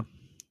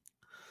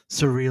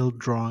surreal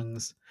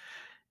drawings,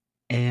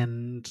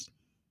 and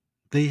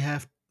the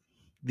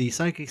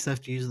psychics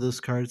have to use those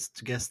cards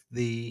to guess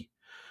the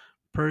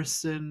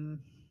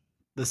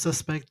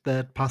suspect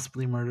that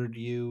possibly murdered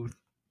you,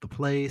 the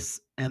place,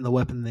 and the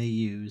weapon they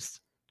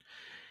used.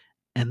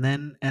 And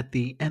then at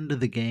the end of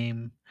the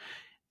game,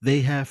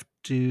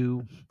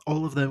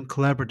 all of them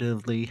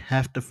collaboratively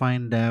have to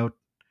find out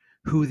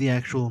who the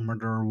actual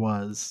murderer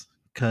was.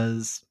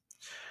 Because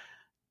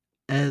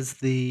as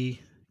the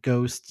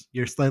ghost,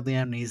 you're slightly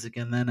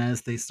amnesic, and then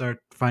as they start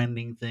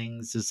finding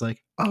things, it's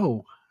like,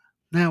 oh,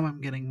 now I'm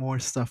getting more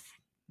stuff.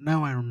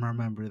 Now I'm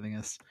remembering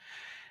this.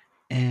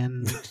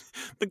 And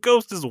the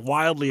ghost is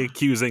wildly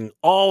accusing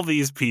all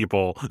these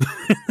people.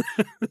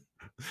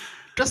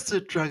 Just to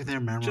jog their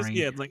memory.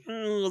 It's like,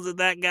 was it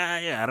that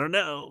guy? I don't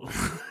know.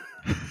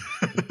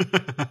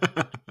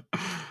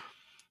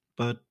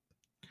 But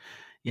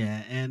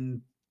yeah,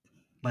 and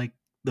like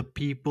the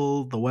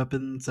people, the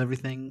weapons,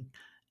 everything,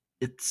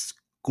 it's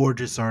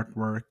gorgeous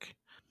artwork.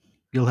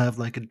 You'll have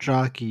like a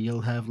jockey,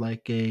 you'll have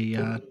like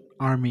a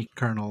army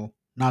colonel,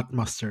 not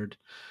mustard.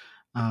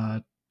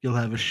 You'll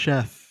have a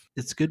chef.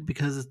 It's good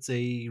because it's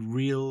a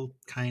real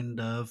kind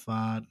of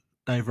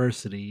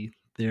diversity.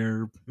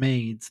 There are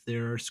maids,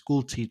 there are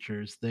school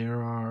teachers,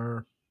 there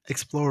are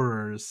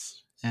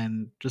explorers,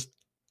 and just...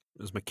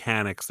 There's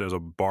mechanics, there's a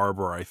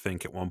barber, I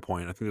think, at one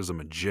point. I think there's a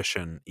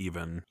magician,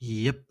 even.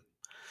 Yep.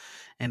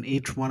 And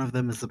each one of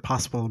them is a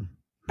possible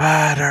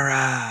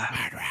murderer.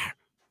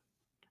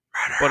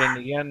 But in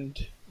the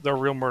end, the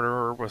real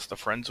murderer was the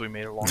friends we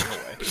made along the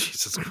way.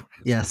 Jesus Christ.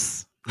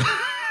 Yes.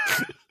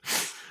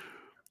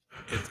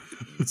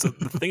 So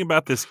the thing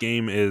about this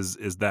game is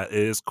that it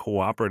is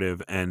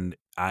cooperative, and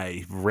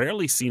I've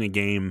rarely seen a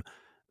game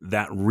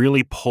that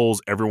really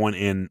pulls everyone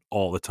in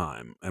all the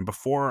time. And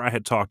before I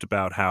had talked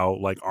about how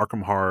like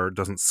Arkham Horror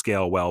doesn't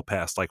scale well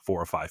past like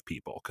 4 or 5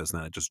 people because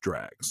then it just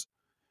drags.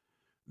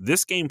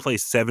 This game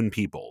plays 7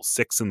 people,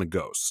 6 in the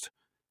Ghost.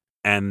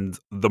 And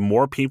the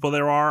more people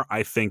there are,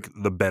 I think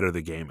the better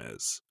the game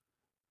is.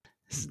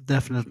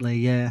 Definitely,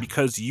 yeah.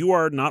 Because you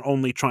are not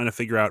only trying to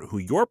figure out who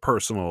your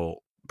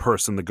personal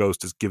person the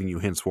Ghost is giving you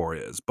hints for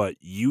is, but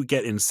you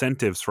get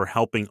incentives for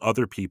helping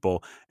other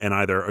people and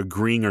either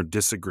agreeing or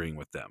disagreeing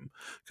with them.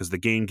 Because the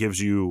game gives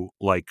you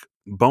like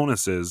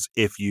bonuses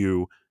if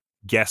you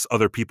guess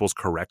other people's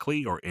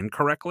correctly or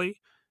incorrectly.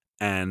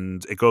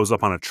 And it goes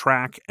up on a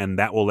track, and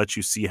that will let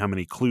you see how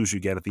many clues you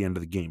get at the end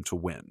of the game to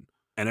win.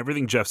 And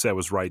everything Jeff said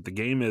was right. The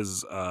game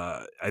is,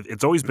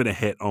 it's always been a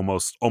hit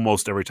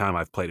almost every time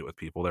I've played it with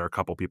people. There are a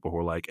couple people who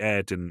are like,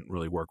 it didn't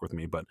really work with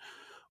me, but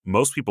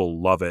most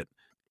people love it.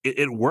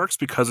 It works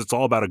because it's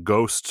all about a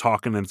ghost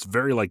talking, and it's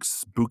very like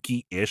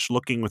spooky-ish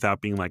looking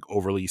without being like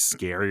overly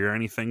scary or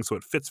anything. So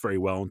it fits very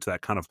well into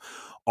that kind of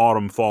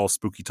autumn, fall,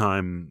 spooky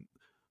time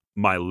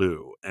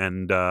milieu.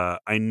 And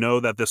I know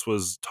that this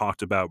was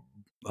talked about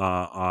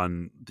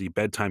on the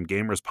Bedtime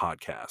Gamers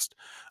podcast.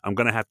 I'm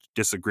going to have to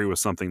disagree with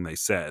something they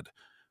said.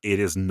 It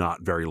is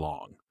not very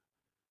long.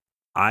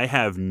 I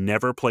have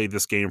never played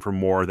this game for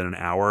more than an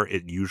hour.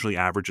 It usually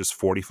averages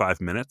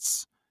 45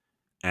 minutes.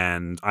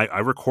 And I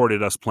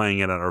recorded us playing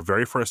it at our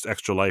very first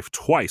Extra Life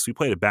twice. We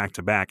played it back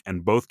to back,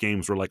 and both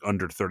games were like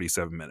under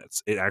 37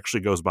 minutes. It actually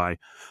goes by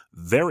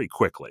very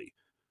quickly.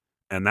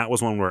 And that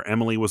was one where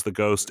Emily was the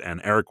ghost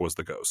and Eric was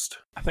the ghost.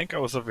 I think I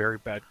was a very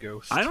bad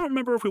ghost. I don't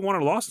remember if we won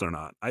or lost or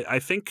not. I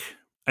think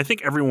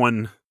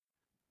everyone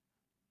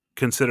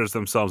considers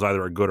themselves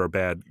either a good or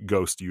bad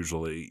ghost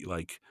usually.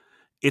 Like,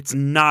 it's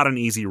not an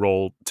easy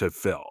role to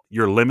fill.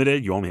 You're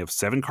limited. You only have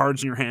 7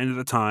 cards in your hand at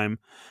a time.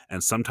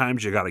 And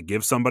sometimes you got to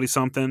give somebody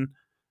something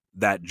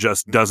that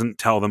just doesn't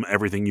tell them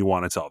everything you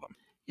want to tell them.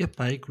 Yep,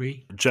 I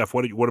agree. Jeff,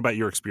 what about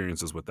your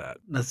experiences with that?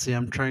 Let's see,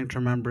 I'm trying to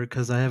remember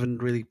because I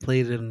haven't really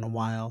played it in a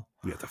while.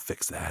 We have to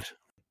fix that.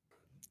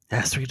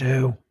 Yes, we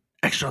do.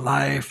 Extra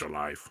Life. Extra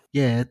Life.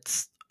 Yeah,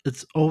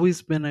 it's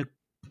always been a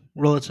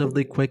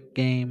relatively quick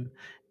game,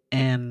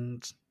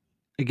 and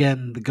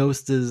again, the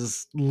ghost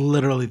is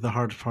literally the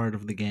hard part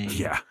of the game.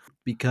 Yeah.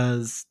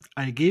 Because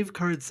I gave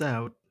cards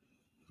out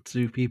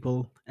to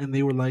people, and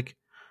they were like,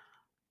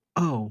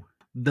 oh,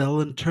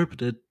 they'll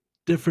interpret it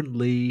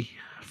differently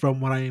from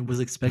what I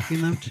was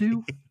expecting them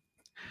to.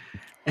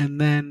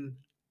 And then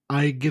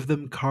I give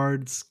them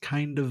cards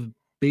kind of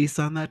based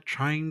on that,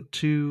 trying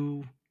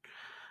to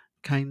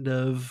kind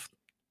of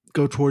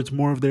go towards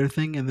more of their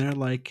thing, and they're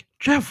like,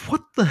 Jeff,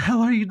 what the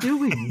hell are you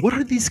doing? What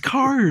are these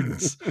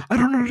cards? I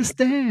don't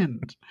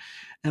understand.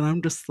 And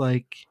I'm just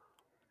like,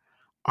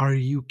 are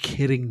you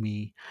kidding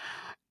me?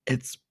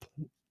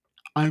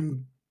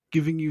 I'm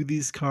giving you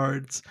these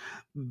cards.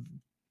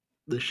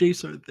 The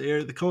shapes are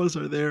there, the colors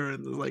are there,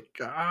 and it's like,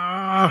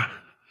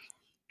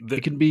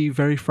 it can be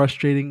very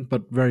frustrating,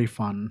 but very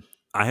fun.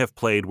 I have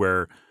played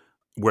where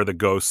the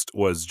ghost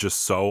was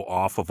just so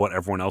off of what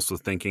everyone else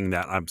was thinking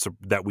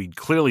that we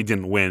clearly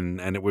didn't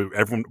win, and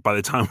everyone by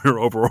the time we were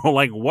over, we're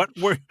like, what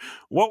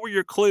were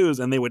your clues?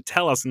 And they would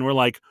tell us, and we're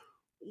like,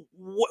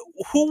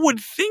 who would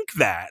think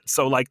that?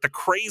 So like, the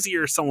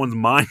crazier someone's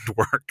mind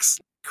works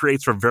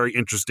creates for very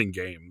interesting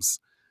games.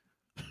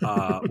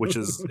 Which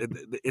is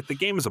the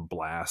game is a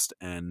blast,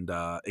 and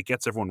it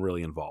gets everyone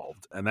really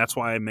involved, and that's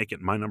why I make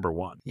it my number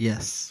 1.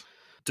 Yes.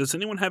 Does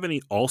anyone have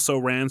any also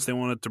rants they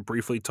wanted to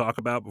briefly talk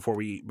about before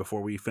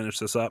we finish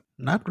this up?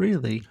 Not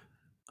really.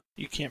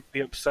 You can't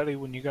be upsetty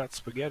when you got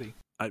spaghetti.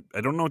 I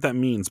don't know what that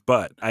means,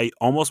 but I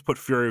almost put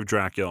Fury of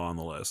Dracula on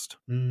the list.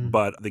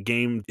 But the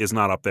game is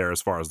not up there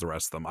as far as the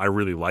rest of them. I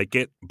really like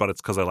it, but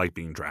it's because I like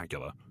being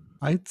Dracula.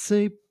 I'd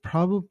say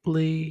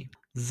probably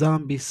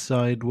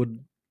Zombicide would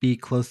be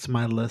close to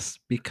my list,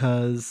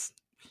 because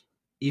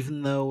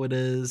even though it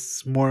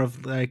is more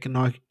of like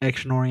an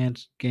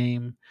action-oriented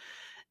game,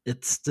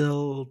 it's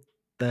still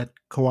that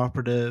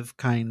cooperative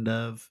kind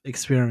of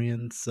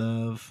experience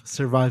of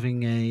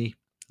surviving a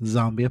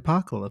zombie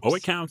apocalypse. Oh,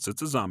 it counts.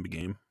 It's a zombie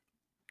game.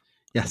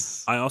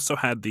 Yes. I also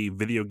had the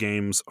video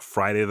games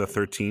Friday the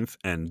 13th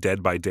and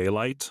Dead by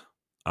Daylight,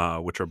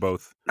 which are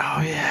both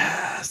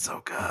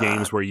so good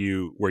games where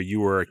you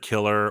were a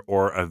killer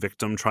or a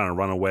victim trying to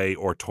run away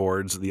or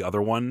towards the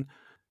other one.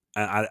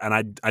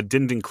 And I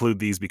didn't include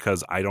these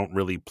because I don't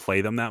really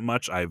play them that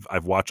much.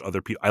 I've watched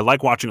other people. I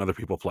like watching other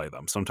people play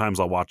them. Sometimes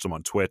I'll watch them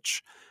on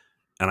Twitch,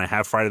 and I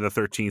have Friday the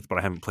 13th, but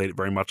I haven't played it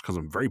very much because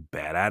I'm very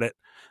bad at it.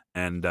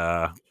 And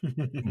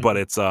but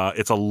it's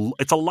a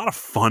lot of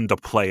fun to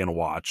play and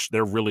watch.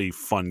 They're really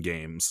fun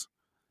games.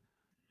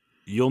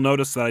 You'll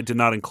notice that I did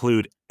not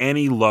include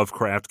any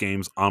Lovecraft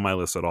games on my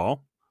list at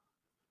all.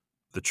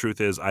 The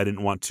truth is, I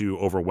didn't want to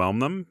overwhelm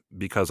them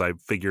because I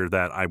figured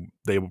that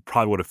they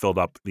probably would have filled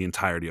up the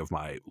entirety of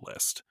my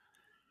list.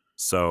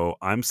 So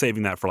I'm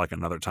saving that for like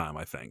another time,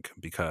 I think,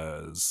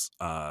 because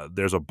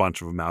there's a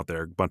bunch of them out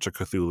there, a bunch of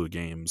Cthulhu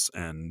games,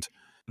 and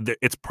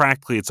it's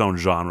practically its own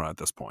genre at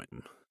this point.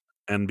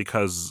 And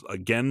because,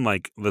 again,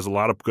 like there's a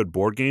lot of good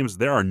board games,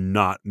 there are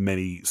not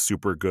many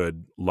super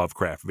good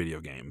Lovecraft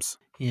video games.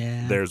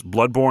 Yeah. There's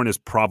Bloodborne is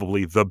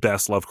probably the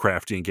best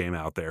Lovecraftian game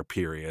out there,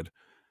 period.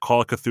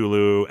 Call of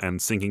Cthulhu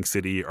and Sinking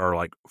City are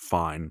like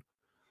fine.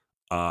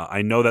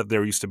 I know that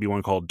there used to be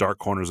one called Dark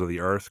Corners of the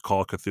Earth,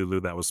 Call of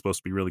Cthulhu, that was supposed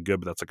to be really good,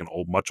 but that's like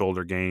an much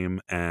older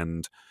game.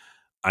 And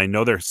I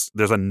know there's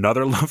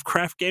another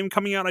Lovecraft game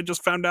coming out I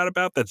just found out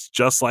about that's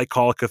just like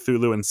Call of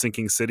Cthulhu and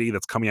Sinking City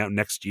that's coming out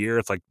next year.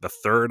 It's like the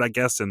third, I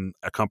guess, in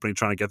a company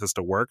trying to get this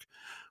to work.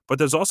 But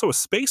there's also a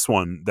space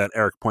one that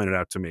Eric pointed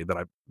out to me that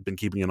I've been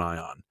keeping an eye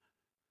on,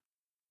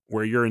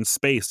 where you're in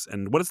space.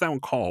 And what is that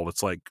one called?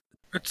 It's like...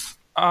 It's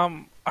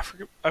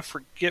I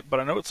forget, but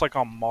I know it's like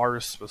on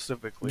Mars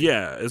specifically.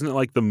 Yeah, isn't it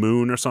like the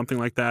moon or something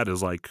like that?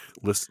 Is like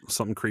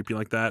something creepy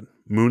like that?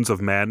 Moons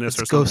of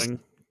Madness or something?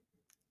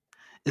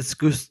 It's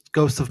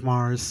Ghost of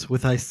Mars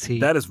with Ice-T.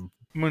 That is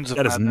Moons of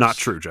Madness. That is not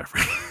true,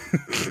 Jeffrey.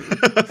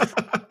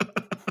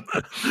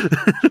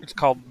 It's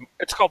called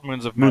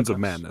Moons of Madness. Moons of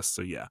Madness.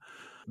 So yeah,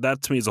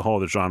 that to me is a whole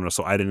other genre.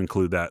 So I didn't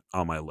include that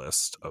on my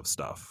list of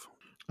stuff.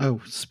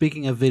 Oh,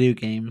 speaking of video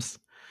games,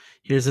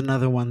 here's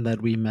another one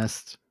that we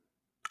missed.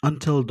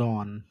 Until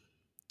Dawn.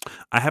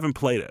 I haven't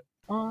played it.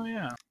 Oh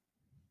yeah.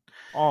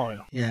 Oh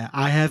yeah. Yeah,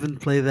 I haven't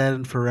played that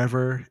in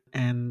forever,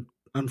 and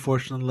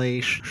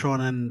unfortunately,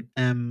 Sean and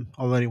Em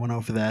already went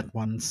over that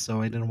once,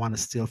 so I didn't want to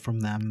steal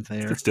from them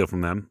there. You can steal from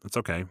them. It's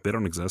okay. They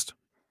don't exist.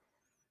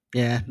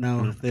 Yeah,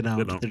 no, they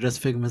don't. They're just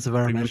figments of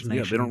our imagination.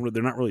 Yeah,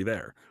 they're not really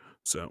there.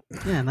 So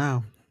yeah,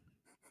 no.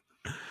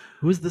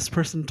 Who is this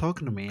person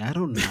talking to me? I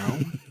don't know.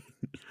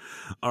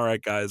 All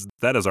right, guys,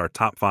 that is our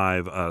top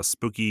 5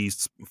 spooky,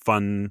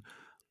 fun,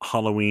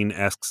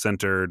 Halloween-esque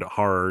centered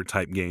horror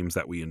type games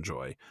that we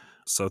enjoy.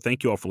 So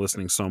thank you all for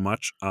listening so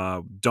much.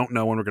 Don't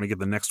know when we're going to get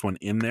the next one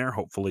in there.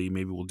 Hopefully,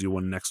 maybe we'll do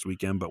one next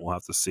weekend, but we'll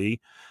have to see.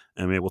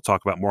 And maybe we'll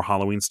talk about more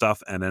Halloween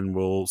stuff. And then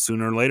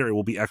sooner or later, it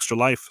will be Extra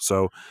Life.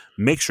 So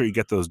make sure you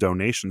get those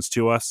donations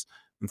to us.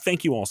 And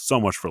thank you all so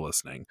much for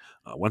listening.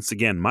 Once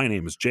again, my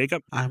name is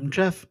Jacob. I'm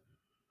Jeff.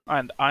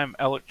 And I'm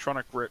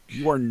Electronic Rick.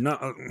 You are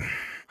not.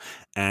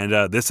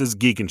 And this is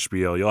Geek and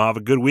Spiel. You'll have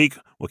a good week.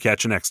 We'll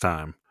catch you next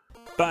time.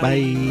 Bye.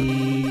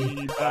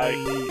 Bye. Bye.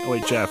 Oh,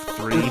 wait, Jeff.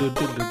 3,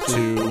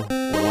 2,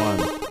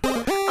 1.